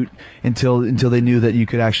a shoot until they knew that you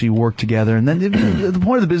could actually work together. And then the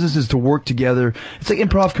point of the business is to work together. It's like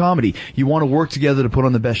improv comedy. You want to work together to put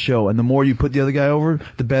on the best show, and the more you put the other guy over,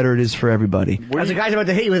 the better it is for everybody. As the guy's about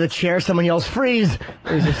to hit you with a chair, someone yells, "Freeze!"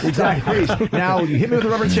 Exactly, freeze. Now you hit me with a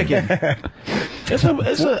rubber chicken.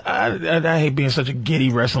 I hate being such a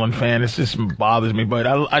giddy wrestling fan. It just bothers me, but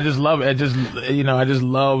I just love it. I just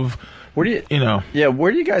love. Where do you, Yeah,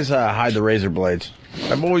 where do you guys hide the razor blades?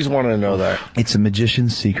 I've always wanted to know that. It's a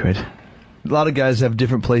magician's secret. A lot of guys have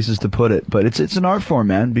different places to put it, but it's an art form,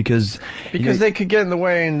 man, because they could get in the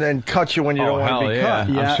way and cut you when you don't want to be cut.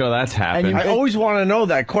 I'm sure that's happened. I always want to know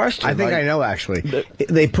that question. I think I know, actually.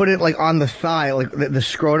 They put it like on the thigh, like the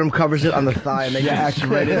scrotum covers it on the thigh, and they act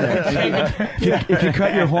right in there. If you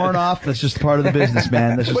cut your horn off, that's just part of the business,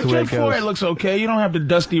 man. That's just But the way your it goes. forehead looks okay. You don't have the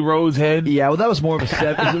Dusty Rhodes head. Yeah, well, that was more of a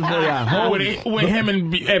step. When him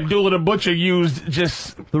and Abdullah the Butcher used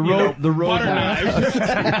just the road butter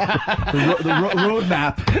map. the road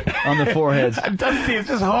map on the foreheads. Dusty, it's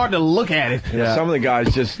just hard to look at it. Yeah. Some of the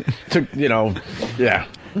guys just took, yeah.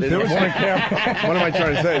 They weren't careful. What am I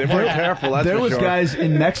trying to say? They weren't careful. That's there for was sure. guys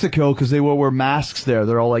in Mexico because they will wear masks there.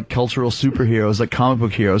 They're all like cultural superheroes, like comic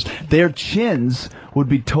book heroes. Their chins would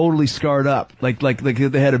be totally scarred up, like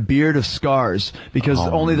they had a beard of scars because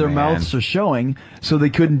only their mouths are showing, so they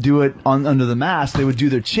couldn't do it under the mask. They would do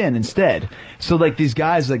their chin instead. So like these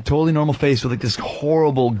guys, like totally normal face with like this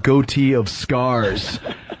horrible goatee of scars.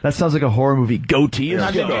 That sounds like a horror movie. Goatee of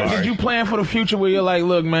scars. Did you plan for the future where you're like,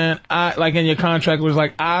 look, man, I like in your contract was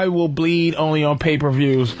like, I will bleed only on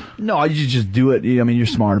pay-per-views? No, you just do it. I mean, you're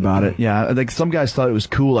smart about it. Yeah, like some guys thought it was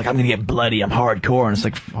cool. Like, I'm gonna get bloody. I'm hardcore, and it's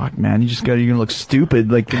like, fuck, man, you're gonna look stupid.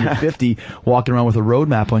 Like when you're 50, walking around with a road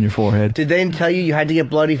map on your forehead. Did they tell you had to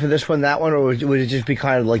get bloody for this one, that one, or would it just be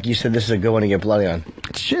kind of like you said, this is a good one to get bloody on?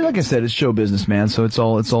 Shit, like I said, it's show business, man. So it's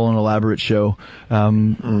all an elaborate show.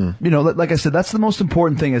 Like I said, that's the most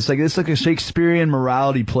important thing. It's like a Shakespearean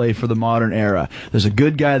morality play for the modern era. There's a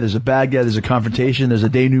good guy, there's a bad guy, there's a confrontation, there's a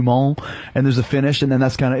denouement, and there's a finish, and then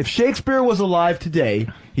that's kind of, if Shakespeare was alive today,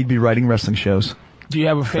 he'd be writing wrestling shows. Do you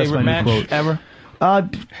have a favorite match ever?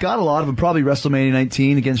 Got a lot of them. Probably WrestleMania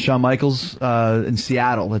 19 against Shawn Michaels in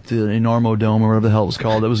Seattle at the Enormo Dome or whatever the hell it was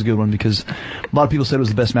called. That was a good one because a lot of people said it was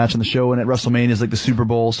the best match on the show, and at WrestleMania is like the Super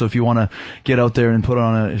Bowl. So if you want to get out there and put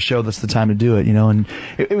on a show, that's the time to do it, And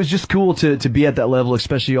it was just cool to be at that level,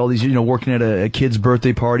 especially all these, working at a kid's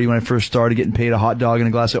birthday party when I first started, getting paid a hot dog and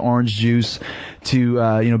a glass of orange juice,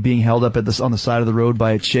 to being held up on the side of the road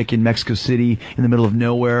by a chick in Mexico City in the middle of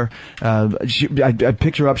nowhere. I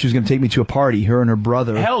picked her up. She was going to take me to a party. Her and her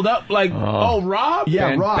brother held up like Rob.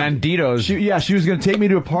 Yeah, Rob. Banditos. She was going to take me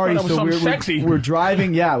to a party. So we're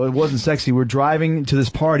driving. Yeah, it wasn't sexy. We're driving to this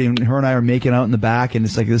party, and her and I are making out in the back, and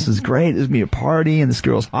it's like, this is great. This is me a party, and this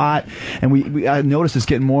girl's hot, and I noticed it's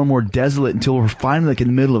getting more and more desolate until we're finally like in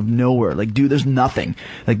the middle of nowhere. Like, dude, there's nothing.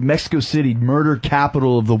 Like Mexico City, murder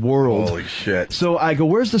capital of the world. Holy shit. So I go,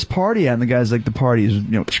 where's this party at? And the guy's like, the party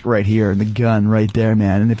is right here, and the gun right there,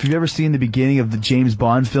 man. And if you've ever seen the beginning of the James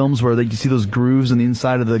Bond films where you see those grooves on the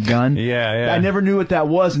inside of the gun, yeah, I never knew what that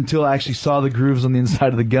was until I actually saw the grooves on the inside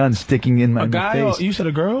of the gun sticking in my face. You said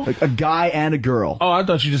a girl? A guy and a girl. Oh, I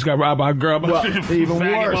thought you just got robbed by a girl. Well, even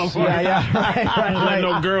worse. Yeah, right.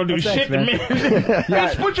 No girl do shit to me.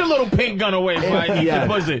 Just put your little pink gun away before I eat your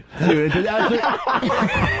pussy. Dude,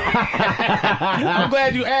 I'm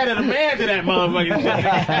glad you added a man to that motherfucking shit.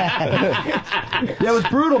 Yeah, it was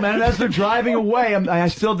brutal, man. And as they're driving away, I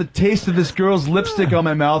still have the taste of this girl's lipstick on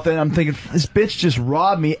my mouth, and I'm thinking, this bitch just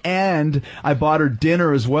robbed me, and I bought her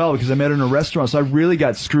dinner as well because I met her in a restaurant, so I really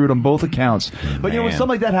got screwed on both accounts. But when something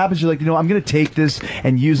like that happens, you're like, I'm going to take this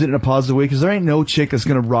and use it in a positive way because there ain't no chick that's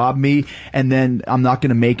going to rob me, and then I'm not going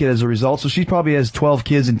to make it as a result. So she probably has 12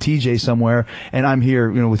 kids in TJ somewhere, and I'm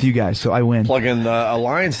here, with you guys, so I win. Plug in a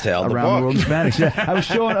Lion's Tale, Around the World in Spanish. Yeah, I was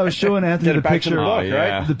showing Anthony the picture.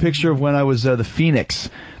 The picture of when I was the Phoenix.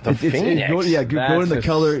 The Phoenix. Go in the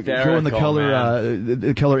color. Go in the color.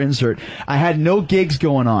 The color insert. I had no gigs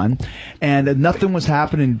going on, and nothing was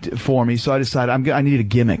happening for me. So I decided I need a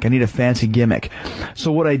gimmick. I need a fancy gimmick.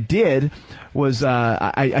 So what I did was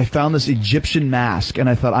I found this Egyptian mask, and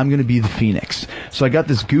I thought, I'm going to be the Phoenix. So I got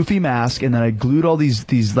this goofy mask, and then I glued all these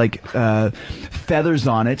feathers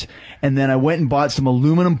on it, and then I went and bought some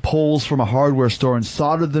aluminum poles from a hardware store and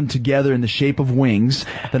soldered them together in the shape of wings.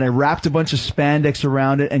 Then I wrapped a bunch of spandex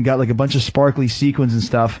around it and got like a bunch of sparkly sequins and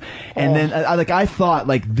stuff. And then I thought,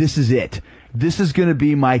 this is it. This is going to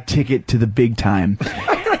be my ticket to the big time.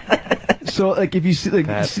 So, if you see,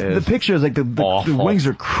 the picture is the wings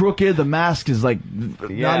are crooked, the mask is not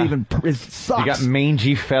even, it sucks. You got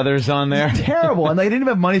mangy feathers on there. It's terrible. And I didn't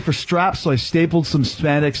have money for straps, so I stapled some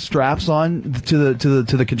spandex straps on to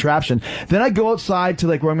the contraption. Then I go outside to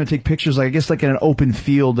where I'm going to take pictures, I guess in an open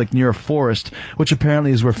field, near a forest, which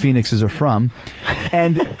apparently is where phoenixes are from.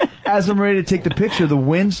 And as I'm ready to take the picture, the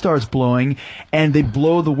wind starts blowing, and they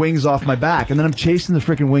blow the wings off my back, and then I'm chasing the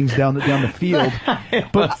freaking wings down the field.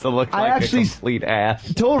 But look I like actually a complete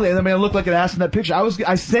ass. Totally. I mean, I look like an ass in that picture.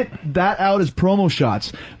 I sent that out as promo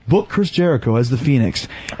shots. Book Chris Jericho as the Phoenix,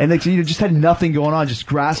 and just had nothing going on, just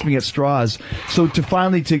grasping at straws. So to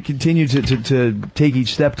finally continue to take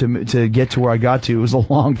each step to get to where I got to, it was a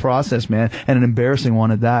long process, man, and an embarrassing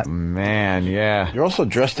one at that. Man, yeah. You're also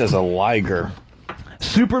dressed as a liger.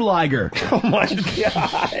 Super Liger. Oh my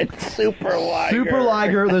God, Super Liger. Super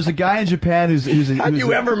Liger. There's a guy in Japan who's How'd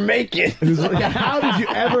you ever make it? How did you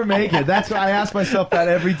ever make it? That's what I ask myself that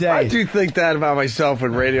every day. I do think that about myself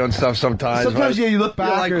with radio and stuff sometimes. Sometimes, yeah, you look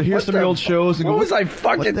back or hear some of your old shows and go, what was I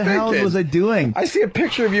fucking what the thinking? hell was I doing? I see a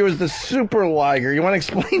picture of you as the Super Liger. You want to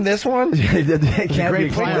explain this one? It can't be a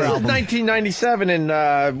This clear is album. 1997 in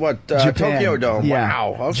Japan. Tokyo Dome. Yeah.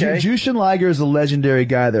 Wow. Okay. Jushin Liger is a legendary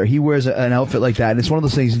guy there. He wears an outfit like that, and it's one of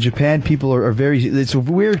those things in Japan. People are very. It's a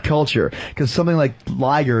weird culture because something like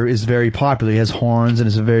Liger is very popular. He has horns and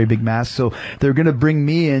is a very big mask. So they're going to bring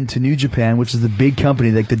me into New Japan, which is the big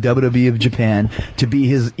company like the WWE of Japan, to be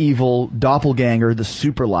his evil doppelganger, the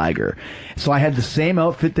Super Liger. So I had the same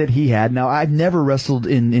outfit that he had. Now I've never wrestled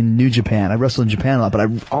in New Japan. I wrestled in Japan a lot, but I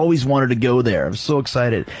always wanted to go there. I was so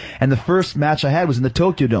excited. And the first match I had was in the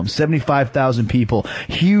Tokyo Dome, 75,000 people,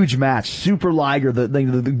 huge match, Super Liger.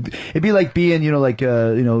 It'd be like being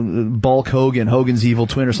Bulk Hogan, Hogan's evil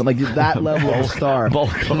twin or something like that level of star. Bulk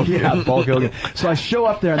Hogan. Yeah, Bulk Hogan. So I show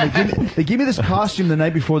up there and they give me this costume the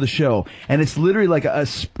night before the show, and it's literally like a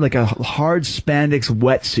hard spandex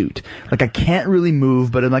wetsuit. Like I can't really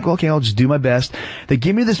move, but I'm like, okay, I'll just do my best. They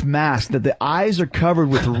give me this mask that the eyes are covered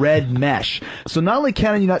with red mesh. So not only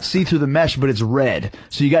can you not see through the mesh, but it's red.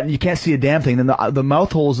 So you can't see a damn thing. Then the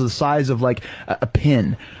mouth holes are the size of like a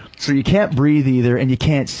pin. So you can't breathe either, and you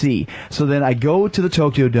can't see. So then I go to the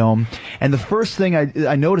Tokyo Dome, and the first thing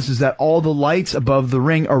I notice is that all the lights above the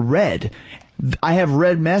ring are red. I have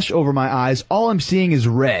red mesh over my eyes. All I'm seeing is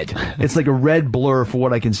red. It's like a red blur for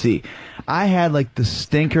what I can see. I had like the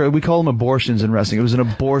stinker. We call them abortions in wrestling. It was an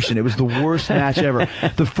abortion. It was the worst match ever.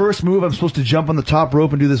 The first move, I'm supposed to jump on the top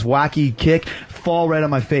rope and do this wacky kick, fall right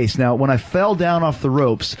on my face. Now, when I fell down off the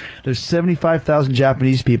ropes, there's 75,000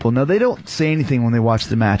 Japanese people. Now, they don't say anything when they watch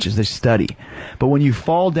the matches. They study. But when you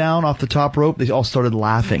fall down off the top rope, they all started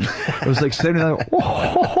laughing. It was like 79.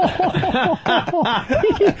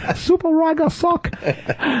 Super Raga suck.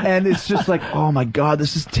 And it's just like, oh my God,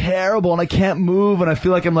 this is terrible. And I can't move. And I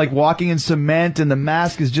feel like I'm like walking in cement. And the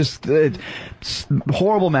mask is just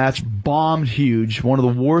horrible match. Bombed huge. One of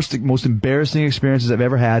the worst, most embarrassing experiences I've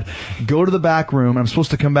ever had. Go to the back room. I'm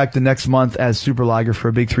supposed to come back the next month as Super Liger for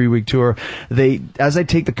a big 3-week tour. As I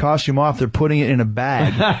take the costume off, they're putting it in a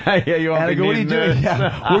bag. Yeah, you and I go, what are you doing?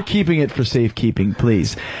 Yeah, we're keeping it for safekeeping,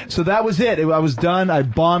 please. So that was it. I was done. I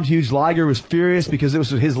bombed huge. Liger was furious because it was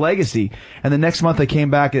his legacy. And the next month I came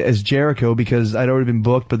back as Jericho because I'd already been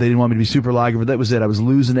booked, but they didn't want me to be Super Liger. But that was it. I was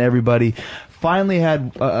losing to everybody. Finally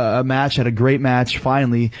had a match, had a great match,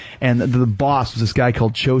 finally. And the boss was this guy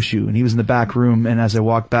called Choshu, and he was in the back room. And as I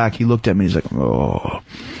walked back, he looked at me. He's like, "Oh,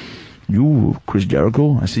 you Chris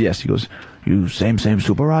Jericho?" I said, "Yes." He goes, "You same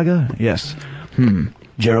Super Liger?" "Yes."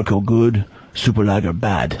 Jericho good, Super Liger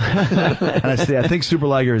bad. And I said, "I think Super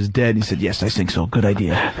Liger is dead." And he said, "Yes, I think so. Good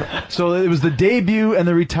idea." So it was the debut and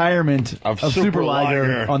the retirement of Super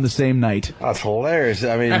Liger on the same night. That's hilarious.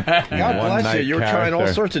 I mean, God bless you. You were trying all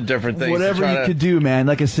sorts of different things. Whatever you could do, man.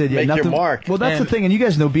 Like I said, make nothing. Your mark. Well, that's the thing, and you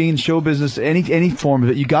guys know, being in show business, any form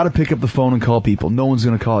of it, you got to pick up the phone and call people. No one's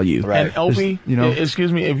going to call you. Right. And Opie,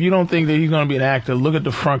 excuse me, if you don't think that he's going to be an actor, look at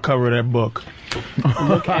the front cover of that book.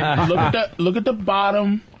 Look at the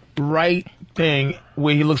bottom right thing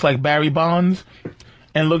where he looks like Barry Bonds,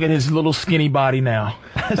 and look at his little skinny body now.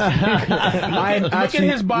 Look at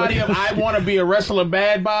his body of I want to be a wrestler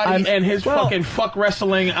bad body, and his fucking fuck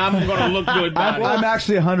wrestling I'm going to look good body. I'm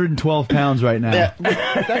actually 112 pounds right now. Yeah,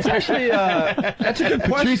 that's actually that's a good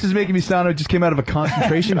question. Patrice is making me sound like I just came out of a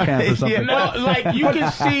concentration camp or something. No, like you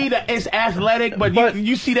can see that it's athletic, but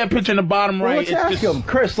you see that picture in the bottom right. Let's ask him,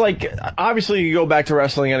 Chris. Like, obviously you go back to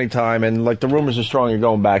wrestling anytime, and like the rumors are strong, you're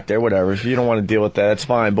going back there. Whatever. If you don't want to deal with that, that's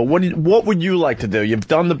fine. But what would you like to do? You've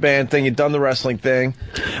done the band thing, you've done the wrestling thing.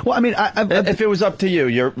 Well, I mean, if it was up to you,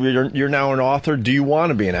 you're now an author. Do you want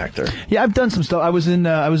to be an actor? Yeah, I've done some stuff. I was in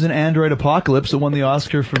Android Apocalypse that won the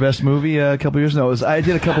Oscar for best movie a couple years ago. I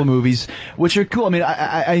did a couple movies which are cool. I mean,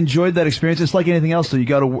 I enjoyed that experience. It's like anything else, though. You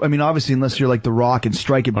got to. I mean, obviously, unless you're like The Rock and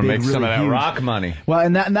strike it big, make really some of that huge. Rock money. Well,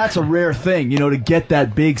 and that's a rare thing, to get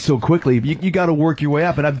that big so quickly. You got to work your way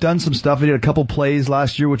up. And I've done some stuff. I did a couple plays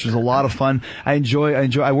last year, which was a lot of fun. I enjoy.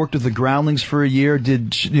 I worked with the Groundlings for a year.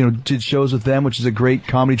 did shows with them, which is a great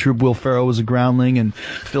comedy troupe. Will Ferrell was a groundling, and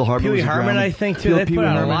Phil Hartman Pee Wee was a Herman, groundling. I think, too. They put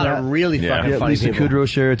out a lot of really fucking funny Lisa people. Kudrow,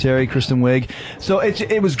 Shara Terry, Kristen Wiig. So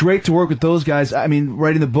it was great to work with those guys. I mean,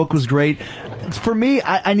 writing the book was great. For me,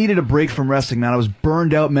 I needed a break from wrestling, man. I was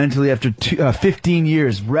burned out mentally after 15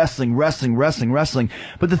 years wrestling.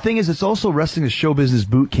 But the thing is, it's also wrestling a show business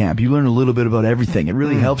boot camp. You learn a little bit about everything. It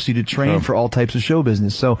really helps you to train for all types of show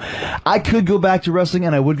business. So I could go back to wrestling,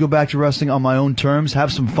 and I would go back to wrestling on my own terms,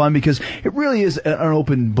 have some fun, because it really is an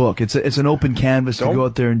open book. It's an open canvas to go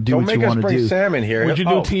out there and do what you want to do. Don't make us bring Sam in here. Would you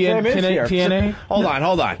do TNA? Hold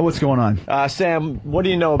on. What's going on? Sam, what do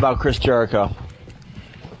you know about Chris Jericho?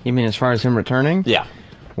 You mean as far as him returning? Yeah.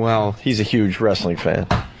 Well, He's a huge wrestling fan.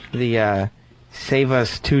 the Save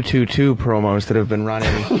Us 222 promos that have been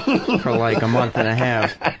running for like a month and a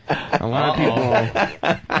half. A lot of people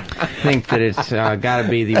think that it's got to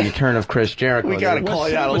be the return of Chris Jericho. We got to call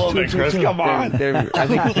you out a little bit, Chris. Come on. I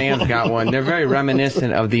think Sam's got one. They're very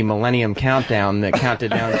reminiscent of the Millennium Countdown that counted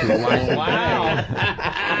down to life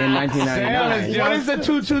in 1999. What is the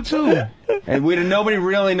 222? And nobody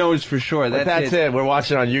really knows for sure. That's it. We're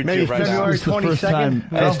watching on YouTube Maybe right February now. 22nd.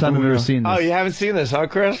 First time I've ever seen this. Oh, you haven't seen this, huh,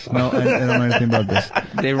 Chris? No, I don't know anything about this.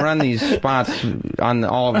 They run these spots on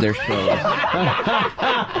all of their shows.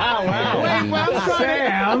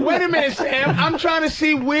 Wait a minute, Sam. I'm trying to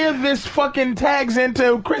see where this fucking tags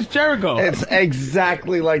into Chris Jericho. It's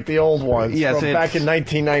exactly like the old ones Yes, from back in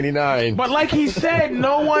 1999. But like he said,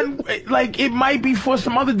 no one, like, it might be for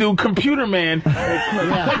some other dude, Computer Man.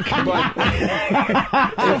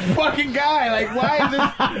 The fucking guy, like, why is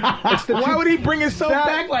this? Why would he bring himself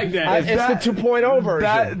back like that? It's the 2.0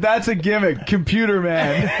 version. That's a gimmick. Computer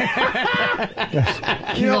Man.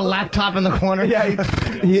 He's a laptop in the corner. Yeah,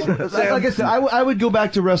 like I said, I would go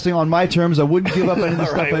back to wrestling on my terms. I wouldn't give up any of the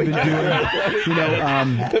stuff I've been doing. You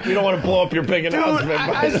know, we don't want to blow up your big announcement.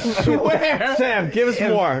 I swear. Sam, give us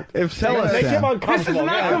more. tell us, Make him Sam. This is uncomfortable.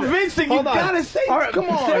 not convincing. You gotta say, come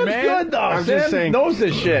on, Sam's man. good, though. I'm Sam just saying, knows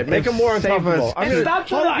this shit. Make him more uncomfortable. And stop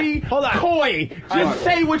trying to be coy. Just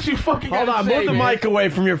say what you fucking Hold gotta on, say, move the man. mic away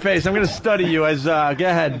from your face. I'm going to study you as, go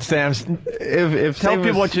ahead, Sam. If Tell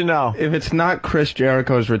people what you know. If it's not Chris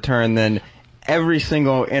Jericho's return, then every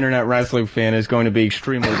single internet wrestling fan is going to be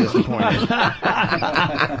extremely disappointed.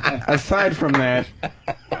 Aside from that,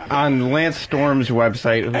 on Lance Storm's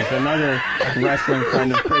website, who's another wrestling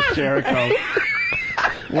friend of Chris Jericho,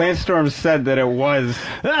 Lance Storm said that it was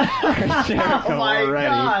Chris Jericho already.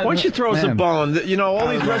 Why don't you throw us a bone? You know, all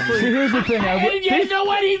these wrestlers. Here's the thing. You know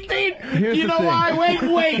what he did? You know why?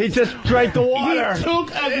 Wait. He just drank the water. He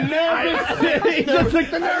took a nervous sip. He just took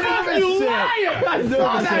the nervous You sip. liar! I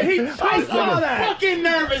saw that. He took a fucking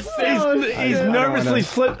nervous sip. He's nervously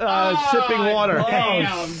sipping water.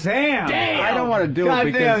 Damn. Sam. I don't want to do it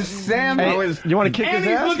because Sam. You want to kick And his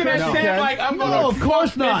he's ass? looking at No. Sam like, I'm going to of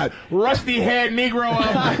course not. rusty haired Negro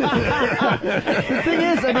up. The thing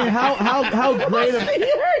is, I mean, how great of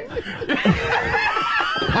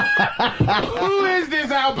Who is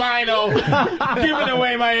this albino giving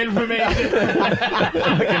away my information?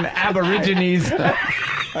 fucking Aborigines.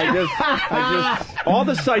 I just, all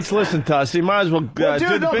the sites listen to us. So you might as well do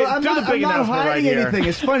the big announcement hiding right here. anything.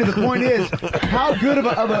 It's funny. The point is, how good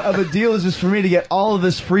of a deal is this for me to get all of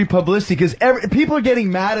this free publicity? Because people are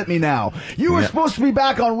getting mad at me now. You were supposed to be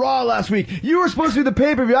back on Raw last week. You were supposed to do the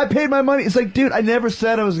pay-per-view. I paid my money. It's like, dude, I never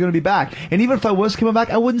said I was going to be back. And even if I was coming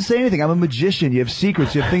back, I wouldn't say anything. I'm a magician. You have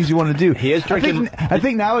secrets. You have things you want to do. He is drinking. I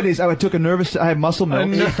think nowadays I have muscle milk.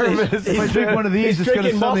 If I drink one of these, it's going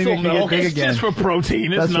to suddenly make me get big It's again. just for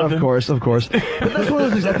protein. It's That's nothing. of course. But that's one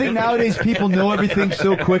of those things. I think nowadays people know everything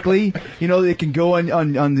so quickly. You know, they can go on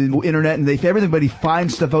the internet and everybody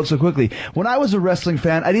finds stuff out so quickly. When I was a wrestling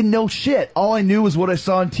fan, I didn't know shit. All I knew was what I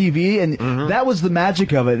saw on TV, and that was the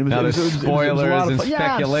magic of it. It was, Now it was, there's it was, spoilers it was a lot of and fun.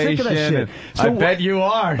 Yeah, I'm sick of that speculation. shit. I bet you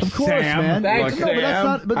are, Of course, Sam. man. Thanks,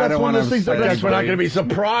 No, but that's one of those things. I guess we're not going to be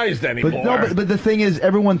surprised anymore. But the thing is,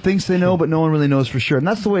 everyone thinks they know, but no one really knows for sure. And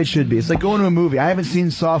that's the way it should be. It's like going to a movie. I haven't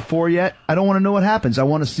seen Saw 4 yet. I don't want to know what happens. I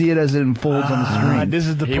want to see it as it unfolds on the screen. This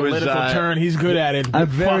is the political turn. He's good at it. I'm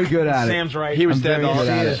very good at it. Sam's right. He was I'm dead. very good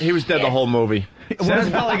at it. He was dead the whole movie. Sam's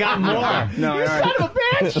probably got more. No, You son of a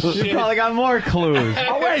bitch! He's probably got more clues.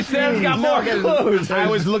 Oh wait, Sam's got more clues. I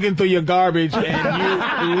was looking through your garbage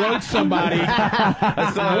and you wrote somebody.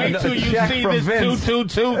 Wait till you see this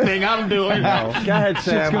 222 thing I'm doing. Go ahead,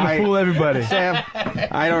 Sam. It's going to fool everybody.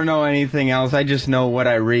 I don't know anything else. I just know what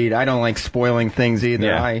I read. I don't like spoiling things either.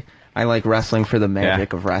 Yeah. I I like wrestling for the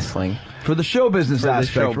magic of wrestling. For the show business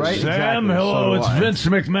aspect, right? Sam, hello, it's Vince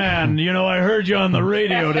McMahon. You know, I heard you on the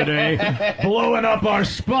radio today, blowing up our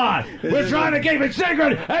spot. We're trying to keep it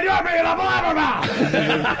secret, and you're being a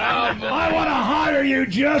blabbermouth. I want to hire you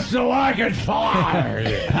just so I can fire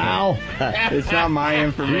you. Pal, it's not my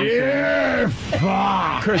information. You're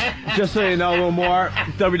fired. Chris, just so you know a little more,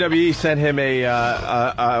 WWE sent him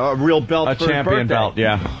a real belt A for his champion birthday. belt,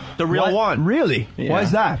 yeah. The real one. Really? Yeah. Why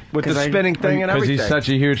is that? With the spinning thing and Because everything. he's such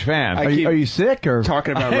a huge fan. Are you sick or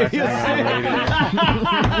Talking about wrestling on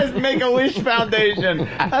the radio. Make-A-Wish Foundation.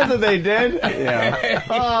 That's what they did. Yeah.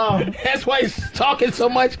 Oh, that's why he's talking so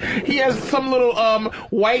much. He has some little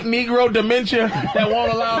white Negro dementia that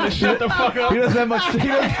won't allow him to shut the fuck up. He doesn't have much. He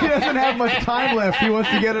doesn't have much time left. He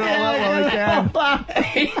wants to get it all out while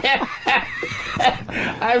he can.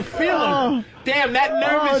 I feel him. Damn, that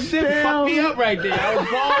nervous sip fucked me up right there. I was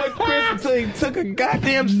following Chris until he took a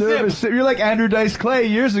goddamn Nervous. sip. You're like Andrew Dice Clay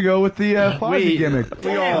years ago with the Fozzie gimmick.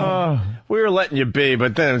 We were letting you be,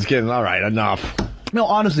 but then it's getting, all right, enough. No,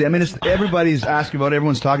 honestly, I mean, everybody's asking about it,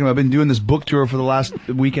 everyone's talking about it. I've been doing this book tour for the last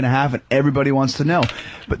week and a half, and everybody wants to know.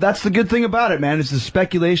 But that's the good thing about it, man. It's the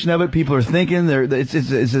speculation of it. People are thinking. It's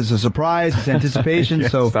a surprise. It's anticipation.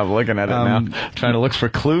 So stop looking at it now. Trying to look for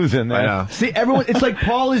clues in there. I know. See, everyone, it's like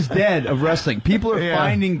Paul is dead of wrestling. People are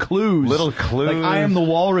finding clues. Little clues. Like I Am the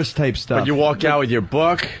Walrus type stuff. But you walk out with your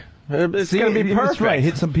book. It's going to be perfect. That's right.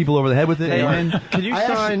 Hit some people over the head with it. Hey, and then, can you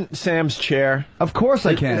sign Sam's chair? Of course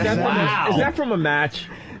I can. Is that from a match?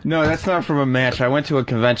 No, that's not from a match. I went to a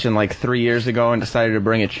convention like 3 years ago and decided to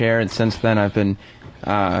bring a chair, and since then I've been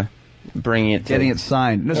bringing it to... Getting it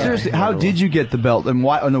signed. No, seriously, how did you get the belt, and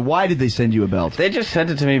why did they send you a belt? They just sent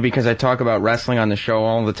it to me because I talk about wrestling on the show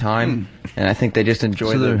all the time, and I think they just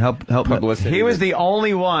enjoy the help publicity. He was the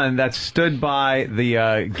only one that stood by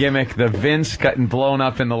the gimmick, the Vince getting blown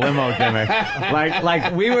up in the limo gimmick.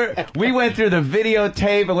 like we went through the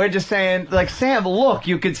videotape and we're just saying, like, Sam, look,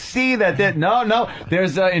 you could see that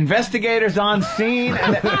there's investigators on scene,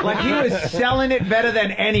 and like he was selling it better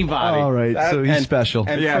than anybody. All right, so he's special.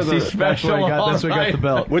 Yes, he's special. That's why I got the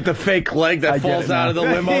belt. With the fake leg that falls out of the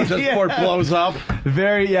limo just before it blows up.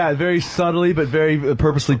 Very subtly, but very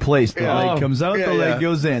purposely placed. The leg comes out, the leg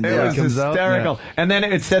goes in. It was hysterical. Yeah. And then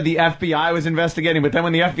it said the FBI was investigating, but then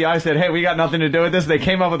when the FBI said, hey, we got nothing to do with this, they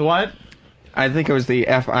came up with what? I think it was the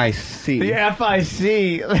FIC. The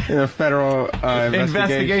FIC. The Federal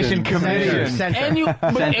Investigation Commission. Center.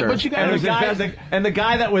 But you got and the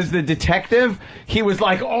guy that was the detective, he was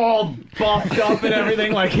like all buffed up and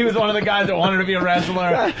everything. Like he was one of the guys that wanted to be a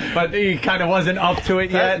wrestler, but he kind of wasn't up to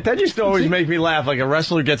it yet. That used to always make me laugh. Like a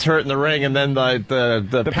wrestler gets hurt in the ring, and then the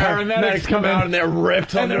paramedics come out and they're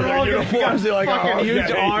ripped under their uniforms. They're like, fucking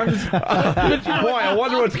huge arms. Boy, I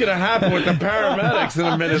wonder what's going to happen with the paramedics in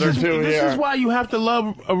a minute or two here. This is why you have to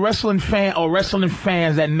love a wrestling fan or wrestling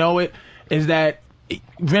fans that know it. Is that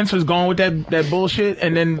Vince was going with that bullshit,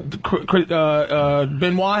 and then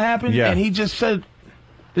Benoit happened, and he just said,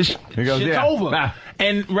 "This shit's over."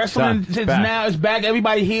 And wrestling now is back.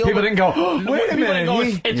 Everybody healed. People didn't go, wait a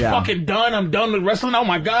minute. It's fucking done. I'm done with wrestling. Oh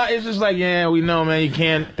my God. It's just like, yeah, we know, man. You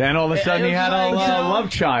can't. Then all of a sudden he had a love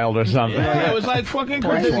child or something. Yeah, it was like fucking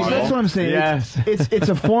crazy. That's what I'm saying. Yes. It's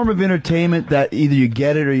a form of entertainment that either you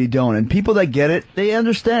get it or you don't. And people that get it, they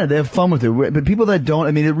understand it. They have fun with it. But people that don't,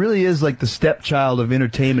 I mean, it really is like the stepchild of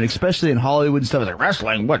entertainment, especially in Hollywood and stuff. It's like,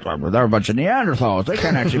 wrestling? What? They're a bunch of Neanderthals. They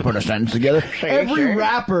can't actually put a sentence together. Every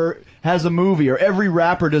rapper has a movie, or every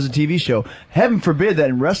rapper does a TV show. Heaven forbid that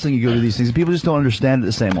in wrestling you go to these things. People just don't understand it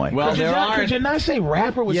the same way. Well, could you not say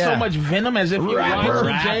rapper with so much venom as if you're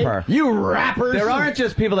rapper. You rappers. There aren't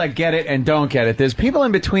just people that get it and don't get it. There's people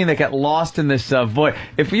in between that get lost in this void.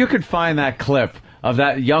 If you could find that clip of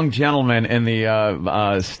that young gentleman in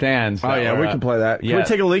the stands. Oh yeah, we can play that. Can we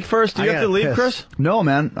take a leak first? Do you have to leave, Chris? No,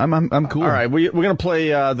 man. I'm cool. All right, we're gonna play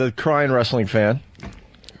the crying wrestling fan.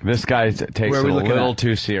 This guy takes it a little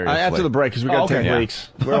too seriously. After the break, because we got to take leaks.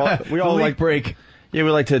 We all leak like break. Yeah, we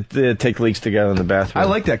like to take leaks together in the bathroom. I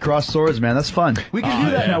like that. Cross swords, man. That's fun. We can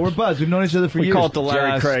do that now. We're buds. We've known each other for years. We call it the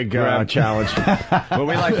Larry Craig challenge. What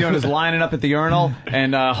we like doing is lining up at the urinal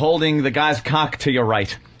and holding the guy's cock to your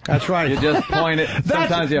right. That's right. You just point it.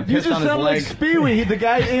 Sometimes you piss on his leg. Like Speedy. The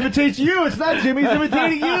guy imitates you. It's not Jimmy. He's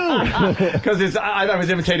imitating you. Because I thought I was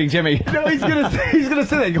imitating Jimmy. No, he's gonna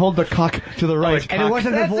say that. You hold the cock to the right. And it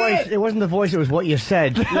wasn't the voice. It wasn't the voice. It was what you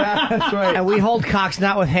said. Yeah, that's right. And we hold cocks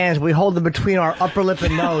not with hands. We hold them between our upper lip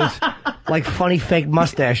and nose. like funny fake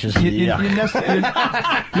mustaches. You're nestling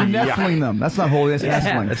them. That's not holy. That's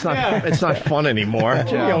nestling. It's not fun anymore.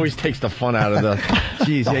 He always takes the fun out of the.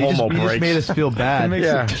 Jeez, the you homo just breaks. made us feel bad. It makes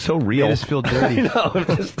it so real. Made us feel dirty. I know, it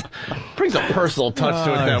just brings a personal touch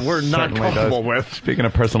to it that we're not certainly comfortable does. with. Speaking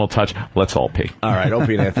of personal touch, let's all pee. All right,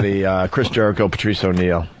 Opie and Anthony, Chris Jericho, Patrice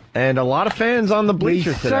O'Neal. And a lot of fans on the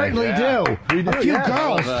bleachers today. Certainly do. We do. A few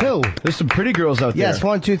girls, too. There's some pretty girls out there. Yes,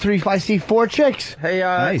 1, 2, 3. I see 4 chicks. Hey,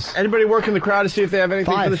 Nice. anybody working the crowd to see if they have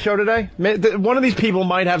anything 5. for the show today? One of these people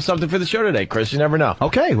might have something for the show today, Chris. You never know.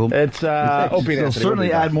 Okay, well, It's Opie and Anthony. they'll certainly We'll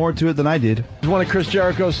be back. add more to it than I did. It's one of Chris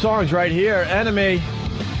Jericho's songs right here, Enemy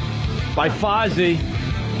by Fozzy.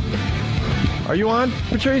 Are you on,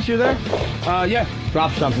 Patrice? You there? Yeah.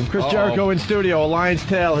 Drop something. Chris Jericho in studio, A Lion's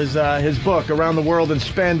Tale, his book, Around the World in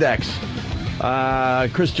Spandex.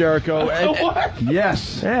 Chris Jericho. What?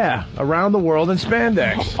 Yes. Yeah. Around the World in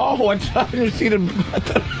Spandex. Oh, I didn't see the.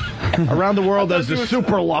 Around the World as the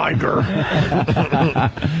Super Liger.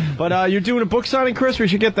 But you're doing a book signing, Chris? We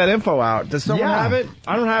should get that info out. Does someone have it?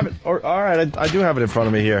 I don't have it. All right, I do have it in front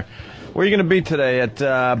of me here. Where are you going to be today?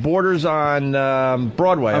 At Borders on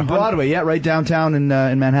Broadway. On Broadway, yeah, right downtown in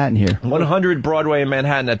Manhattan here. 100 Broadway in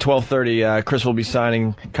Manhattan at 12:30. Chris will be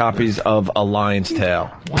signing copies of A Lion's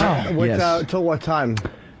Tale. Wow. Till what time?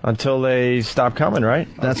 Until they stop coming, right?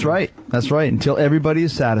 That's right. That's right. Until everybody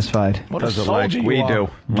is satisfied. What a Does it like soldier we you are. do.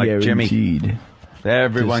 Like Jimmy. Guaranteed.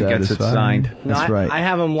 Everyone gets it Satisfied. signed. No, That's right. I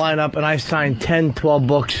have them line up, and I sign 10, 12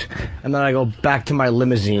 books, and then I go back to my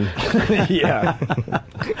limousine. Yeah.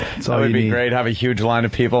 That's That all would you be need. great. Have a huge line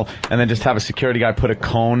of people, and then just have a security guy put a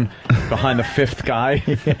cone behind the fifth guy.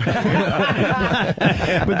 But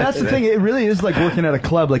that's the thing. It really is like working at a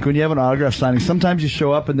club. Like when you have an autograph signing, sometimes you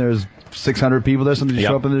show up and there's 600 people there. Sometimes you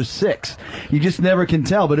show up and there's 6. You just never can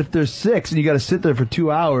tell. But if there's 6 and you got to sit there for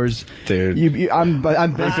 2 hours, dude, I'm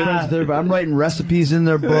best friends with everybody. I'm writing recipes in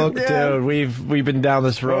their book. Dude, we've been down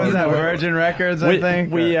this road. What was that, Virgin Records, I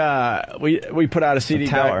think? We put out a CD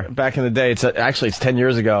back in the day. It's 10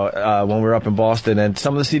 years ago when we were up in Boston, and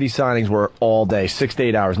some of the CD signings were all day, 6 to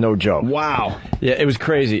 8 hours, no joke. Wow. Yeah, it was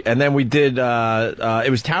crazy. And then we did.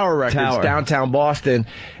 It was Tower Records, downtown Boston,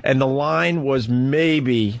 and the line was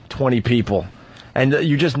maybe 20 people. And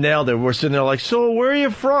you just nailed it. We're sitting there like, so where are you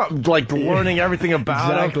from? Like learning everything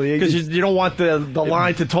about exactly. Because you don't want the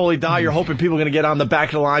line to totally die. You're hoping people are going to get on the back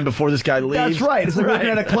of the line before this guy leaves. That's right. It's like working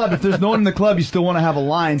at a club. If there's no one in the club, you still want to have a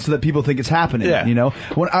line so that people think it's happening. Yeah. You know,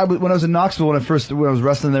 when I was in Knoxville, when I was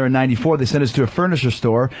wrestling there in '94, they sent us to a furniture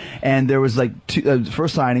store, and there was like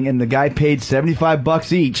first signing, and the guy paid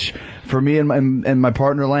 $75 each for me and my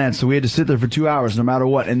partner Lance. So we had to sit there for 2 hours, no matter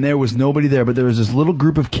what. And there was nobody there, but there was this little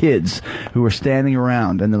group of kids who were standing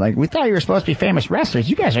around, and they're like, "We thought you were supposed to be famous wrestlers.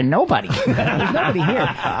 You guys are nobody. There's nobody here.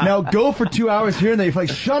 Now go for 2 hours here." And they're like,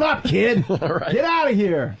 "Shut up, kid. Get out of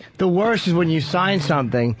here." The worst is when you sign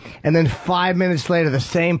something, and then 5 minutes later, the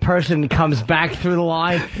same person comes back through the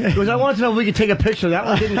line. Because I wanted to know if we could take a picture. That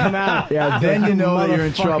one didn't come out. Yeah, then you know that you're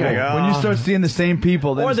in trouble. Motherfucker. When you start seeing the same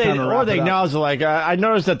people, then Or it's they time to wrap it up. acknowledge, like, I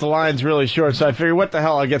noticed that the line's really short, so I figured, what the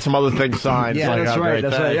hell, I'll get some other things signed. Yeah, Like, that's oh, right. great,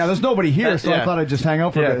 That's thanks. right. Yeah, there's nobody here, so I thought I'd just hang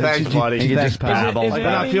out for a Yeah, bit. thanks, buddy. You just babble. Like, we're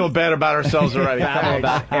not feeling bad about ourselves already. Babble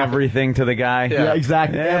about everything to the guy. Yeah,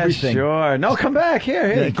 exactly. Yeah, Everything. Sure. No, come back. Here.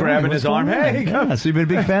 Yeah, Hey, grabbing his arm. Hey, come. Yeah, so you've been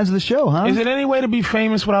big fans of the show, huh? Is it any way to be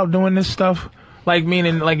famous without doing this stuff? Like,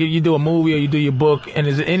 meaning, like, if you do a movie or you do your book, and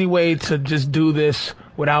is it any way to just do this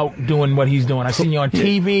without doing what he's doing? I seen you on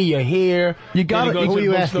TV, you're here. You gotta, then you go to the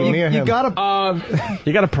bookstore.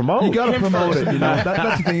 you gotta promote. You gotta promote it. You know?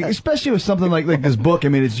 That's the thing. Especially with something like this book. I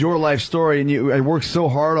mean, it's your life story, and I worked so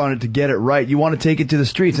hard on it to get it right. You want to take it to the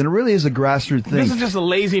streets, and it really is a grassroots thing. This is just a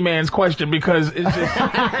lazy man's question because it's just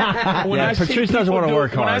when I see Patrice doesn't people want to do-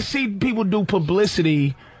 work hard. When I see people do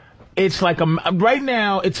publicity, it's like right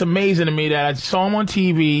now. It's amazing to me that I saw him on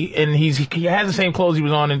TV and he has the same clothes he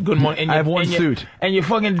was on in Good Morning. And I have one and suit. And you're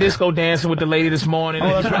fucking disco dancing with the lady this morning. Oh,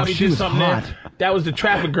 and that's you right. probably She did was something hot. there. That was the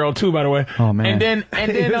traffic girl too, by the way. Oh, man. And then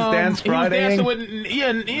He was Dance he was Friday-ing? dancing with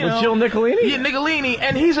you know, Jill Nicolini? Yeah, Nicolini,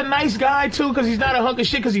 and he's a nice guy too because he's not a hunk of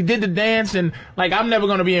shit because he did the dance and like I'm never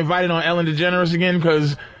gonna be invited on Ellen DeGeneres again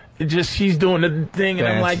because. She's doing the thing, and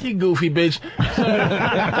I'm like, you goofy bitch.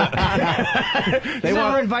 He's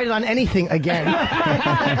never invited on anything again. So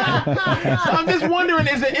I'm just wondering,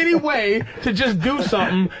 is there any way to just do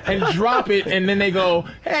something and drop it, and then they go,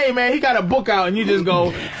 hey, man, he got a book out, and you just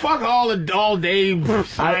go, fuck all day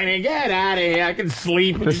signing, get out of here, I can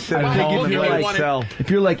sleep. Just sit at home and let it sell.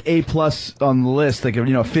 If you're like A+ on the list, like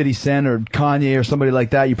 50 Cent or Kanye or somebody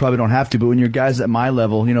like that, you probably don't have to. But when you're guys at my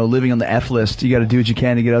level, living on the F list, you got to do what you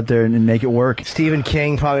can to get out there there and make it work. Stephen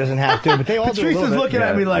King probably doesn't have to, but they all do a little Patrice is bit. looking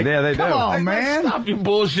at me like, come on, man. Stop your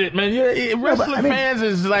bullshit, man. Wrestling fans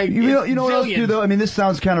is like You know what else, too, though? I mean, this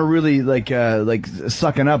sounds kind of really like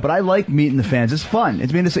sucking up, but I like meeting the fans. It's fun. I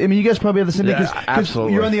mean, you guys probably have the same thing because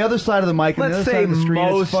you're on the other side of the mic and the other side of the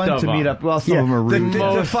screen. It's fun to meet up. Well, some of them are rude.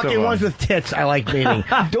 The fucking ones with tits I like meeting.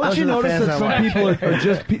 Don't you notice that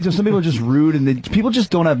some people are just rude and people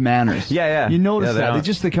just don't have manners? Yeah. You notice that.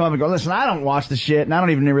 They come up and go, listen, I don't watch the shit and I don't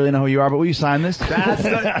even really know who you are, but will you sign this?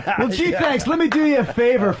 Well, gee, thanks. Let me do you a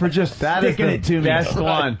favor for just sticking it to me. Best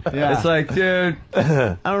one. Yeah. It's like, dude,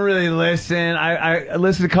 I don't really listen. I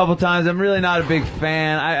listened a couple times. I'm really not a big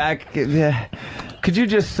fan. Could you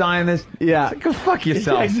just sign this? Yeah. Go fuck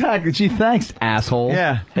yourself. Yeah, exactly. Gee, thanks, asshole.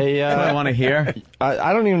 Yeah. Hey, That's what I want to hear.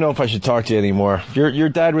 I don't even know if I should talk to you anymore. Your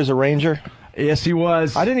dad was a Ranger? Yes, he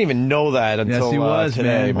was. I didn't even know that until he was,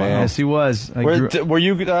 today, man. Yes, he was. Were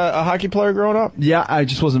you a hockey player growing up? Yeah, I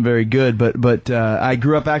just wasn't very good, but I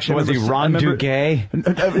grew up actually. Was he Ron Duguay?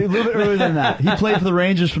 A little bit earlier than that. He played for the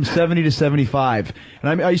Rangers from 70 to 75.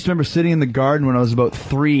 And I used to remember sitting in the garden when I was about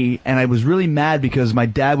 3, and I was really mad because my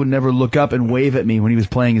dad would never look up and wave at me when he was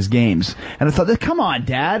playing his games. And I thought, come on,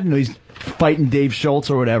 Dad. He's fighting Dave Schultz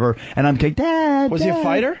or whatever. And I'm like, Dad. Was he a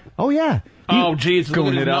fighter? Oh, yeah. Oh, geez, look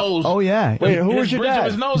at his nose. Oh, yeah. Wait, who was your dad?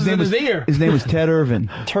 His nose is in his ear. His name was Ted Irvin.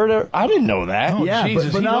 I didn't know that. Oh, yeah,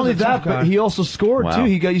 Jesus, but not only that, but he also scored, too.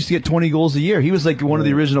 He used to get 20 goals a year. He was like one of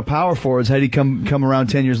the original power forwards. Had he come around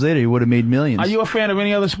 10 years later, he would have made millions. Are you a fan of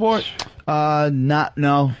any other sport?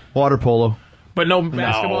 No. Water polo. But no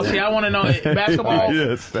basketball. See, I want to know basketball.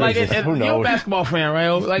 Yes, like who knows? you're a basketball fan, right?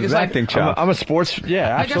 Like it's acting like I'm a sports.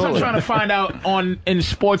 Yeah, I guess absolutely. I'm trying to find out in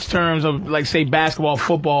sports terms of like say basketball,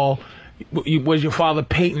 football. Was your father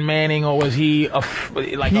Peyton Manning or was he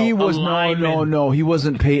He was no. He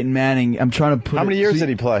wasn't Peyton Manning. I'm trying to put. How many years did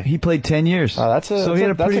he play? He played 10 years. Oh, that's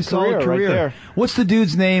a pretty solid career. right there. What's the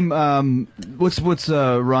dude's name? What's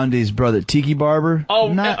Rondé's brother? Tiki Barber?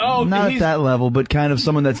 Not at that level, but kind of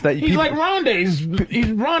someone that's that. He's like Rondé's. He's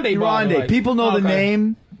Rondé. Rondé. People know the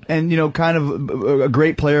name. And, kind of a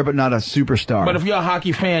great player, but not a superstar. But if you're a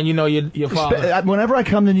hockey fan, you know your father. Whenever I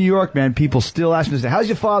come to New York, man, people still ask me, how's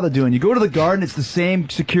your father doing? You go to the Garden, it's the same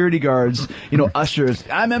security guards, ushers.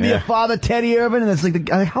 I remember your father, Teddy Irvin, and it's like,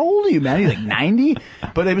 how old are you, man? He's like 90?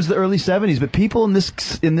 But it was the early 70s. But people in this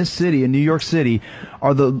city, in New York City,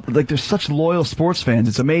 are they're such loyal sports fans.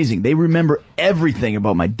 It's amazing. They remember everything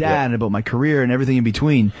about my dad and about my career and everything in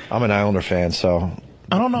between. I'm an Islander fan, so...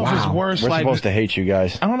 I don't know if it's worse. We're supposed to hate you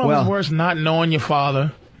guys. I don't know if it's worse not knowing your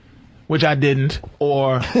father, which I didn't,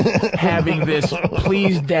 or having this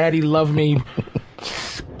 "please, Daddy, love me"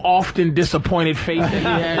 often disappointed face that he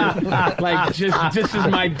had. Like this is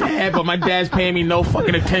my dad, but my dad's paying me no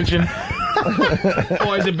fucking attention.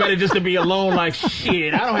 Or is it better just to be alone? Like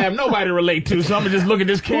shit, I don't have nobody to relate to, so I'm gonna just look at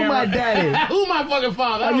this camera. Who my daddy? Who my fucking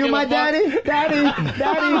father? Are you my daddy? Daddy?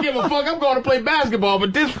 I don't give a fuck. I'm going to play basketball,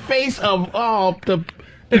 but this face of the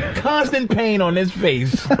constant pain on his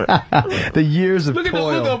face. The years of look at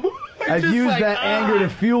toil. The look of. I've used that anger to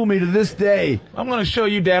fuel me to this day. I'm going to show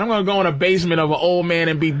you, Dad. I'm going to go in a basement of an old man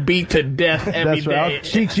and be beat to death every That's right. day. I'll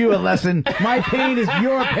teach you a lesson. My pain is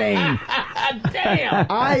your pain. Damn.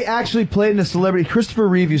 I actually played in a celebrity. Christopher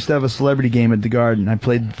Reeve used to have a celebrity game at the Garden. I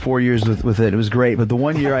played 4 years with it. It was great. But the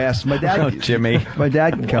one year I asked my dad. Jimmy. My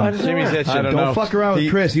dad can come. Jimmy's itching. Don't fuck around with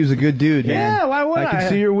Chris. He was a good dude, man. Yeah, why would I? I can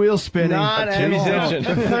see your wheels spinning. Not at Jimmy's all. itching.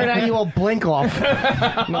 The third annual blink off.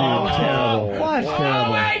 Terrible. What? Oh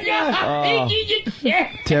my God.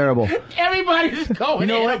 Terrible. Everybody's going. You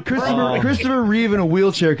know what? Christopher Reeve in a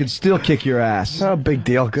wheelchair could still kick your ass. No big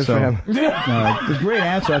deal. Good for him. A great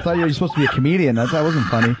answer. I thought you were supposed to be a comedian. That wasn't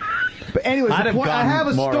funny. But anyways, I have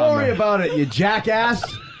a story about it, you jackass.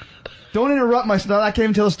 Don't interrupt my story. I can't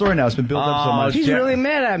even tell the story now. It's been built up so much. He's really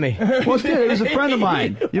mad at me. Well, it's good. He was a friend of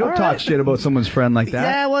mine. You don't talk shit about someone's friend like that.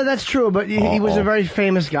 Yeah, well, that's true. But he was a very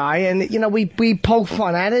famous guy, and we poke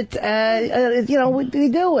fun at it. We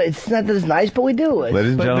do it. It's not that it's nice, but we do it.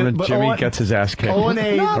 Ladies and gentlemen, Jimmy gets his ass kicked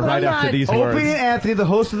right after these words. Opie and Anthony, the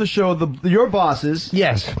host of the show, your bosses.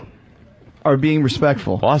 Yes. Are being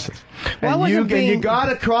respectful. Bosses. Well, and you got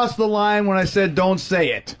to cross the line when I said don't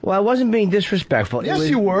say it. Well, I wasn't being disrespectful. Yes,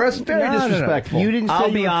 you were. It's very disrespectful. You didn't say I'll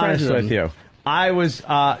you be were honest president. with you. I was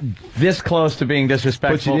this close to being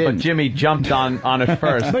disrespectful, but Jimmy jumped on it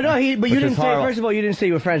first. But no, you didn't say. First of all, you didn't say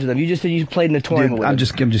you were friends with him. You just said you played in a tournament. With I'm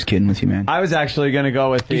just kidding with you, man. I was actually going to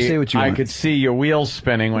go with You say what you I want. could see your wheels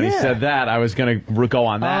spinning when he said that. I was going to go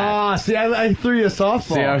on that. Ah, see, I threw you a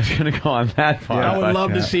softball. See, I was going to go on that part. I would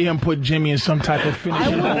love to see him put Jimmy in some type of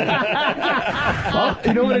finishing hold.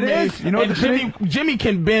 You know what it is? You know what Jimmy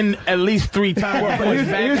can bend at least 3 times.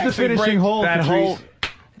 Here's the finishing hold. That whole.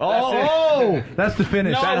 Oh, that's the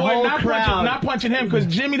finish. No, that whole crowd. Not punching him because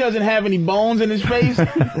Jimmy doesn't have any bones in his face,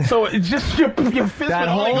 so it's just your fist. That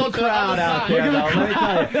whole crowd out there, though, let me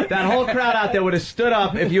tell you, that whole crowd out there would have stood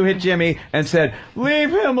up if you hit Jimmy and said, "Leave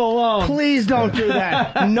him alone." Please don't do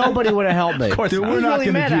that. Nobody would have helped me. Of course, Dude, we're not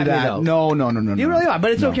really going to do that. No. You really are, but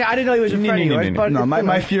it's okay. I didn't know he was a friend of yours. But no,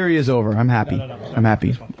 my fury is over. I'm happy. I'm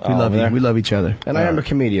happy. We love you. We love each other. And I am a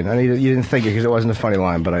comedian. You didn't think it because it wasn't a funny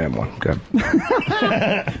line, but I am one. Good.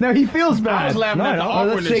 Now he feels bad. I was laughing at the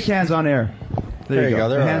awkwardness. Let's shake hands on air. There you go.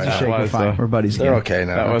 They're hands are shaking. Fine. We're buddies. They're okay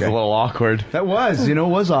now. That was a little awkward. That was, it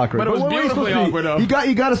was awkward. But it was beautifully awkward, though. You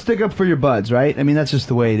got to stick up for your buds, right? I mean, that's just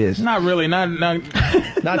the way it is. Not really. Not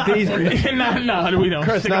these. No, we don't.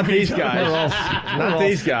 Chris, not these guys. Not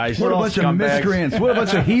these guys. What a bunch of miscreants. What a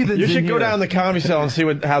bunch of heathens. You should go down the comedy cell and see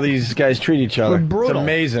how these guys treat each other. It's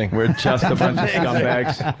amazing. We're just a bunch of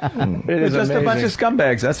scumbags. We're just a bunch of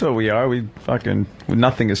scumbags. That's what we are. We fucking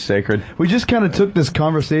nothing is sacred. We just kind of took this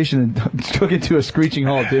conversation and took it to a screeching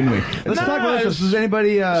halt, didn't we? Let's talk about this. Does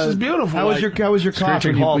anybody? This is beautiful. How was your cock?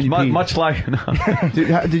 Screeching halt. Much like.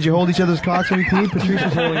 Did you hold each other's cocks when you peed? Patrice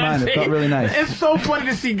was holding mine. It felt really nice. It's so funny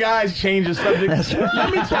to see guys change the subject. Let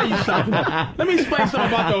me tell you something. Let me explain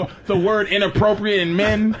something about the word inappropriate in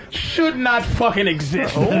men should not fucking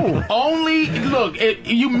exist. Only look.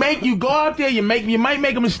 You go out there. You might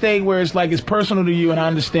make a mistake where it's like it's personal to you, and I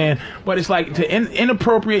understand. But it's like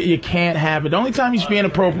inappropriate. You can't have it. The only time you should be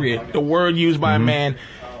inappropriate, the word used by a man,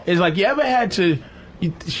 is like you ever had to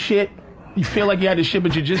shit. You feel like you had to shit,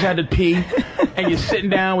 but you just had to pee, and you're sitting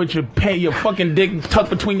down with your fucking dick tucked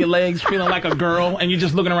between your legs, feeling like a girl, and you're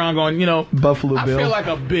just looking around going, Buffalo I Bill. feel like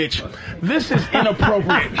a bitch. This is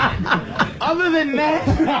inappropriate. Other than that,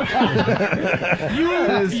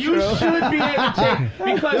 you should be able to take,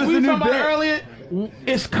 because we were talking about earlier,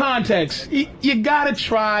 it's context. You gotta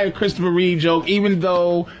try a Christopher Reeve joke, even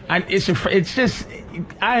though it's just.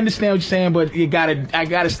 I understand what you're saying, but I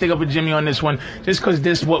gotta stick up with Jimmy on this one, just because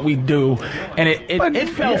this is what we do, and it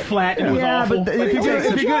fell flat and it was awful. But if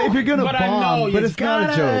you're gonna bomb, but it's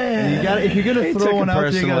not a joke. If you're gonna throw one out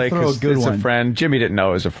there, you gotta throw a good one. It's a friend. Jimmy didn't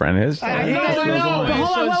know it was a friend of his. I know. But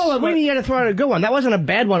hold on. What do you mean you had to throw out a good one? That wasn't a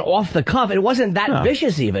bad one off the cuff. It wasn't that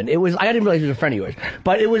vicious even. It was. I didn't realize he was a friend of yours,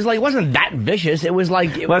 but it was like it wasn't that vicious. It was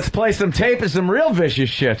like let's play some tape of some real vicious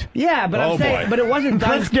shit. Yeah, but I'm saying, but it wasn't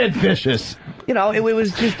done. Let's get vicious. It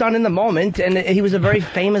was just done in the moment, and he was a very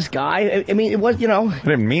famous guy. I mean, it was, I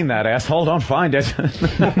didn't mean that, asshole. Don't find it.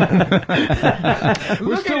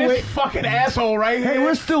 Look at this fucking asshole right here. Hey,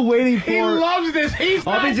 we're still waiting for... He loves this. He's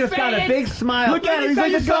not he just got a big smile. Look at him. He's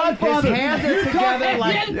like a godfather. His hands are together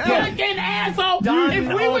like... You fucking asshole. If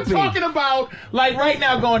we were talking about, like right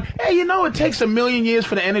now going, hey, it takes 1,000,000 years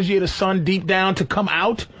for the energy of the sun deep down to come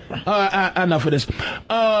out. Enough of this.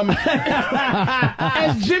 As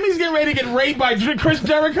Jimmy's getting ready to get raped by Chris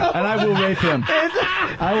Jericho. And I will rape him.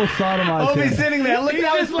 I will sodomize him. He's sitting there. Look at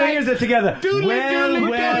how his fingers are together. Well.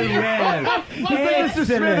 Mr.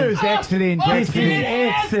 Smithers. Excellent.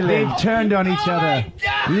 They've turned on each other.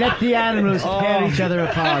 Let the animals tear each other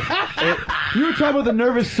apart. You were talking about the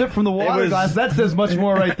nervous sip from the water glass. That says much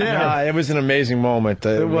more right there. Yeah, it was an amazing moment.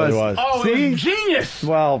 It really was. Oh, see? It was genius.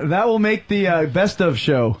 Well, that will make the best of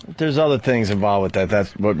show. There's other things involved with that.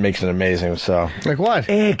 That's what makes it amazing. So, like what?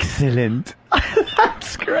 Excellent.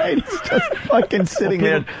 That's great. He's just fucking sitting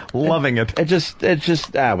there loving it. It just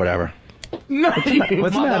whatever. No,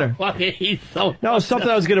 what's the matter? He's so no, something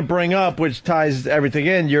I was going to bring up, which ties everything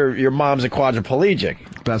in. Your mom's a quadriplegic.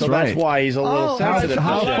 That's right. That's why he's a little sensitive.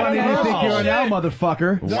 How funny do you think you are now,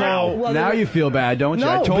 motherfucker? Wow. Now you feel bad, don't you?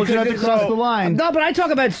 I told you not to cross the line. No, but I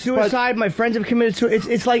talk about suicide. My friends have committed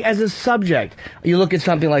suicide. It's like as a subject, you look at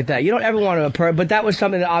something like that. You don't ever want to occur, but that was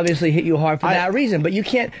something that obviously hit you hard for that reason. But you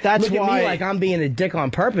can't look at me like I'm being a dick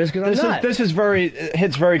on purpose, because I'm not. This hits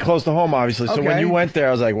very close to home, obviously. So when you went there,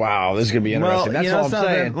 I was like, wow, this is going to be interesting. That's all I'm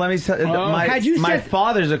saying. Let me say, my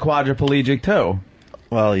father's a quadriplegic too.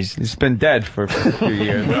 Well, he's been dead for a few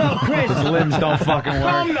years. No, Chris. His limbs don't fucking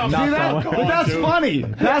work. But that's funny.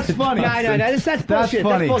 That's funny. No, that's bullshit. That's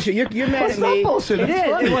funny. That's bullshit. You're mad at me. Not bullshit. It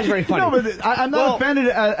is. It was very funny. No, but I'm not offended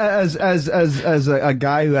as a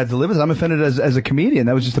guy who had to live with it. I'm offended as a comedian.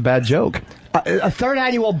 That was just a bad joke. A third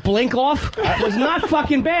annual blink off was not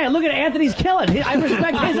fucking bad. Look at Anthony's killing. I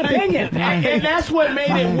respect his opinion. And that's what made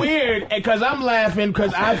it weird, because I'm laughing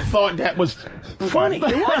because I thought that was funny. It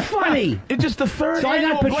was funny. It's just the third So I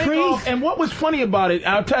annual got blink Patrice. off. And what was funny about it,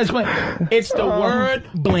 I'll tell you, it's the word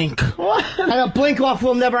blink. And a blink off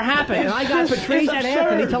will never happen. And I got It's Patrice and absurd.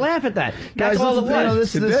 Anthony to laugh at that. That's Guys, all it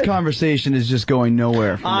listen, was. this conversation is just going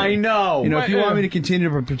nowhere. For me. I know. If you want me to continue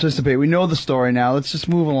to participate, we know the story now. Let's just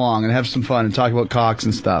move along and have some fun and talk about cocks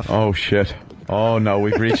and stuff. Oh, shit. Oh, no,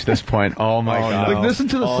 we've reached this point. Oh, my God. Like, listen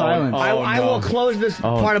to the silence. I will close this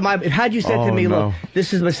part of my... Had you said to me, look,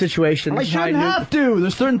 this is my situation. I this is how shouldn't have to.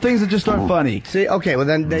 There's certain things that just aren't funny. See, okay, well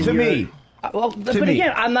then to me. But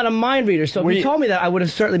again, I'm not a mind reader, so if you told me that, I would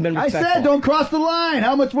have certainly been respectful. I said don't cross the line.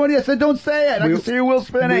 How much money? I said don't say it. I can see your wheel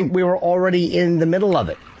spinning. We were already in the middle of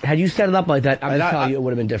it. Had you set it up like that, I'm just telling you it would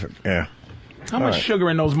have been different. Yeah. How much sugar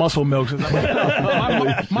in those muscle milks? My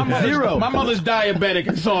mother's diabetic,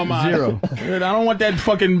 and so am I. Zero. I don't want that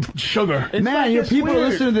fucking sugar. It's Man, your people weird. are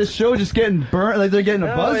listening to this show just getting burnt like they're getting a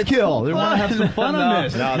buzzkill. They want to have some fun on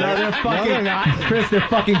this. No, they're fucking, Chris, they're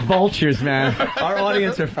fucking vultures, man. Our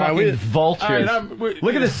audience are fucking vultures.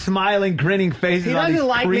 Look at the smiling, grinning faces. He on these doesn't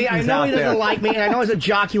like me. I know he doesn't like me, and I know as a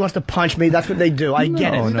jock he wants to punch me. That's what they do. I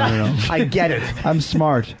get it. No. I get it. I'm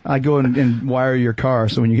smart. I go and wire your car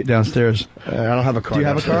so when you get downstairs. I don't have a car. Do you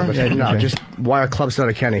have a car? Yeah, no, okay. just wire Club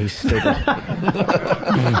Soda Kenny. He's stupid.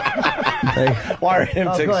 Wire him,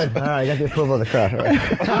 Oh, good. All right, I got the approval of the crowd. All right.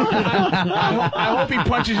 I hope he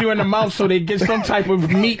punches you in the mouth so they get some type of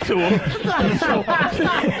meat to them.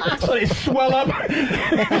 So they swell up like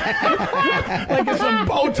it's some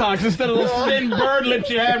Botox instead of those thin bird lips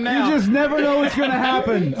you have now. You just never know what's going to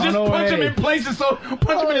happen. Just punch him in places,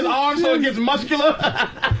 punch him in his arms so it gets muscular.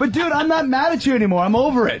 But dude, I'm not mad at you anymore. I'm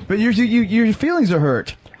over it. But your feelings are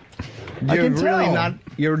hurt.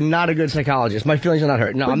 You're not a good psychologist. My feelings are not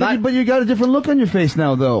hurt. No, I'm not. But you got a different look on your face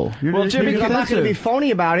now, though. Jimmy, I'm not going to be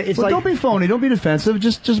phony about it. It's well, don't be phony. Don't be defensive.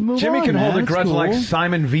 Just move Jimmy on. can hold a grudge cool. like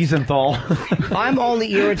Simon Wiesenthal. I'm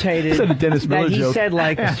only irritated Said a Dennis Miller that he joke. said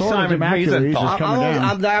like Simon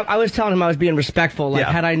Wiesenthal. I was telling him I was being respectful. Like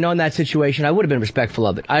had I known that situation, I would have been respectful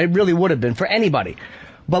of it. I really would have been for anybody.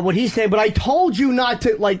 But what he's saying, but I told you not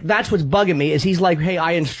to, like, that's what's bugging me, is he's like, hey,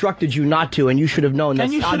 I instructed you not to, and you should have known that.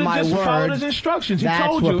 And you should on my have just words, followed his instructions. He that's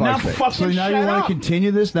told what you. Now bugs me. fucking So now shut you want up. to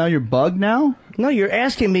continue this? Now you're bugged now? No, you're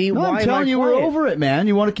asking me No, why I'm telling you we're over it, man.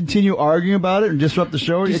 You want to continue arguing about it and disrupt the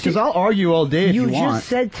show? Because I'll argue all day if you want. You just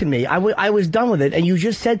said to me, I was done with it, and you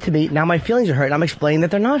just said to me, now my feelings are hurt, and I'm explaining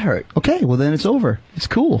that they're not hurt. Okay, well then it's over. It's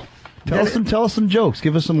cool. Tell us some jokes.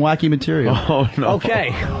 Give us some wacky material. Oh, no. Okay.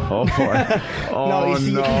 Oh, boy. Oh, No, you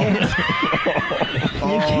see,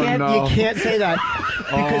 no. you can't say that.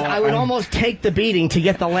 Because I would almost take the beating to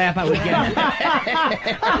get the laugh I would get.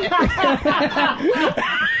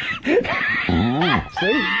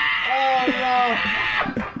 See?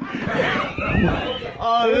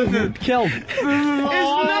 Oh, this is killed. It's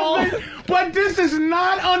nothing, but this is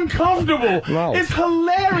not uncomfortable. No. It's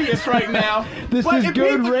hilarious right now. This is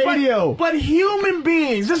good radio. But human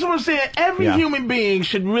beings, this is what I'm saying. Every human being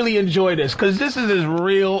should really enjoy this, because this is as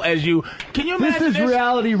real as you. Can you imagine This is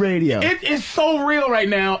reality radio. It is so real right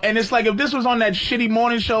now, and it's like if this was on that shitty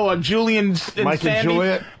morning show or Julian and Mike and Sandy,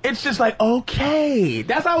 Juliet. it's just like, okay.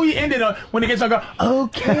 That's how we ended up when it gets on. Go,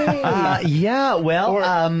 okay. Yeah,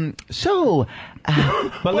 well, so...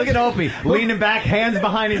 but look at Opie, leaning back, hands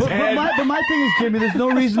behind his head. But my thing is, Jimmy, there's no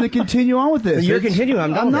reason to continue on with this. You're continuing.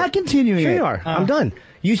 I'm done. I'm not continuing Sure it. you are. I'm done.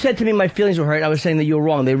 You said to me my feelings were hurt. I was saying that you were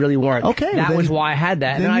wrong. They really weren't. Okay. That then- was why I had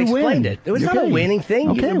that, and then I you explained win. it. It was not a Okay. winning thing.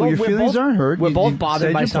 Okay, well, your feelings aren't hurt. We're You- both you bothered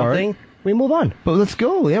said by your part. something. We move on. But let's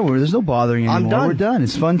go. Yeah, there's no bothering anymore. I'm done. We're done.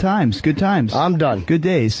 It's fun times. Good times. I'm done. Good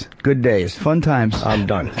days. Good days. Fun times. I'm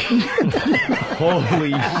done.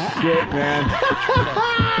 Holy shit, man.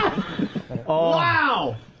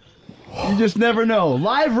 Wow. You just never know.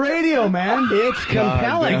 Live radio, man. It's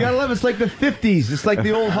compelling. You gotta love it. It's like the 50s. It's like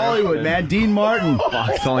the old Hollywood, man. Dean Martin. Fuck,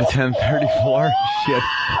 it's only 10:34. Shit.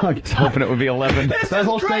 I was hoping it would be 11. That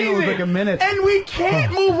whole segment was like a minute. And we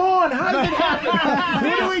can't move on. How did it happen?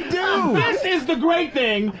 What do we do? This is the great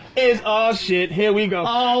thing. Is oh shit, here we go.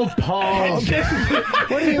 Oh, Paul. This is-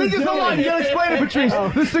 What are you Just hold on. You gotta explain it, Patrice.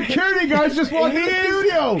 The security guards just walked in the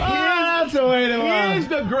studio. That's the way to Here's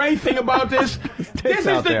the great thing about this. This is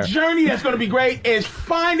out the there. journey that's going to be great, is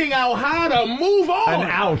finding out how to move on. And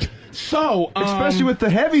out. So, Especially with the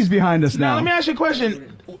heavies behind us now now. let me ask you a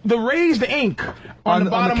question. the raised ink on the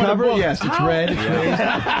bottom cover, of the book. yes, it's red. It's raised.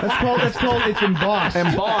 That's called. It's embossed.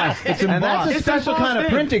 Embossed. It's And embossed. that's a special kind of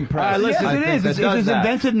printing press. Yes, it is. It was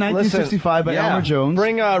invented in 1965 by Elmer Jones.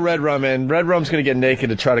 Bring Red Rum in. Red Rum's going to get naked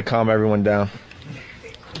to try to calm everyone down.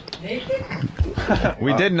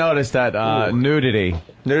 We did notice that nudity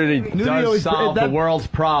does solve the world's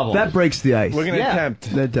problem. That breaks the ice. We're going to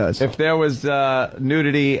attempt. That does. If there was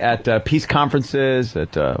nudity at peace conferences,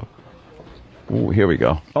 at here we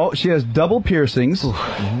go. Oh, she has double piercings.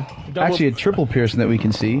 Actually, a triple piercing that we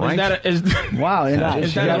can see. Is that wow, and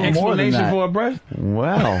is that an explanation for a breast?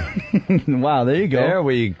 Well, wow, there you go. There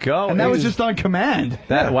we go. And that was just on command.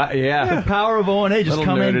 Yeah. The power of O&A, just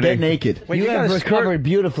come in, get naked. Well, you have recovered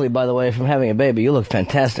beautifully, by the way, from having a baby. You look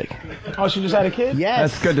fantastic. Oh, she just had a kid?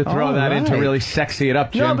 Yes. That's good to throw that in to really sexy it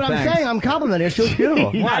up, Jim. No, but I'm saying I'm complimenting her. She looks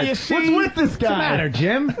beautiful. What's with this guy? What's the matter,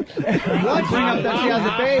 Jim? What? Bring up that she has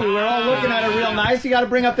a baby. We're all looking at her real nice. You got to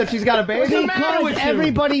bring up that she's got a baby. Because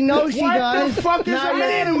everybody knows she does. What the fuck is Now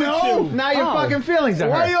happening with you? Now your fucking feelings are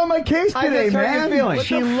Why hurt. are you on my case today, man?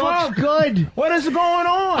 She looks good. What is going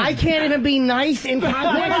on? I can't even be nice in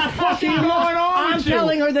context. What the fuck is going on I'm with you?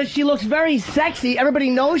 telling her that she looks very sexy.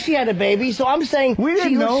 Everybody knows she had a baby, so I'm saying We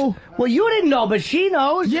didn't know. Well, you didn't know, but she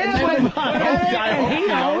knows. Yeah, and he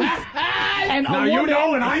knows. And Now you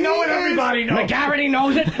know, and I know, and everybody knows. McGarity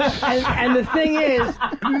knows it. And the thing is,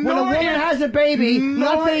 when a woman has a baby,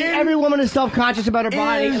 not saying every woman is self-conscious about her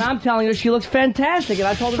body, and I'm telling her she looks fantastic, and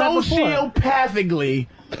I told her that before. Sociopathically,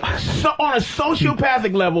 on a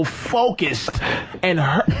sociopathic level, focused, and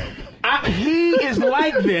he is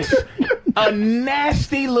like this, a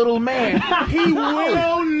nasty little man. He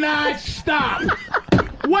will not stop.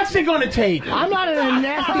 What's it gonna take? I'm not in a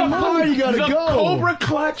nasty mood. You gotta the go. Cobra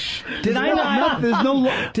clutch. Did I not? There's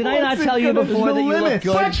no. Did I not tell you before that you look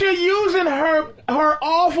good? But you're using her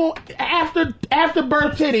awful after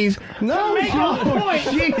birth titties to make a point.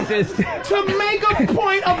 Jesus. To make a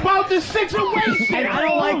point about the situation. And I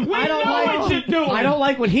don't like. We know what you're doing. I don't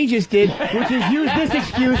like what he just did, which is use this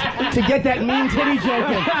excuse to get that mean titty joke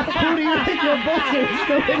in. Who do you think you're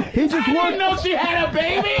bullshit? He just I worked. didn't know she had a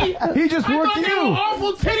baby. He just I worked thought they were you.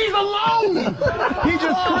 awful titties alone. He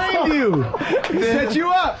just framed you. He set you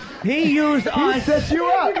up. He used us. Set you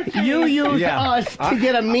up. You used us to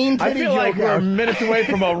get a mean I titty feel like joke we're out. minutes away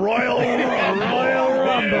from a Royal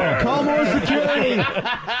Rumble. Call more security.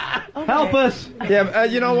 Help us. Yeah,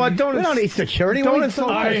 you know what? We don't need security. Don't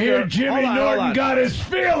insult I hear Jimmy Norton got his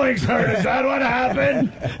feelings hurt. Is that what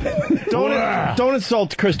happened? Don't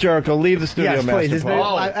insult Chris Jericho. Leave the studio, Yes, Master please.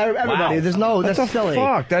 Paul. Everybody, there's no. That's silly.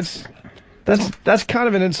 Fuck. That's kind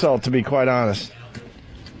of an insult, to be quite honest.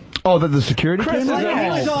 Oh, that the security Chris, came in? he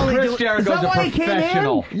was only Chris doing- Jericho's Is that a why he came in?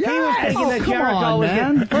 professional. He was thinking that come Jericho on, was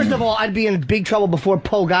man. getting. First of all, I'd be in big trouble before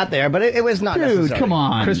Poe got there, but it was not Dude, necessary. come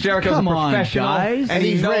on. Chris Jericho's come a professional, on, guys. and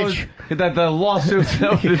he he's knows rich. that the lawsuits.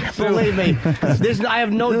 Believe me, I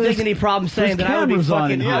have no dignity problem saying that I would be cameras on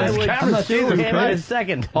fucking. it. I There's would cameras sue too, him in a Chris.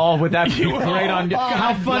 second. Oh, would that be great on?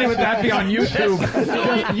 How funny would that be on YouTube?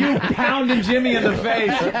 Just you pounding Jimmy in the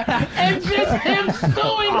face. And just him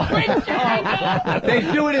suing Chris Jericho. They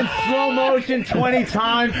do it in slow motion 20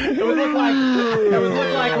 times. It would look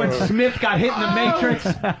like when Smith got hit in the Matrix.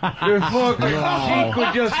 Your cheek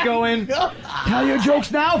would just go in. Tell your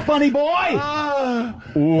jokes now, funny boy.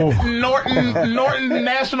 Norton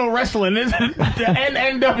National Wrestling is the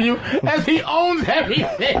NNW as he owns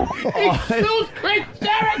everything. He sues Chris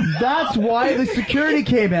Jericho. That's why the security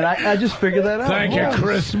came in. I just figured that out. Thank you,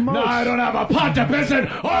 Chris. Now I don't have a pot to piss in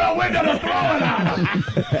or a window to throw it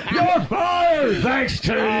out. You're fired. Thanks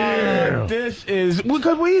to you. This is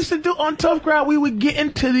because we used to do on Tough Crowd. We would get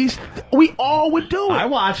into these. We all would do it. I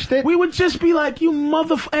watched it. We would just be like, "You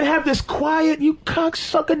and have this quiet, you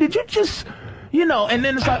cocksucker. Did you just, And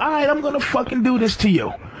then it's like, all right, I'm gonna fucking do this to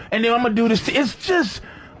you, and then I'm gonna do this. It's just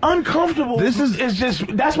uncomfortable. It's just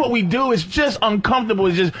that's what we do. It's just uncomfortable.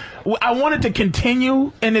 It's just I want it to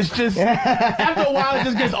continue, and it's just after a while it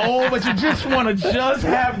just gets old. But you just want to just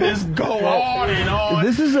have this go on and on.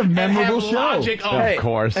 This is a memorable and have show. logic Of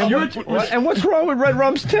course. And what's wrong with Red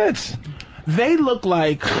Rum's tits? They look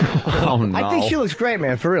like. Oh no. I think she looks great,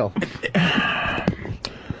 man. For real.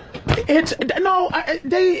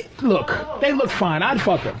 They look fine. I'd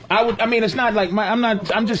fuck them. I mean, it's not like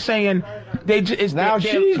I'm just saying. She's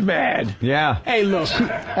mad. Yeah. Hey, look.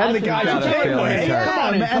 And the guys got are a feeling taking it's her. Come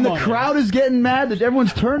on in, and the crowd is getting mad that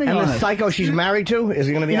everyone's turning And on the us. psycho she's married to is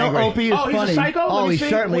going to be angry. Opie is Oh, he's funny. a psycho? Oh, Let me he see.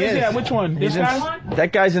 certainly Where's is. that? Which one? This guy?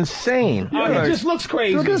 That guy's insane. Oh, he just looks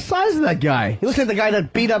crazy. Look at the size of that guy. He looks like the guy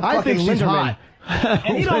that beat up I fucking think she's Linderman. hot.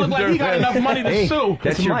 And he don't look like he got enough money to sue.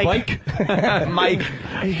 That's your Mike. Mike.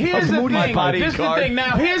 Here's the thing. This is the thing.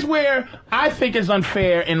 Now, here's where I think it's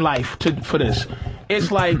unfair in life for this.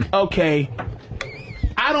 It's like, okay,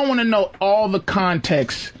 I don't want to know all the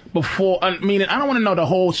context before. I mean, I don't want to know the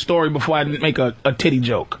whole story before I make a titty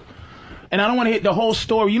joke. And I don't want to hit the whole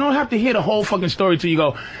story. You don't have to hear the whole fucking story till you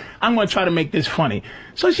go, I'm going to try to make this funny.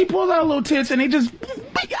 So she pulls out her little tits, and they just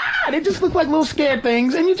look like little scared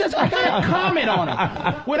things, and you just gotta comment on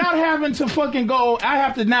them without having to fucking go, I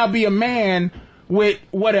have to now be a man with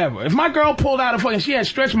whatever. If my girl pulled out she had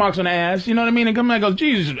stretch marks on her ass, you know what I mean, and come back and goes,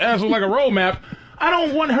 Jesus, ass looks like a road map. I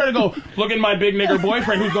don't want her to go, look at my big nigger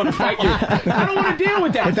boyfriend who's going to fight you. I don't want to deal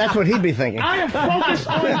with that. But that's what he'd be thinking. I am focused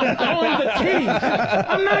on the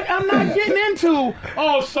titties. I'm not getting into,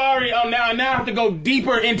 oh, sorry, now I have to go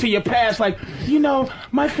deeper into your past. Like, you know,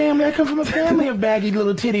 my family, I come from a family of baggy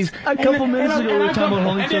little titties. A couple minutes ago, we were talking about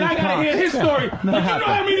holding and then I got to hear his story. But you know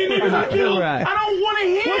how many niggas I killed? I don't want to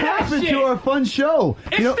hear what that happened shit. to our fun show?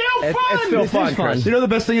 It's still fun. It's still fun, Chris. You know the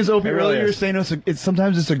best thing is, Opie, It really earlier you were is. saying it's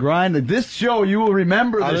sometimes it's a grind. Like, this show, you will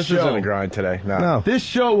remember This show. isn't a grind today. No. This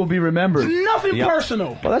show will be remembered. Nothing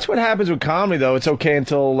personal. Well, that's what happens with comedy, though. It's okay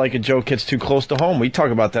until like a joke gets too close to home. We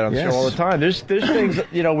talk about that on the show all the time. There's things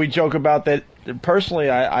we joke about that personally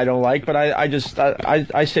I don't like, but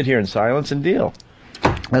I sit here in silence and deal.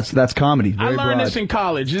 That's comedy. I Very learned broad. this in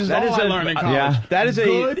college. This is all I learned in college. Yeah. That is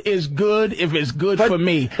good is good if it's good for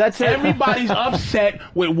me. Everybody's upset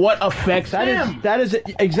with what affects them. That is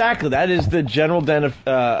exactly. That is the general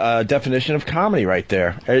definition of comedy right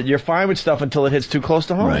there. You're fine with stuff until it hits too close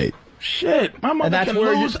to home. Right. Shit, my mother can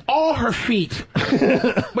lose all her feet.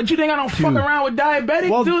 But you think I don't fuck around with diabetic?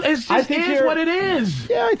 Well, dude, it's just what it is.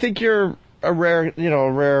 Yeah, I think you're a rare.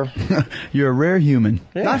 You're a rare human.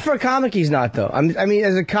 Yeah. Not for a comic, he's not, though. I mean,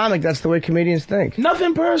 as a comic, that's the way comedians think.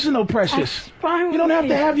 Nothing personal, Precious. You don't have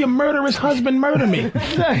to have your murderous husband murder me.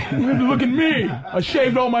 Look at me. I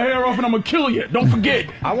shaved all my hair off and I'm going to kill you. Don't forget.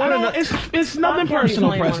 It's nothing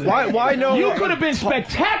personal, Precious. Why no? You could have been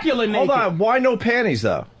spectacular naked. Hold on. Why no panties,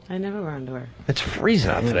 though? I never wear underwear. It's freezing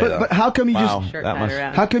out today, though. But how come you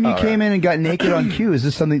how come you came in and got naked on cue? Is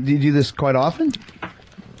this something? Do you do this quite often?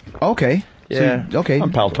 Okay. Yeah. So, okay.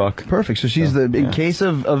 I'm pal talk. Perfect. So she's in case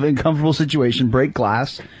of uncomfortable situation, break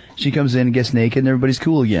glass. She comes in and gets naked, and everybody's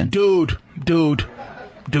cool again. Dude. See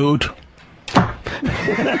what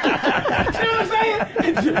I'm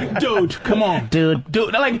saying? Dude, come on. Dude.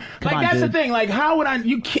 Like that's the thing. Like, how would I?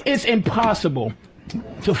 It's impossible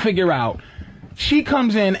to figure out. She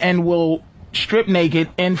comes in and will strip naked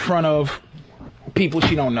in front of people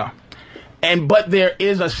she don't know. But there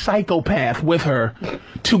is a psychopath with her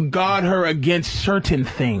to guard her against certain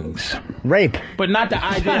things. Rape. But not the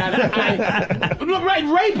idea. Right,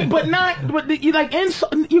 rape, but not. But you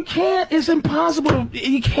you can't. It's impossible.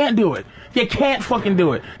 You can't do it. You can't fucking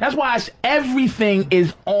do it. That's why everything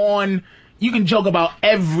is on. You can joke about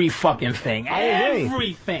every fucking thing.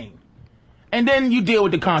 Everything. And then you deal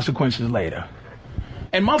with the consequences later.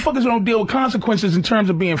 And motherfuckers don't deal with consequences in terms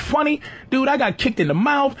of being funny. Dude, I got kicked in the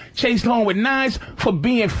mouth, chased home with knives for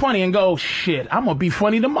being funny and go, shit, I'm going to be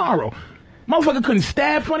funny tomorrow. Motherfucker couldn't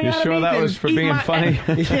stab funny out of me. You sure that was for being funny?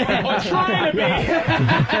 Or trying to be.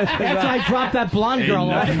 That's why I dropped that blonde girl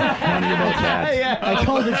off. I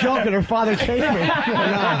told the joke and her father chased me. No,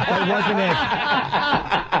 that wasn't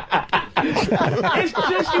it. It's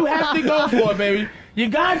just you have to go for it, baby. You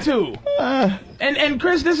got to. And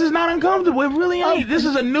Chris, this is not uncomfortable. It really ain't. This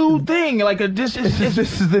is a new thing. This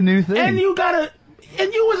is the new thing. And you gotta.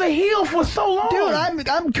 And you was a heel for so long, dude.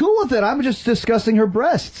 I'm cool with it. I'm just discussing her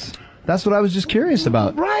breasts. That's what I was just curious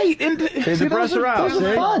about. Right. And the breasts are out. Those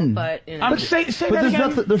are fun. But you know. I'm say but that there's again.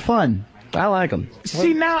 nothing. They're fun. I like them.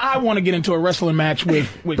 See, now I want to get into a wrestling match with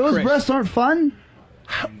those Chris. breasts aren't fun.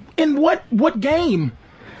 In what game?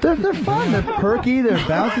 They're fun. They're perky. They're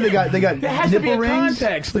bouncy. They got there has nipple to be a rings.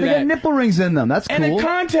 context to But they got nipple rings in them. That's cool. And the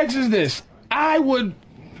context is this: I would,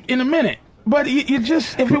 in a minute. But you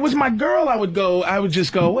just, if it was my girl, I would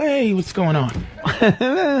just go, hey, what's going on?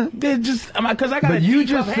 They're just, because I got. But you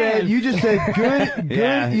just said good.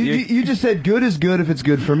 Yeah, you just said good is good if it's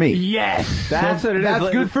good for me. Yes, that's what it is. That's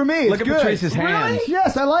good for me. Look it's at good. Patrice's hands. Really?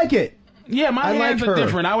 Yes, I like it. Yeah, my hands are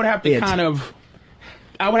different. I would have to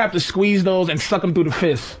I would have to squeeze those and suck them through the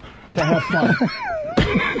fist to have fun.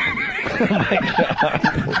 Oh my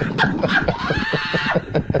God.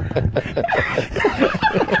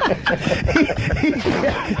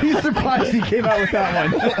 He surprised surprised he came out with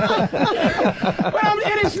that one.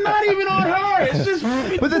 And it's not even on her. It's just.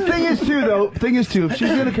 But the thing is, too, if she's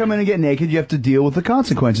going to come in and get naked, you have to deal with the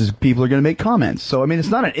consequences. People are going to make comments. So, I mean, it's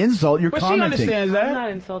not an insult. You're commenting. She understands that. I'm not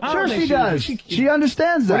insulted. Sure she does. She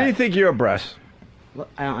understands that. What do you think of your breasts?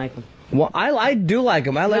 I don't like them. Well, I do like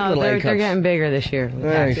them. I like the leg they're cups. getting bigger this year.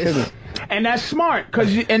 And that's smart,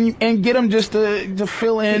 and get him just to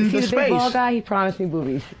fill in He's the a space. big ball guy. He promised me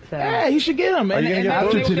boobies. So. Yeah, he should get them.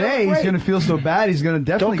 After today, he's going to feel so bad. He's going to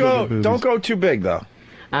definitely get boobies. Don't go too big though.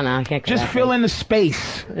 I know. I can't. Just fill in the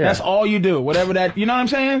space. Yeah. That's all you do. Whatever that. You know what I'm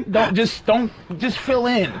saying? Don't just fill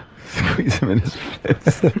in. Squeeze him in his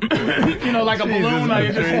face. You know, like a balloon.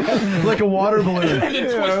 Like a water balloon. And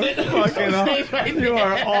then twist it. Fucking right. You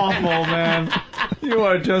are awful, man. You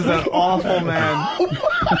are just an awful man.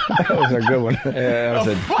 That was a good one. Yeah,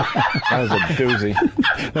 that was a doozy.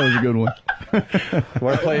 That was a good one.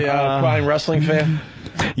 Want to play Crying Wrestling Fan?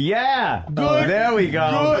 Yeah. Good. There we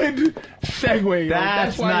go. Good segue.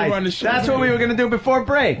 That's why nice. you run the show. That's what we were going to do before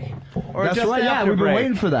break. Or That's just right. Yeah, after we've been break.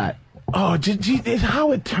 waiting for that. Oh, it's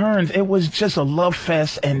how it turns. It was just a love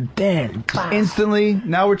fest, and then Instantly.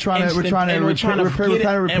 Now we're trying to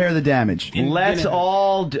repair the damage. Let's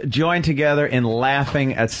all join together in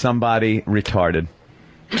laughing at somebody retarded.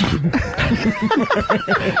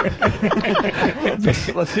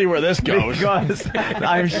 Let's see where this goes. Because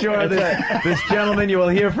I'm sure that this gentleman you will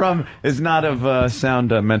hear from is not of sound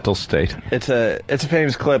mental state. It's a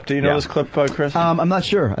famous clip. Do you know this clip, Chris? I'm not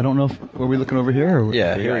sure. I don't know. Were we looking over here? Or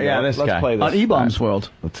Yeah, here we go. This Let's guy. play this. On E-Bomb's World.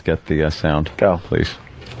 Let's get the sound. Go. Please.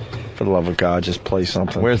 For the love of God, just play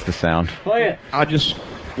something. Where's the sound? play it. I just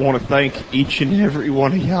want to thank each and every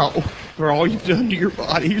one of y'all for all you've done to your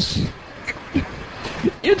bodies.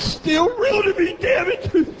 It's still real to me, damn it.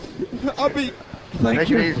 I mean, thank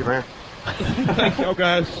you. Take it easy, man. Thank y'all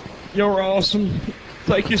guys. You're awesome.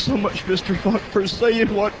 Thank you so much, Mr. Funk, for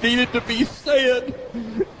saying what needed to be said.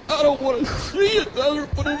 I don't want to see another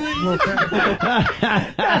one of these.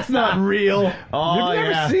 That's not real. Oh, You've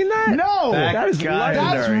never seen that? No. That is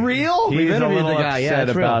That's real? He's a interviewed little the guy. Yeah, upset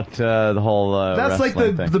that's real. about the whole That's like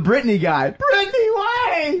wrestling thing. the Britney guy. Britney,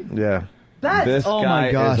 why? Yeah. This oh guy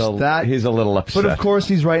my gosh, he's a little upset. But of course,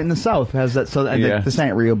 he's right in the South. Has that? So Yeah. this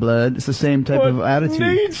ain't real blood. It's the same type of attitude.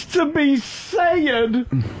 Needs to be said.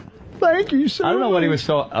 Thank you so much. I don't know what he was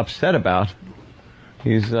so upset about.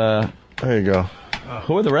 He's There you go.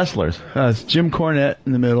 who are the wrestlers? It's Jim Cornette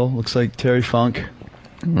in the middle. Looks like Terry Funk.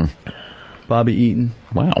 Bobby Eaton.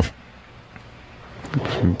 Wow.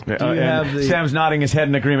 have the- Sam's nodding his head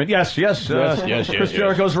in agreement. Yes. yes, Chris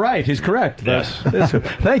Jericho's right. He's correct. Yes.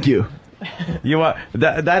 Thank you. You are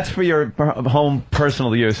that's for your home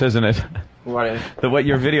personal use, isn't it? What? What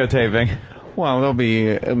you're videotaping. Well, there'll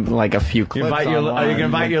be like a few clips. Are you going to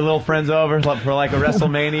invite your little friends over for like a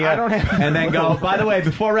WrestleMania? I don't have. And then go, by the way,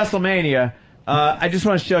 before WrestleMania, I just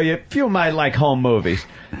want to show you a few of my like home movies.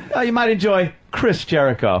 You might enjoy Chris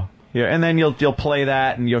Jericho. Here, and then you'll play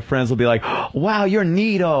that, and your friends will be like, "Wow, you're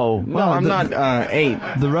neato." No, I'm not 8.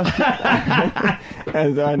 The rusty. I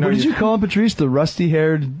know What did you call him, Patrice? The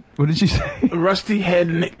rusty-haired. What did you say?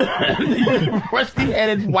 Rusty-headed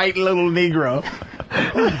white little Negro.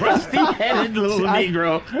 Rusty-headed little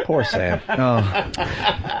Negro. Poor Sam.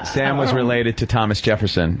 Sam was related to Thomas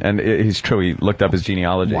Jefferson, and it's true. He looked up his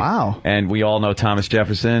genealogy. Wow. And we all know Thomas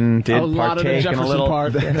Jefferson did A lot of the partake in a Jefferson little,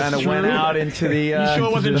 part. kind That's of went true. out into the. You sure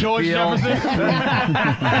it wasn't George field. Jefferson?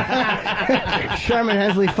 Sherman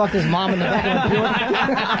Hensley fucked his mom in the back of the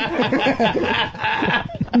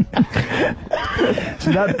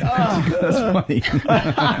See, that's funny.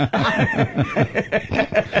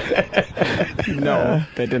 No,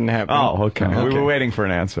 that didn't happen. Oh, okay. We were waiting for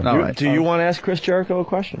an answer. All right. Do you want to ask Chris Jericho a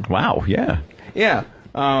question? Wow. Yeah. Yeah.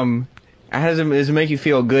 Does it make you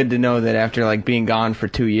feel good to know that after like being gone for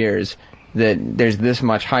 2 years, that there's this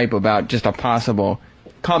much hype about just a possible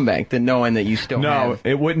comeback, that knowing that you still No, have?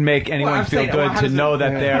 it wouldn't make anyone I'm feel saying, good how to does know it-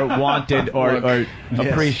 that they're wanted or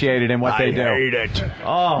appreciated in what they do. I hate it.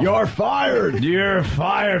 Oh, You're fired. You're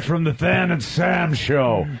fired from the Than and Sam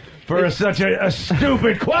show for such a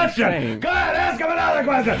stupid question. Go ahead, ask him another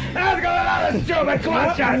question. Ask him another stupid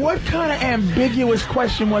question. What kind of ambiguous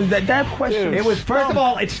question was that? That question. it was first of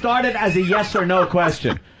all, it started as a yes or no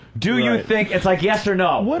question. Do you think it's like yes or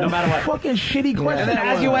no? What no a matter what. fucking shitty question. And then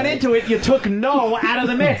as you went into it, you took no out of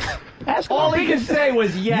the mix. Ask him All how he big could say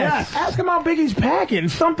was yes. Ask him how big he's packing.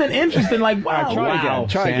 Something interesting like wow. Try again.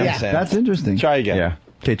 Try again, Sam. That's interesting. Try again. Yeah.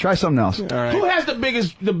 Okay, try something else. Who has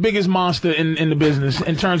the biggest monster in the business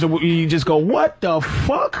in terms of you just go, what the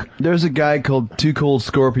fuck? There's a guy called Too Cold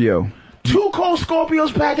Scorpio. 2 cold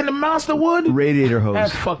Scorpios packing the monster wood? Radiator hose.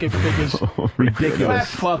 That's fucking figures. Ridiculous.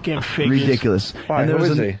 That's fucking figures. Ridiculous. Why, And who there is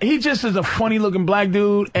was he? He just is a funny-looking black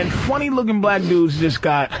dude, and funny-looking black dudes just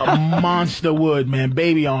got a monster wood, man.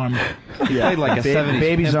 Baby arm. Played like a 70s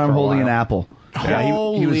baby's pimp arm for a holding while. an apple.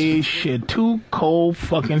 Holy shit. 2 cold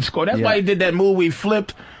fucking score. That's Yeah. why he did that move where he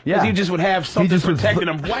flipped. Because Yeah. he just would have something just would protecting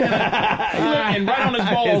him. Wham! And right on his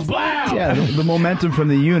balls. Blah! Yeah, the momentum from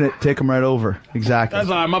the unit take him right over. Exactly. That's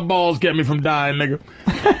all right. My balls get me from dying, nigga.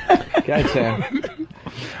 Go ahead, Sam.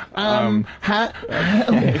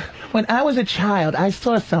 When I was a child, I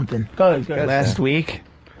saw something. Go ahead. Last week,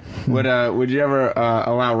 would you ever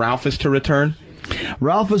allow Ralphus to return?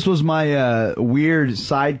 Ralphus was my weird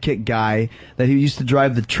sidekick guy that he used to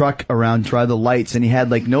drive the truck around, drive the lights, and he had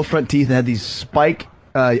like no front teeth and had these spike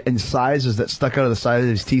incisors that stuck out of the side of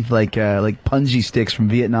his teeth like punji sticks from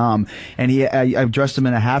Vietnam. And I dressed him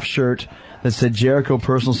in a half shirt that said Jericho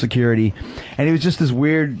Personal Security, and he was just this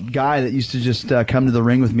weird guy that used to just come to the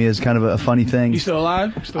ring with me as kind of a funny thing. You still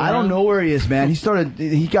alive? Still I don't around? know where he is, man.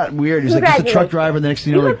 He got weird. He was like just a truck driver. The next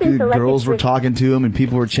thing you know, like girls were talking to him and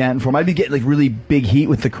people were chanting for him. I'd be getting like really big heat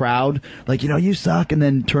with the crowd, like, you suck, and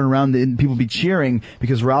then turn around and people be cheering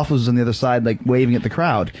because Ralph was on the other side, like waving at the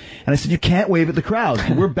crowd. And I said, you can't wave at the crowd.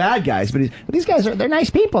 We're bad guys, but these guys they're nice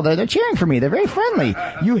people. They're cheering for me. They're very friendly.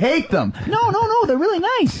 You hate them. No, they're really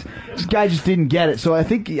nice. This guy just didn't get it. So I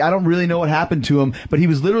don't really know what happened to him, but he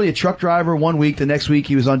was literally a truck driver one week. The next week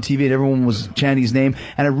he was on TV and everyone was chanting his name.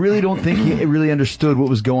 And I really don't think he really understood what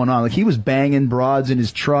was going on. Like, he was banging broads in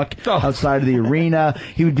his truck outside of the arena.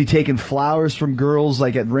 He would be taking flowers from girls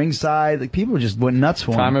like at ringside. Like, people just went nuts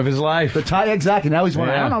for him. Time of his life. Exactly. Now he's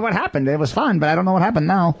wondering, I don't know what happened. It was fun, but I don't know what happened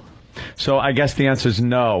now. So I guess the answer is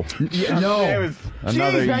no. No.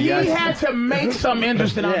 Another Jeez, man, yes. he had to make something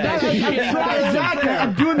interesting out of that. Exactly.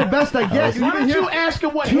 I'm doing the best I get. Why don't you ask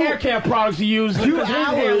him what hair care products he uses? Because his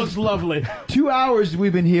hair looks lovely. 2 hours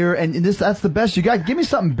we've been here, and that's the best you got. Give me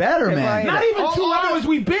something better, man. Not even 2 hours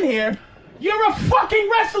we've been here. You're a fucking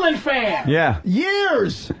wrestling fan. Yeah.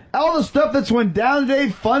 Years. All the stuff that's went down today,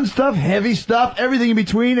 fun stuff, heavy stuff, everything in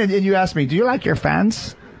between, and you ask me, do you like your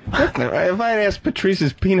fans? If I had asked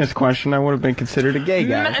Patrice's penis question, I would have been considered a gay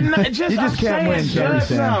guy. You just can't win,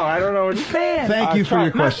 Sam. No, I don't know. Thank you for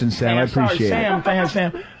your question, Sam. I appreciate it.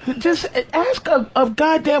 Sam. Just ask a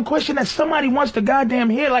goddamn question that somebody wants to goddamn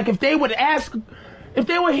hear. Like, if they were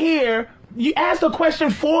here, you ask a question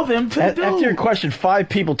for them to do. After your question, 5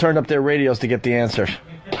 people turned up their radios to get the answer.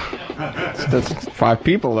 That's 5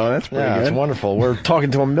 people, though. That's pretty good. It's wonderful. We're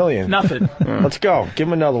talking to 1 million. Nothing. Let's go. Give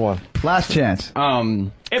him another one. Last chance.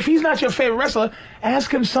 If he's not your favorite wrestler, ask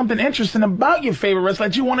him something interesting about your favorite wrestler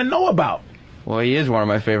that you want to know about. Well, he is one of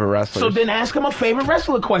my favorite wrestlers. So then ask him a favorite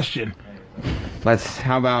wrestler question.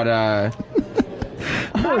 How about,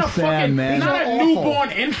 Not a Sam, man. Not a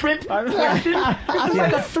newborn infant question. This is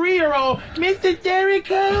like a 3-year-old. Mr.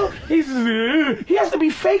 Jericho. He has to be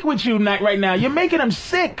fake with you right now. You're making him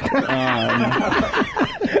sick.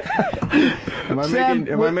 Am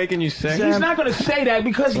I making you sick? He's not going to say that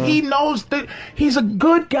because he knows that he's a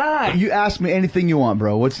good guy. You ask me anything you want,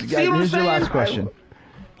 bro. Here's your saying? last question.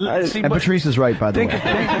 See, And Patrice is right, by the way.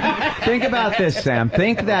 Think about this, Sam.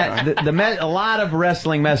 Think that a lot of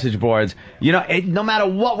wrestling message boards, no matter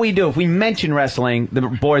what we do, if we mention wrestling, the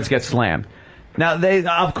boards get slammed. Now,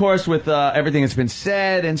 of course, with everything that's been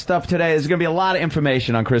said and stuff today, there's going to be a lot of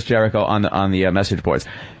information on Chris Jericho on the message boards.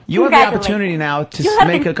 You have the opportunity now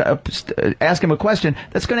to ask him a question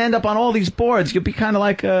that's going to end up on all these boards. You'll be kind of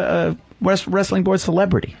like a wrestling board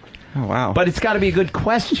celebrity. Oh, wow. But it's got to be a good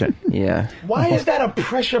question. Yeah. Why is that a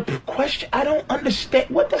pressure question? I don't understand.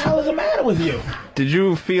 What the hell is the matter with you? Did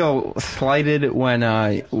you feel slighted when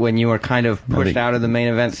you were kind of pushed out of the main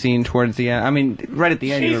event scene towards the end? I mean, right at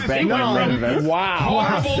the end, you were banging the main event.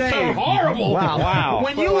 Wow. Horrible. Wow.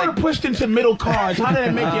 When you were pushed into middle cards, how did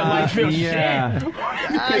it make your life feel? Yeah.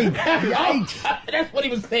 Yikes. That's what he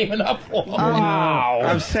was saving up for. Wow.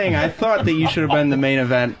 I'm saying I thought that you should have been the main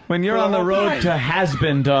event. When you're on the road to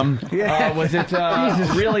has-beendom, was it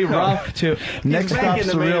really rough to... Next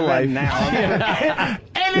stop's the real life.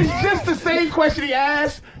 And it's just the same question he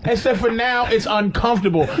asked, except for now it's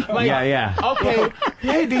uncomfortable. Like, yeah. Okay,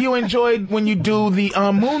 hey, do you enjoy when you do the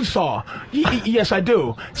moonsaw? Yes, I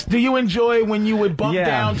do. Do you enjoy when you would bump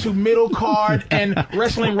down to middle card and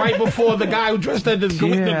wrestling right before the guy who dressed as the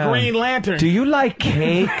Green Lantern? Do you like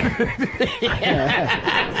cake?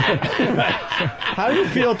 How do you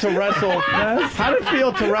feel to wrestle? How do you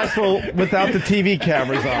feel to wrestle without the TV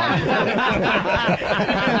cameras on?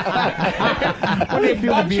 When they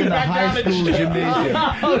bump to be in the high school gymnasium.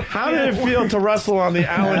 How did it feel to wrestle on the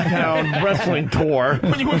Allentown wrestling tour?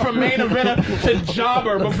 When you went from main eventer to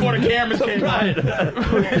jobber before the cameras came out.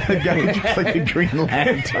 The guy who looks like a Green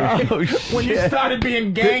Lantern. Oh, shit. When you started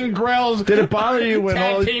being Gangrel's Did it bother you when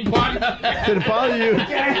all... tag team partner. Did it bother you?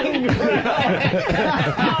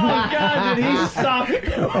 Oh, God, did he suck?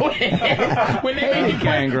 when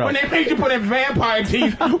they made you put in vampire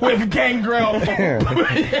teeth with Gangrel.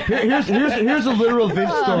 Here's a literal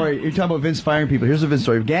Vince story. You're talking about Vince firing people. Here's a Vince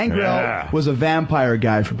story. Gangrel was a vampire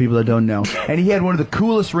guy, for people that don't know. And he had one of the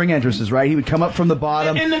coolest ring entrances, right? He would come up from the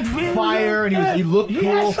bottom, fire, and he looked cool.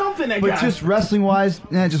 Had something, that but guy. just wrestling-wise,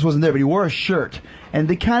 it just wasn't there. But he wore a shirt. And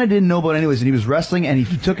they kind of didn't know about it anyways. And he was wrestling, and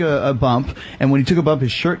he took a bump. And when he took a bump,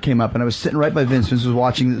 his shirt came up. And I was sitting right by Vince. Vince was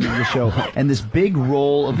watching the show. And this big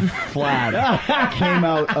roll of flab came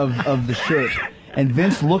out of the shirt. And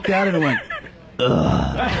Vince looked at it and went,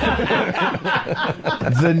 ugh.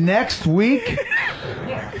 The next week,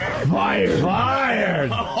 Fired.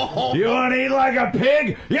 You want to eat like a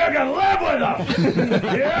pig? You can live with them.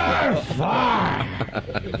 You're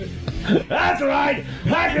fired. That's right.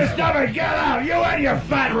 Pack your stuff and get out. You and your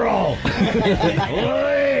fat roll.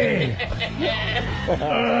 Leave. I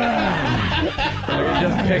can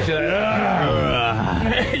just picture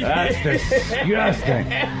that. That's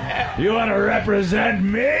disgusting. You want to represent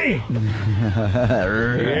me?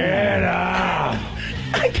 Get out.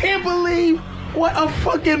 I can't believe what a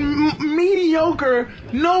fucking mediocre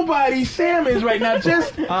nobody Sam is right now.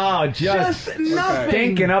 Just nothing.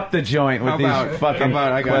 Stinking up the joint with these fucking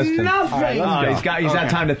questions. Nothing. He's had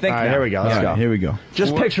time to think. All right, now. here we go. Let's go. Here we go.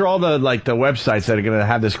 Just picture all the websites that are going to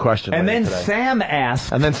have this question. And then today. Sam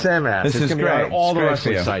asks. And then Sam asks. This It's is gonna be great. on all the It's great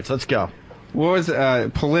wrestling for you. sites. Let's go. What was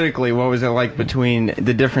politically? What was it like between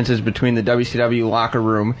the differences between the WCW locker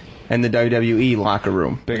room and the WWE locker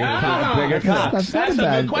room? Bigger That's not a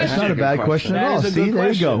bad question at all. That is a See, good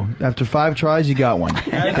there you go. question. After 5 tries, you got one.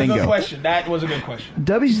 That's a good question. That was a good question.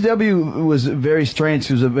 WCW was very strange.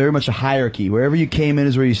 It was very much a hierarchy. Wherever you came in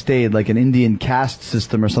is where you stayed, like an Indian caste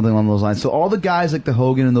system or something along those lines. So all the guys like the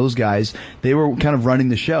Hogan and those guys, they were kind of running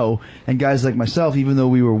the show. And guys like myself, even though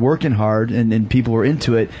we were working hard and people were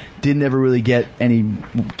into it, didn't ever really get any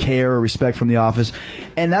care or respect from the office.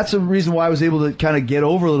 And that's the reason why I was able to kind of get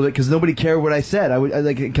over a little bit, because nobody cared what I said. I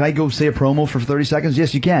like, can I go say a promo for 30 seconds?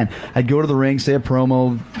 Yes, you can. I'd go to the ring, say a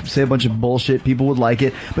promo, say a bunch of bullshit. People would like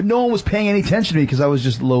it. But no one was paying any attention to me because I was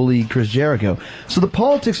just lowly Chris Jericho. So the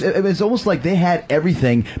politics, it's almost like they had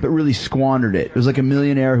everything but really squandered it. It was like a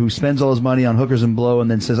millionaire who spends all his money on hookers and blow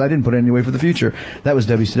and then says, I didn't put any away for the future. That was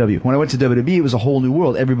WCW. When I went to WWE, it was a whole new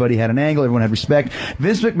world. Everybody had an angle. Everyone had respect.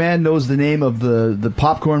 Vince McMahon knows the name of the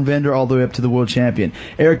popcorn vendor all the way up to the world champion.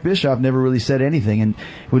 Eric Bischoff never really said anything and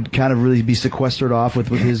would kind of really be sequestered off with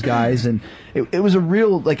his guys. And it was a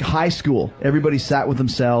real, like, high school. Everybody sat with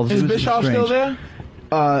themselves. Is It was Bischoff strange. still there?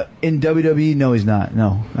 In WWE, no, he's not.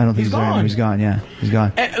 No, I don't think he's there anymore. He's gone, yeah. He's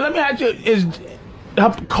gone. And let me ask you, is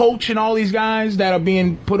Coach and all these guys that are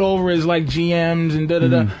being put over as like GMs and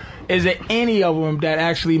da-da-da, is there any of them that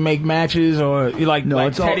actually make matches or like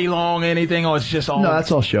Teddy Long or anything, or it's just all... No,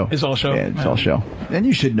 that's all show. It's all show? Yeah, it's all show. And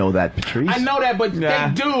you should know that, Patrice. I know that, but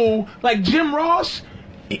they do. Like Jim Ross,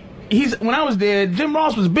 when I was there, Jim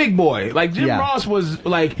Ross was big boy. Like Jim Ross was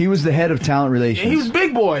like... He was the head of talent relations. He was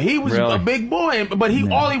big boy. He was a big boy, but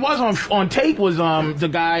all he was on tape was the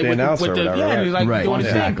guy with the... Yeah, he was like doing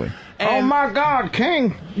his thing. And oh my God,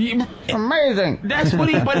 King! Amazing. That's what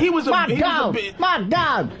he. But he was a my dog. My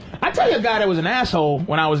dog. I tell you, a guy that was an asshole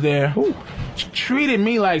when I was there, who treated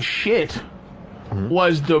me like shit,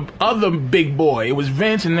 was the other big boy. It was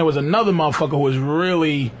Vince, and there was another motherfucker who was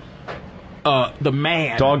really the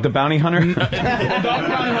man. Dog the Bounty Hunter. Dog the Bounty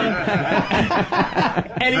Hunter.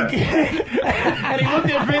 and he looked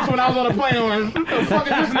at Vince when I was on the plane and went, "What the fuck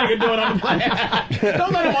is this nigga doing on the plane?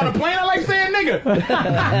 Don't let him on the plane. I like saying nigga."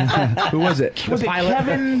 Who was it? Was it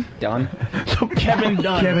Kevin Dunn? Kevin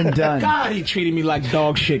Dunn. Kevin Dunn. God, he treated me like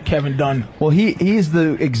dog shit, Kevin Dunn. Well, he's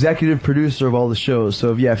the executive producer of all the shows.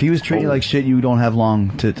 So if he was treating you like shit, you don't have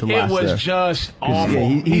long to last It was there. just awful.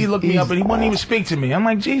 He looked me up and he wouldn't even speak to me. I'm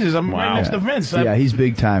like, Jesus, I'm right next to Vince. Yeah, he's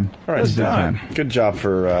big time. All right, He's big time. good job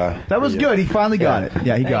for... that was good. He finally got it.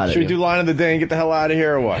 Yeah, he got it. Should we do line of the day and get the hell out of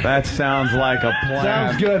here or what? That sounds like a plan.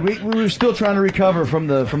 Sounds good. We were still trying to recover from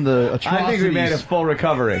the atrocities. I think we made a full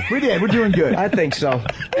recovery. We did. We're doing good. I think so.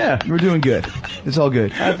 Yeah, we're doing good. It's all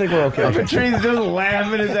good. I think we're okay. Patrice just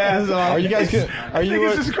laughing his ass off. Are you guys gonna,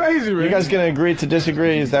 this is crazy, man. You guys going to agree to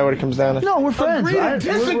disagree? Is that what it comes down to? No, we're friends. Agree to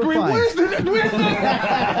disagree. What does that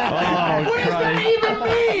even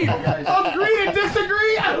mean? Agree to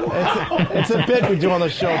disagree? It's a bit we do on the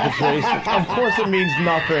show, Patrice. Of course it means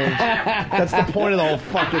nothing. That's the point of the whole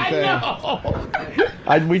fucking thing.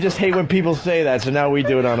 We just hate when people say that, so now we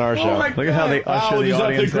do it on our show. Look at how they usher the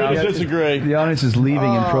audience out. Disagree. The audience is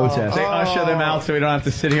leaving in protest. They usher them out so we don't have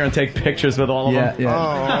to sit here and take pictures with all of them.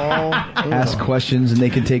 Yeah. Ask questions and they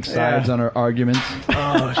can take sides on our arguments.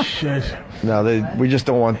 Oh, shit. No, we just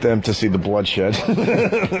don't want them to see the bloodshed.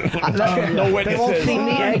 No witnesses. They won't see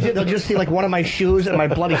me exit. They'll just see like one of my shoes and my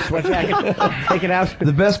bloody sweat jacket. Take it out.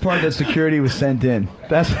 The best part that security was sent in. It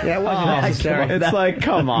wasn't necessary. It's like,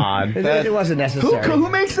 come on. It wasn't necessary. Who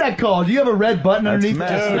makes that call? Do you have a red button underneath?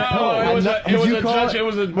 No, it was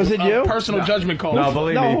a personal judgment call. No,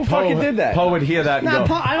 believe me. Who fucking did that? Poe would hear that and go.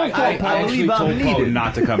 I don't call Poe. I actually told Poe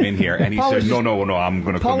not to come in here, and he said, no, I'm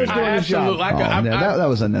going to come in here. Absolutely. That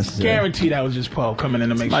was unnecessary. Guarantee that was just Poe coming in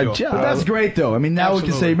to make sure. But that's great, though. I mean, now we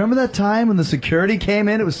can say, remember that time when the security came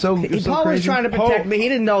in? It was so crazy. Paul was trying to protect me. He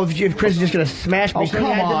didn't know if Chris was just going to smash me. Oh,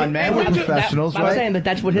 come on, man. We're professionals, right? I'm saying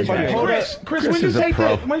that's what his Chris, when you take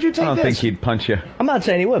that? When did you take this? I don't think he'd punch you. I'm not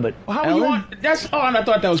saying he would, but how would you want? That's and I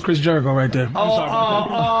thought that was Chris Jericho right there.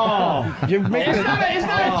 You're making it's not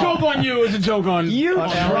a joke on you. It's a joke on you.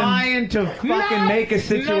 Trying to fucking make a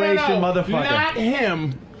situation, motherfucker. Not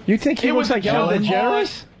him. You think he looks like Ellen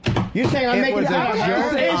DeGeneres? You're saying I'm making It's a joke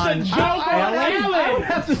on Ellen. I would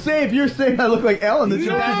have to say, if you're saying I look like Ellen, the joke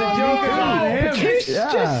is on him. Patrice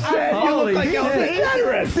just said you look like Ellen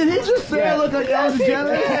DeGeneres. Did he just say I look like Ellen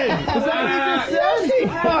DeGeneres? Was that what he just said? Yes, he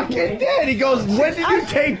fucking did. He goes, when did you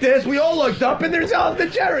take this? We all looked up and there's Ellen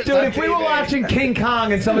DeGeneres. Dude, if we were watching King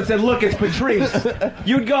Kong and someone said, look, it's Patrice,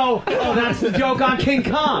 you'd go, oh, that's the joke on King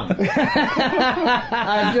Kong.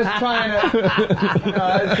 I'm just trying to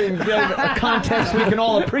give context we can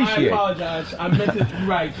all appreciate. I apologize. I meant it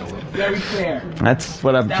right. Very clear. That's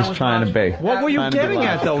what I'm just trying to be. What were you getting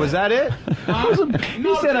at, though? Was that it?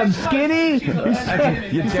 He said I'm skinny. You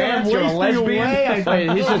dance, you're a lesbian.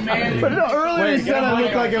 But no, earlier he said I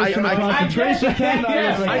look like I was from a concentration camp.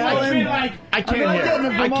 I can't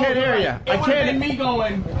hear you. I can't. Me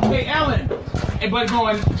going, hey Ellen, but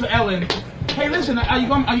going to Ellen. Hey, listen, are you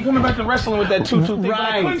coming back to wrestling with that 2-2 thing? Right.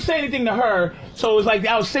 I couldn't say anything to her, so it was like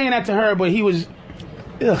I was saying that to her, but he was.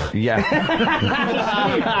 Ugh. Yeah.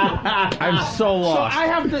 I'm so lost. So I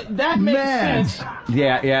have to. That makes sense.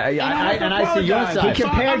 Yeah. And I see your side. He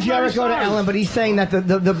compared Jericho to Ellen, but he's saying that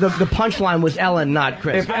the punchline was Ellen, not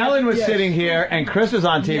Chris. If Ellen was sitting here and Chris was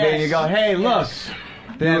on TV and you go, hey, look,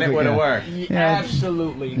 then it would have worked.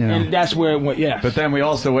 Absolutely. Yeah. And that's where it went, But then we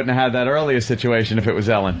also wouldn't have had that earlier situation if it was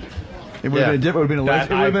Ellen. It would have been a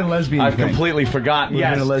lesbian. I've completely forgotten.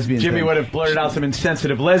 Yes, been a lesbian Jimmy would have blurted out some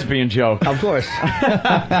insensitive lesbian joke. Of course.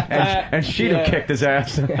 and she'd have kicked his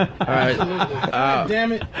ass. All right.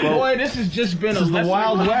 Damn it. Boy, this has just been the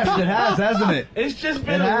Wild West. It has, hasn't it? It's just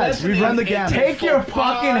been We've run the gamut. Take your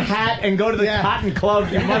fucking hat and go to the Cotton Club,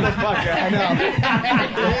 you motherfucker. I know.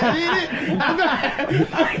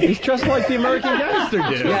 He's just like the American Gangster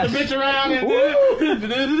dude. Yes. The bitch around and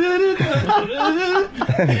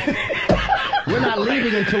we're not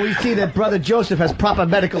leaving until we see that Brother Joseph has proper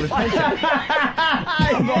medical attention.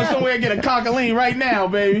 I'm going somewhere and get a cockaline right now,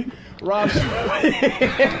 baby. Rob.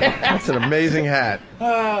 That's an amazing hat.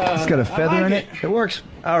 It's got a feather in it. It works.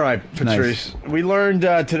 All right, Patrice. Nice. We learned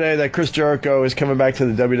today that Chris Jericho is coming back to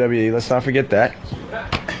the WWE. Let's not forget that.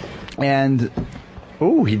 And...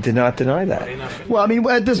 Ooh, he did not deny that. Well, I mean,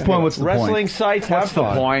 at this point, what's the point? Wrestling sites have fun.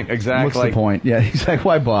 What's the point? Exactly. What's the point? Yeah, exactly.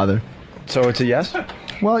 Why bother? So it's a yes?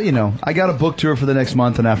 Well, I got a book tour for the next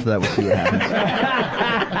month, and after that, we'll see what happens.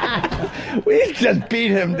 We just beat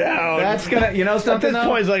him down. That's gonna, something. At this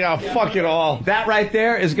point, he's like, oh, fuck it all. That right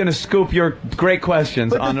there is gonna scoop your great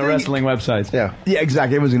questions on the wrestling websites. Yeah,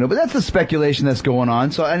 exactly. Everyone's gonna know. But that's the speculation that's going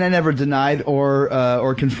on. So, and I never denied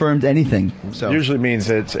or confirmed anything. So usually means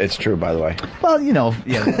it's true. By the way. Well, Does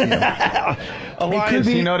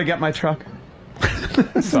he know to get my truck?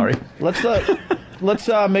 Sorry. Let's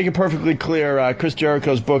make it perfectly clear. Chris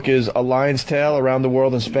Jericho's book is A Lion's Tale Around the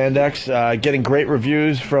World in Spandex. Getting great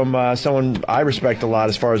reviews from someone I respect a lot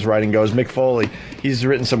as far as writing goes, Mick Foley. He's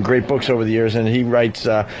written some great books over the years, and he writes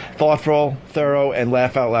thoughtful, thorough, and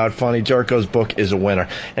laugh out loud funny. Jericho's book is a winner.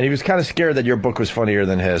 And he was kind of scared that your book was funnier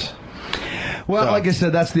than his. Well, like I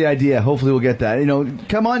said, that's the idea. Hopefully we'll get that.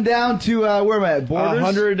 Come on down to, where am I at? Borders?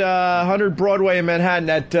 100 Broadway in Manhattan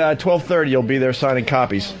at 12:30. You'll be there signing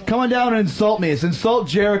copies. Come on down and insult me. It's Insult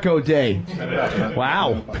Jericho Day.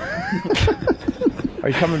 Wow. Are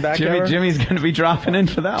you coming back, Jimmy's going to be dropping in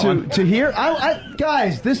for that one. To hear?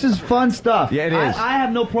 Guys, this is fun stuff. Yeah, it is. I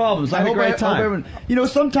have no problems. I had a great time.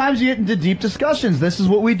 Sometimes you get into deep discussions. This is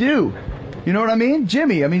what we do. You know what I mean?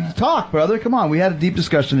 Jimmy, I mean, talk, brother. Come on. We had a deep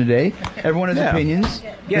discussion today. Everyone has opinions.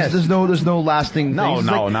 Yes. There's no lasting No, things.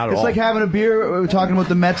 no, not at It's all. like having a beer talking about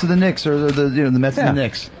the Mets or the Knicks or the Mets and the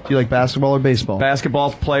Knicks. Do you like basketball or baseball?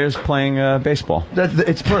 Basketball players playing baseball.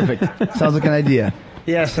 It's perfect. Sounds like an idea.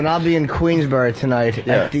 Yes, and I'll be in Queensbury tonight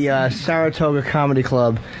at the Saratoga Comedy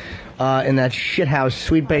Club. In that shithouse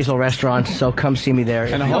Sweet Basil restaurant, so come see me there.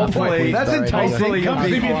 And hopefully, that's enticing. Hopefully you'll Come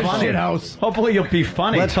be see me at the funny. shithouse. Hopefully you'll be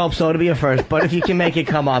funny. Let's hope so. It'll be a first. But if you can make it,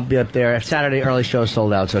 come on, be up there. Saturday early show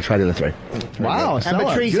sold out, so try the other three. Wow, And sellout.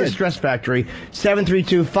 Patrice Good. at Stress Factory,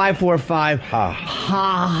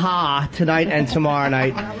 732-545-HA tonight and tomorrow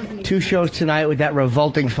night. 2 shows tonight with that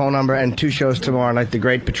revolting phone number, and 2 shows tomorrow night. The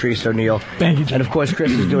great Patrice O'Neill. Thank you, Jim. And of course,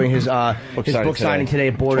 Chris is doing his book signing today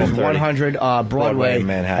at Borders 12:30. 100 Broadway in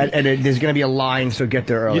Manhattan. And there's going to be a line, so get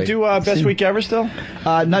there early. You do Best Week Ever still?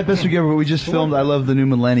 Not Best Week Ever, but we just filmed I Love the New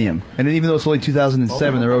Millennium. And even though it's only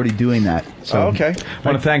 2007, they're already doing that. So. Oh, okay. I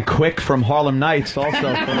want to thank Quick from Harlem Nights also. For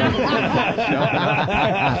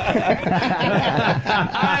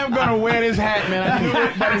I am gonna wear this hat, man. I knew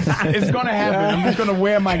it, but it's gonna happen. I'm just gonna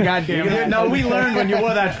wear my goddamn hat. No, we learned when you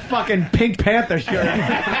wore that fucking Pink Panther shirt,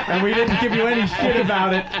 and we didn't give you any shit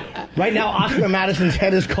about it. Right now, Oscar Madison's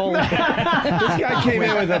head is cold. This guy came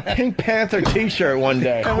in with a Pink Panther T-shirt one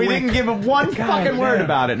day. And we didn't give him one fucking word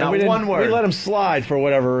about it. Not one word. We let him slide for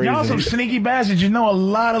whatever reason. Y'all some sneaky bastards. You know a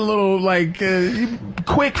lot of little,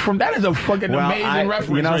 Quick from... That is a fucking amazing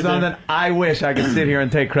reference. You know right something? there. I wish I could sit here and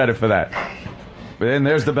take credit for that. And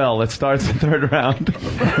there's the bell. It starts the third round.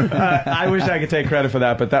 I wish I could take credit for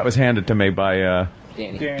that, but that was handed to me by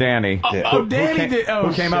Danny. Danny did. Oh,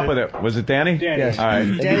 Who came up with it? Was it Danny? Danny. Yes. All right.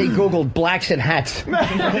 Danny Googled blacks and hats. See,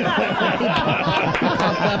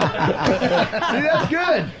 that's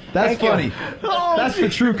good. That's funny. That's the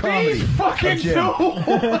true comedy. These fucking Jim. two.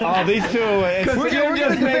 Oh, these two. We're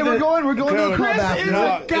going to the club Chris after is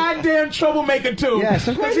that. a goddamn troublemaker too. Yes,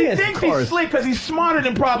 of course because he he is, thinks of he's course. slick because he's smarter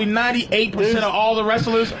than probably 98% of all the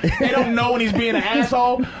wrestlers. They don't know when he's being an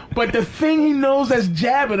asshole. But the thing he knows that's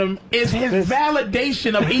jabbing him is his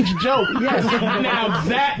validation of each joke. Yes. Now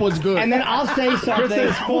that was good. And then I'll say something.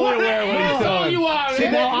 Chris is fully aware what he's That's all doing. you are, See,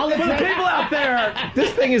 man. now I'll For the address- people out there,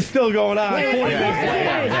 this thing is still going on.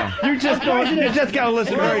 You just got to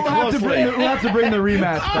listen very closely. We'll have to bring the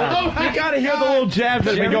rematch back. You got to hear the little jabs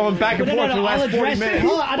that have been going back and No, forth no, for the I'll last 40 address it. minutes.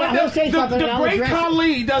 Hold on, I'll say something. The and I'll great address it.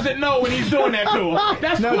 Khali doesn't know when he's doing that to him.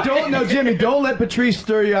 That's No, Jimmy, don't let Patrice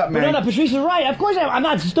stir you up, man. No, Patrice is right. Of course I'm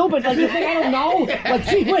not stupid. Like, you think I don't know? Like,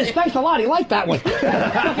 gee whiz, thanks a lot. He liked that one.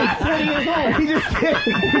 Fucking 40 years old. He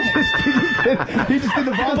just did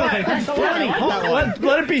the ball thing. That's funny.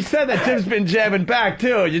 Let it be said that Tim's been jabbing back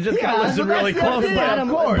too. You just got to listen really closely.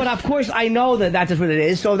 But of course, I know that that's just what it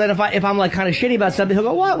is. So then if I'm like kind of shitty about something, he'll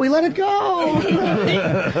go, "What? We let it go." You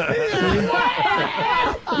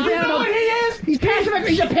know what he is? He's passive.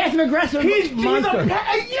 He's a passive aggressive monster.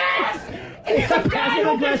 Yes! He's a passive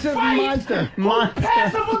aggressive monster.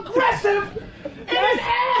 Passive aggressive in his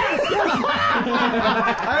ass!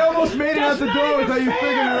 I almost made it out the door without you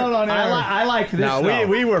figuring it out on air. I like this. No,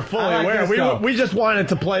 we were fully aware. We just wanted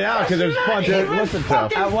to play out because it was fun to listen to.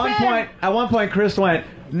 At one point, Chris went,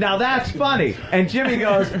 "Now that's funny," and Jimmy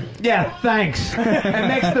goes, "Yeah, thanks," and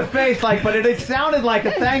makes the face like, but it sounded like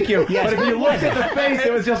a thank you. But if you looked at the face,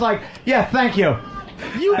 it was just like, "Yeah, thank you."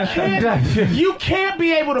 You can't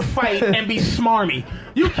be able to fight and be smarmy.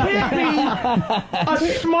 You can't be a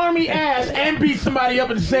smarmy ass and beat somebody up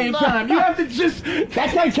at the same time. You have to just...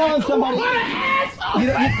 That's like telling somebody... What an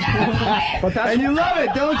asshole! And you love it,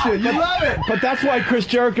 don't you? You love it. But that's why Chris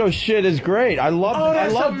Jericho's shit is great. I love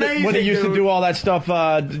amazing, when he used to dude. do all that stuff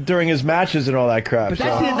during his matches and all that crap. But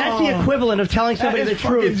that's the equivalent of telling somebody the is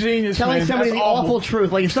fucking truth. genius, telling man. somebody That's the awful. awful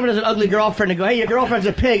truth. Like if somebody has an ugly girlfriend and go, "Hey, your girlfriend's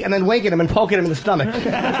a pig," and then winking him and poking him in the stomach. I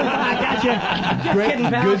got you. Just kidding,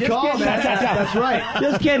 pal. Good Just call, kidding. man. That's right.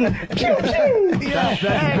 Just kidding. Pew, pew. That's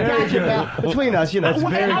very good. Between us, you know.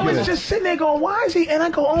 And I was just sitting there going, why is he? And I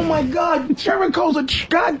go, oh my God, Jericho's a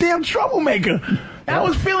goddamn troublemaker. I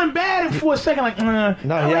was feeling bad for a second, like, No,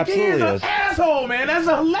 he absolutely he's an is. asshole, man. That's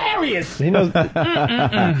hilarious. He knows.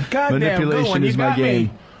 Goddamn, Manipulation good one. is You my got game.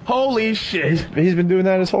 me. Holy shit. He's been doing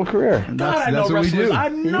that his whole career. God, I know that's what we wrestlers. do. I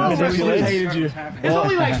know wrestlers hated you. There's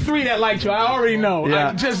only like 3 that liked you. I already know. Yeah.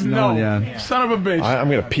 I just No, know. yeah. Son of a bitch. I'm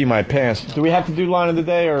gonna pee my pants. Do we have to do line of the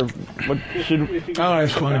day or what should? Oh,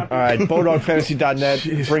 that's funny. All right,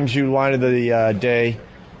 BowDogFantasy.net brings you line of the day.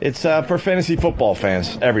 It's for fantasy football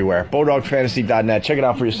fans everywhere. BowDogFantasy.net. Check it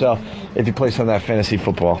out for yourself if you play some of that fantasy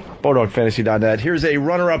football. BowDogFantasy.net. Here's a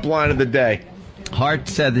runner-up line of the day. Hart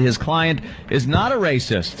said that his client is not a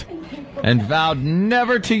racist and vowed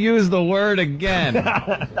never to use the word again.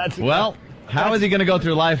 Well, How is he going to go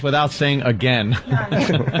through life without saying again?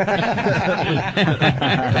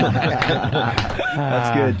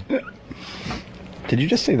 That's good. Did you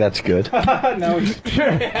just say that's good? No.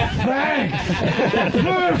 Thanks.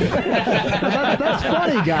 That's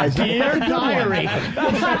funny, guys. Dear diary.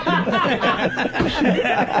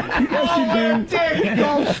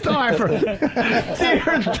 Gold star for Dear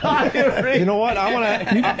Diary. You know what?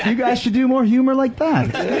 You guys should do more humor like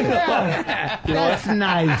that. That's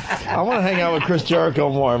nice. I want to hang out with Chris Jericho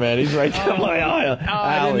more, man. He's right down my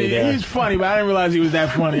alley there. He's funny, but I didn't realize he was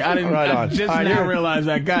that funny. I didn't. Right on. I just All right, now here- realize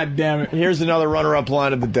that. God damn it. Here's another runner-up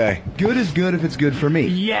line of the day. Good is good if it's good for me.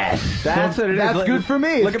 Yes. That's what it is. That's good for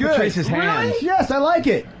me. Look It's at good. Patrice's hands. Really? Yes, I like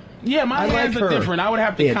it. Yeah, my I like hands her. are different. I would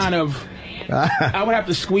have to kind of. I would have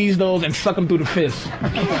to squeeze those and suck them through the fist.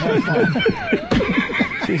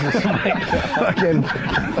 Jesus. Fucking.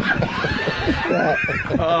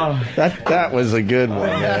 That was a good one,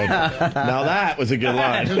 man. Now that was a good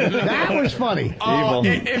line. That was funny. Oh,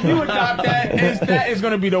 if you adopt that is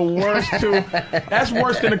going to be the worst too. That's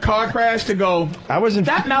worse than a car crash to go. I wasn't.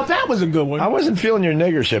 That was a good one. I wasn't feeling your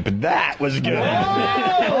nigger shit, but that was good.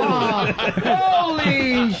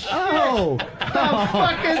 Holy shit! Oh, the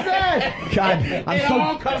fuck is that? God, It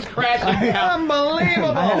all comes crashing down.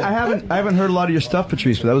 unbelievable. I haven't heard a lot of your stuff,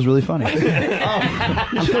 Patrice, but that was really funny.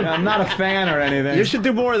 I'm not a fan or anything. You should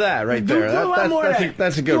do more of that right there. Do a lot more of that.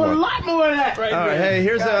 That's a good Do one. a lot more of that right All right, there. hey,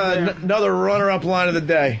 here's another runner-up line of the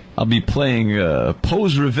day. I'll be playing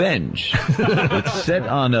Poe's Revenge. It's set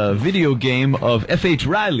on a video game of F.H.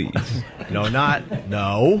 Riley's. No,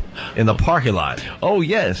 in the parking lot. Oh,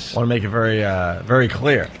 yes. I want to make it very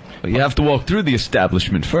clear. But you have to walk through the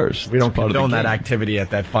establishment first. We don't It's part of the condone that game. activity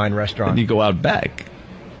at that fine restaurant. And you go out back.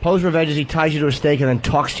 Poe's revenge is he ties you to a stake and then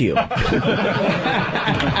talks to you.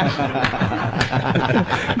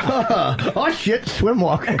 Oh shit, swim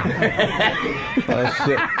walk. Oh,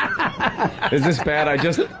 shit. Is this bad? I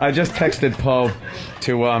just texted Poe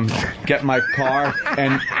to get my car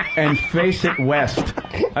and face it west.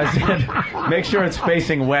 I said, make sure it's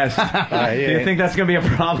facing west. Do you think that's gonna be a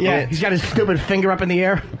problem? Yeah, he's got his stupid finger up in the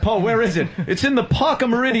air. Poe, where is it? It's in the Parker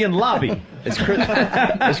Meridian lobby. Is Chris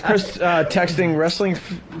texting wrestling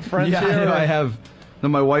friends here? Yeah, I have. No,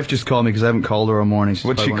 my wife just called me because I haven't called her all morning. She's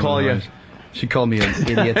What'd she probably one call of you? those. She called me an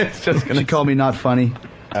idiot. It's just gonna She called me not funny.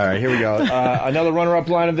 All right, here we go. Another runner-up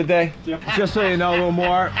line of the day. Just so you know a little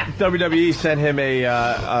more, WWE sent him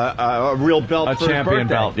a real belt A for his champion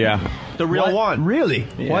birthday. belt, yeah. The real one. Really?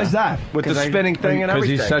 Yeah. Why is that? With the spinning thing and Because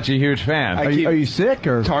everything. he's such a huge fan. Are you sick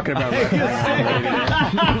or talking about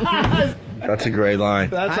That's a great line.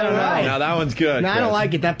 That's all right. Now that one's good. No, I don't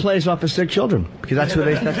like it. That plays off of sick children because that is what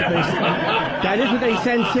they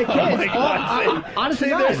send sick kids. Honestly,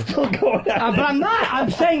 they're still going out. but I'm not. I'm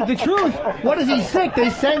saying the truth. What is he sick? They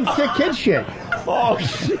send sick kid shit. Oh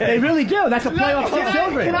shit! They really do. That's a play off sick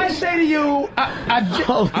children. Can I say to you,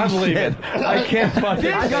 I believe it. I can't fucking.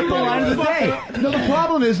 I got the line of the day. No, the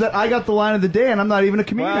problem is that I got the line of the day, and I'm not even a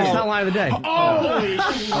comedian. It's not line of the day. holy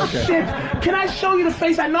shit! Can I show you the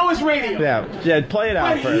face? I know it's radio. Yeah, play it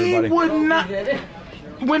out But for he everybody. would not.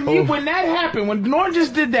 When that happened, when Norton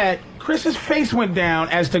just did that, Chris's face went down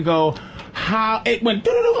as to go. How it went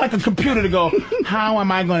like a computer to go. How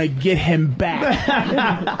am I going to get him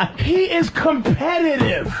back? He is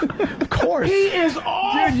competitive. Of course. He is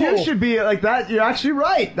awful. Dude, you should be like that. You're actually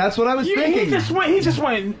right. That's what I was thinking. He just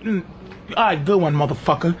went. All right, good one,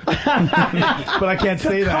 motherfucker. But I can't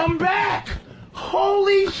say that. Come back.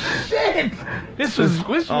 Holy shit! This was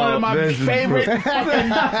one of my favorite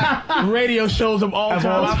fucking radio shows of all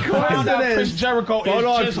time. I found out Chris Jericho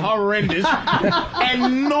is just horrendous,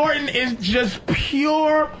 and Norton is just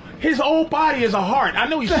pure. His whole body is a heart. I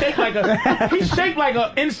know he's shaped like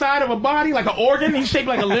a inside of a body, like an organ. He's shaped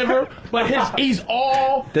like a liver, but he's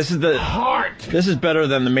all heart. This is better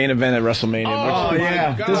than the main event at WrestleMania. Oh,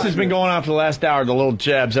 yeah. God. This has been going on for the last hour. The little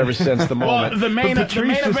jabs ever since the moment. Well, the main event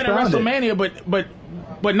at WrestleMania,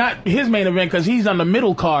 but not his main event because he's on the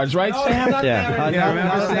middle cards, right, Sam?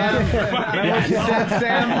 Remember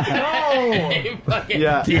Sam? No.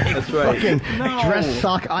 Yeah, that's right. Fucking dress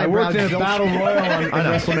sock I eyebrow. worked in a battle royal on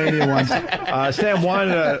WrestleMania once. Sam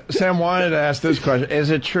wanted to ask this question: is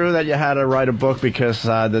it true that you had to write a book because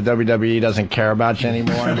the WWE doesn't care about you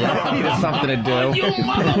anymore? And you needed something to do. You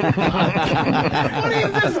motherfucker! What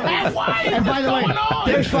is this? And by the way,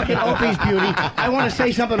 there's fucking Opie's beauty. I want to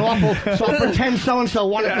say something awful, so I'll pretend so and so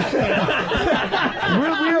wanted to say it. We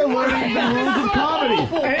are learning the rules of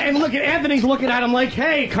comedy. And look, Anthony's looking at him like,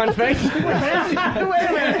 hey, cunt face. Wait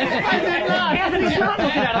a minute. Anthony's not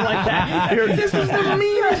looking at him like that. This is the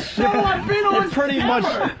meanest show I've been on.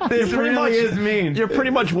 This really is mean. You're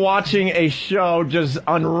pretty much watching a show just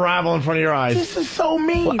unravel in front of your eyes. This is so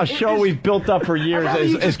mean. A show we've built up for years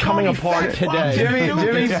is coming apart today.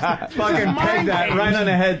 Jimmy's fucking pegged that right on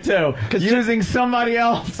the head too. Using somebody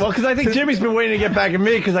else. Well, because I think Jimmy's been waiting to get back at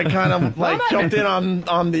me because I kind of jumped in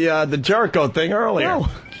on the Jericho thing earlier. No.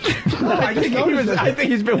 I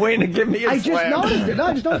think he's been waiting to give me a I just slam. noticed it. No,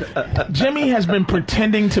 I just noticed it. Jimmy has been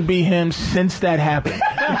pretending to be him since that happened.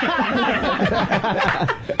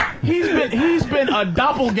 He's been a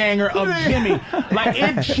doppelganger of Jimmy.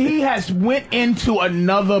 He has went into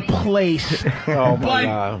another place. Oh my but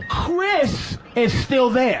God. Chris is still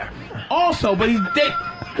there. Also, but he's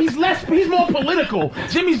more political.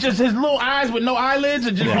 Jimmy's just his little eyes with no eyelids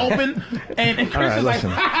are just open, and Chris is like,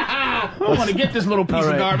 I want to get this little piece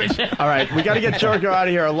of garbage. All right, we got to get Jericho out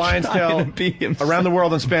of here. A Lion's Tale around the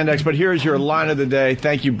world in spandex. But here's your line of the day.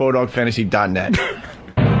 Thank you, BodogFantasy.net.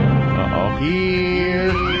 Uh-oh.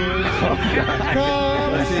 Here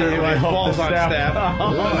comes. Let's see if my balls on staff.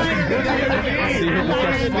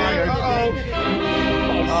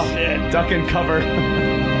 Oh, shit. Duck and cover.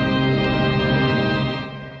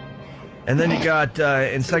 And then you got,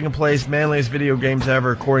 in second place, manliest video games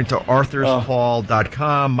ever, according to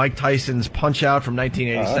Arthur'sPaul.com. Mike Tyson's Punch-Out from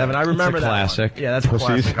 1987. I remember that classic. Yeah, that's a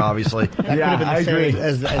classic, obviously. Yeah, I agree.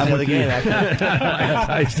 As the other game, actually.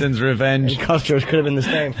 Tyson's Revenge. And Custer's could have been the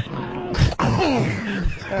same. Can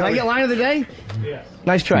I get line of the day? Yes.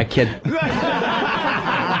 Nice try, kid.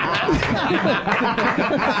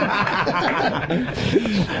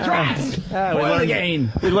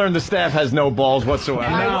 We learned the staff has no balls whatsoever.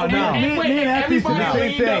 No. Me and Anthony said the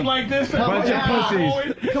same thing. Like this. Bunch of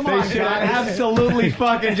pussies. Come on, they should have absolutely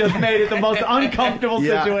fucking just made it the most uncomfortable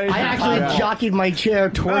situation. I actually jockeyed my chair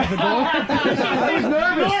towards the door. He's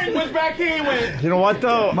nervous. Norton was back here. He went. You know what,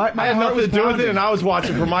 though? I had heart nothing to was do with pounding. it, and I was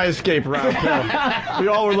watching for my escape route, too. We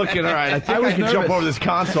all were looking, all right, I think I can jump over this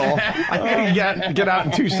console. I think I can get out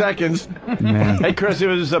in 2 seconds. Man. Hey, Chris, it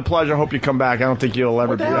was a pleasure. I hope you come back. I don't think you'll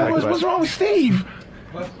ever be back. What's wrong with Steve?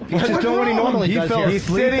 He's just doing what he normally does here. He's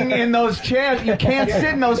sitting in those chairs. You can't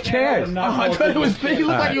sit in those chairs. I thought he looked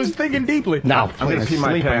like he was thinking deeply. No, I'm going to pee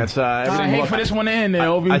my pants. I hate for this one to end there,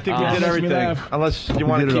 Obi. I think we did everything. Unless you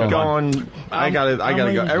want to keep going, I gotta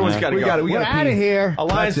go. Everyone's got to go. We're out of here. A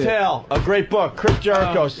Lion's Tale, a great book. Chris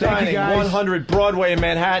Jericho signing 100 Broadway in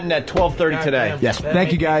Manhattan at 12:30 today. Yes.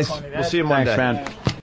 Thank you, guys. We'll see you Monday. Thanks, man.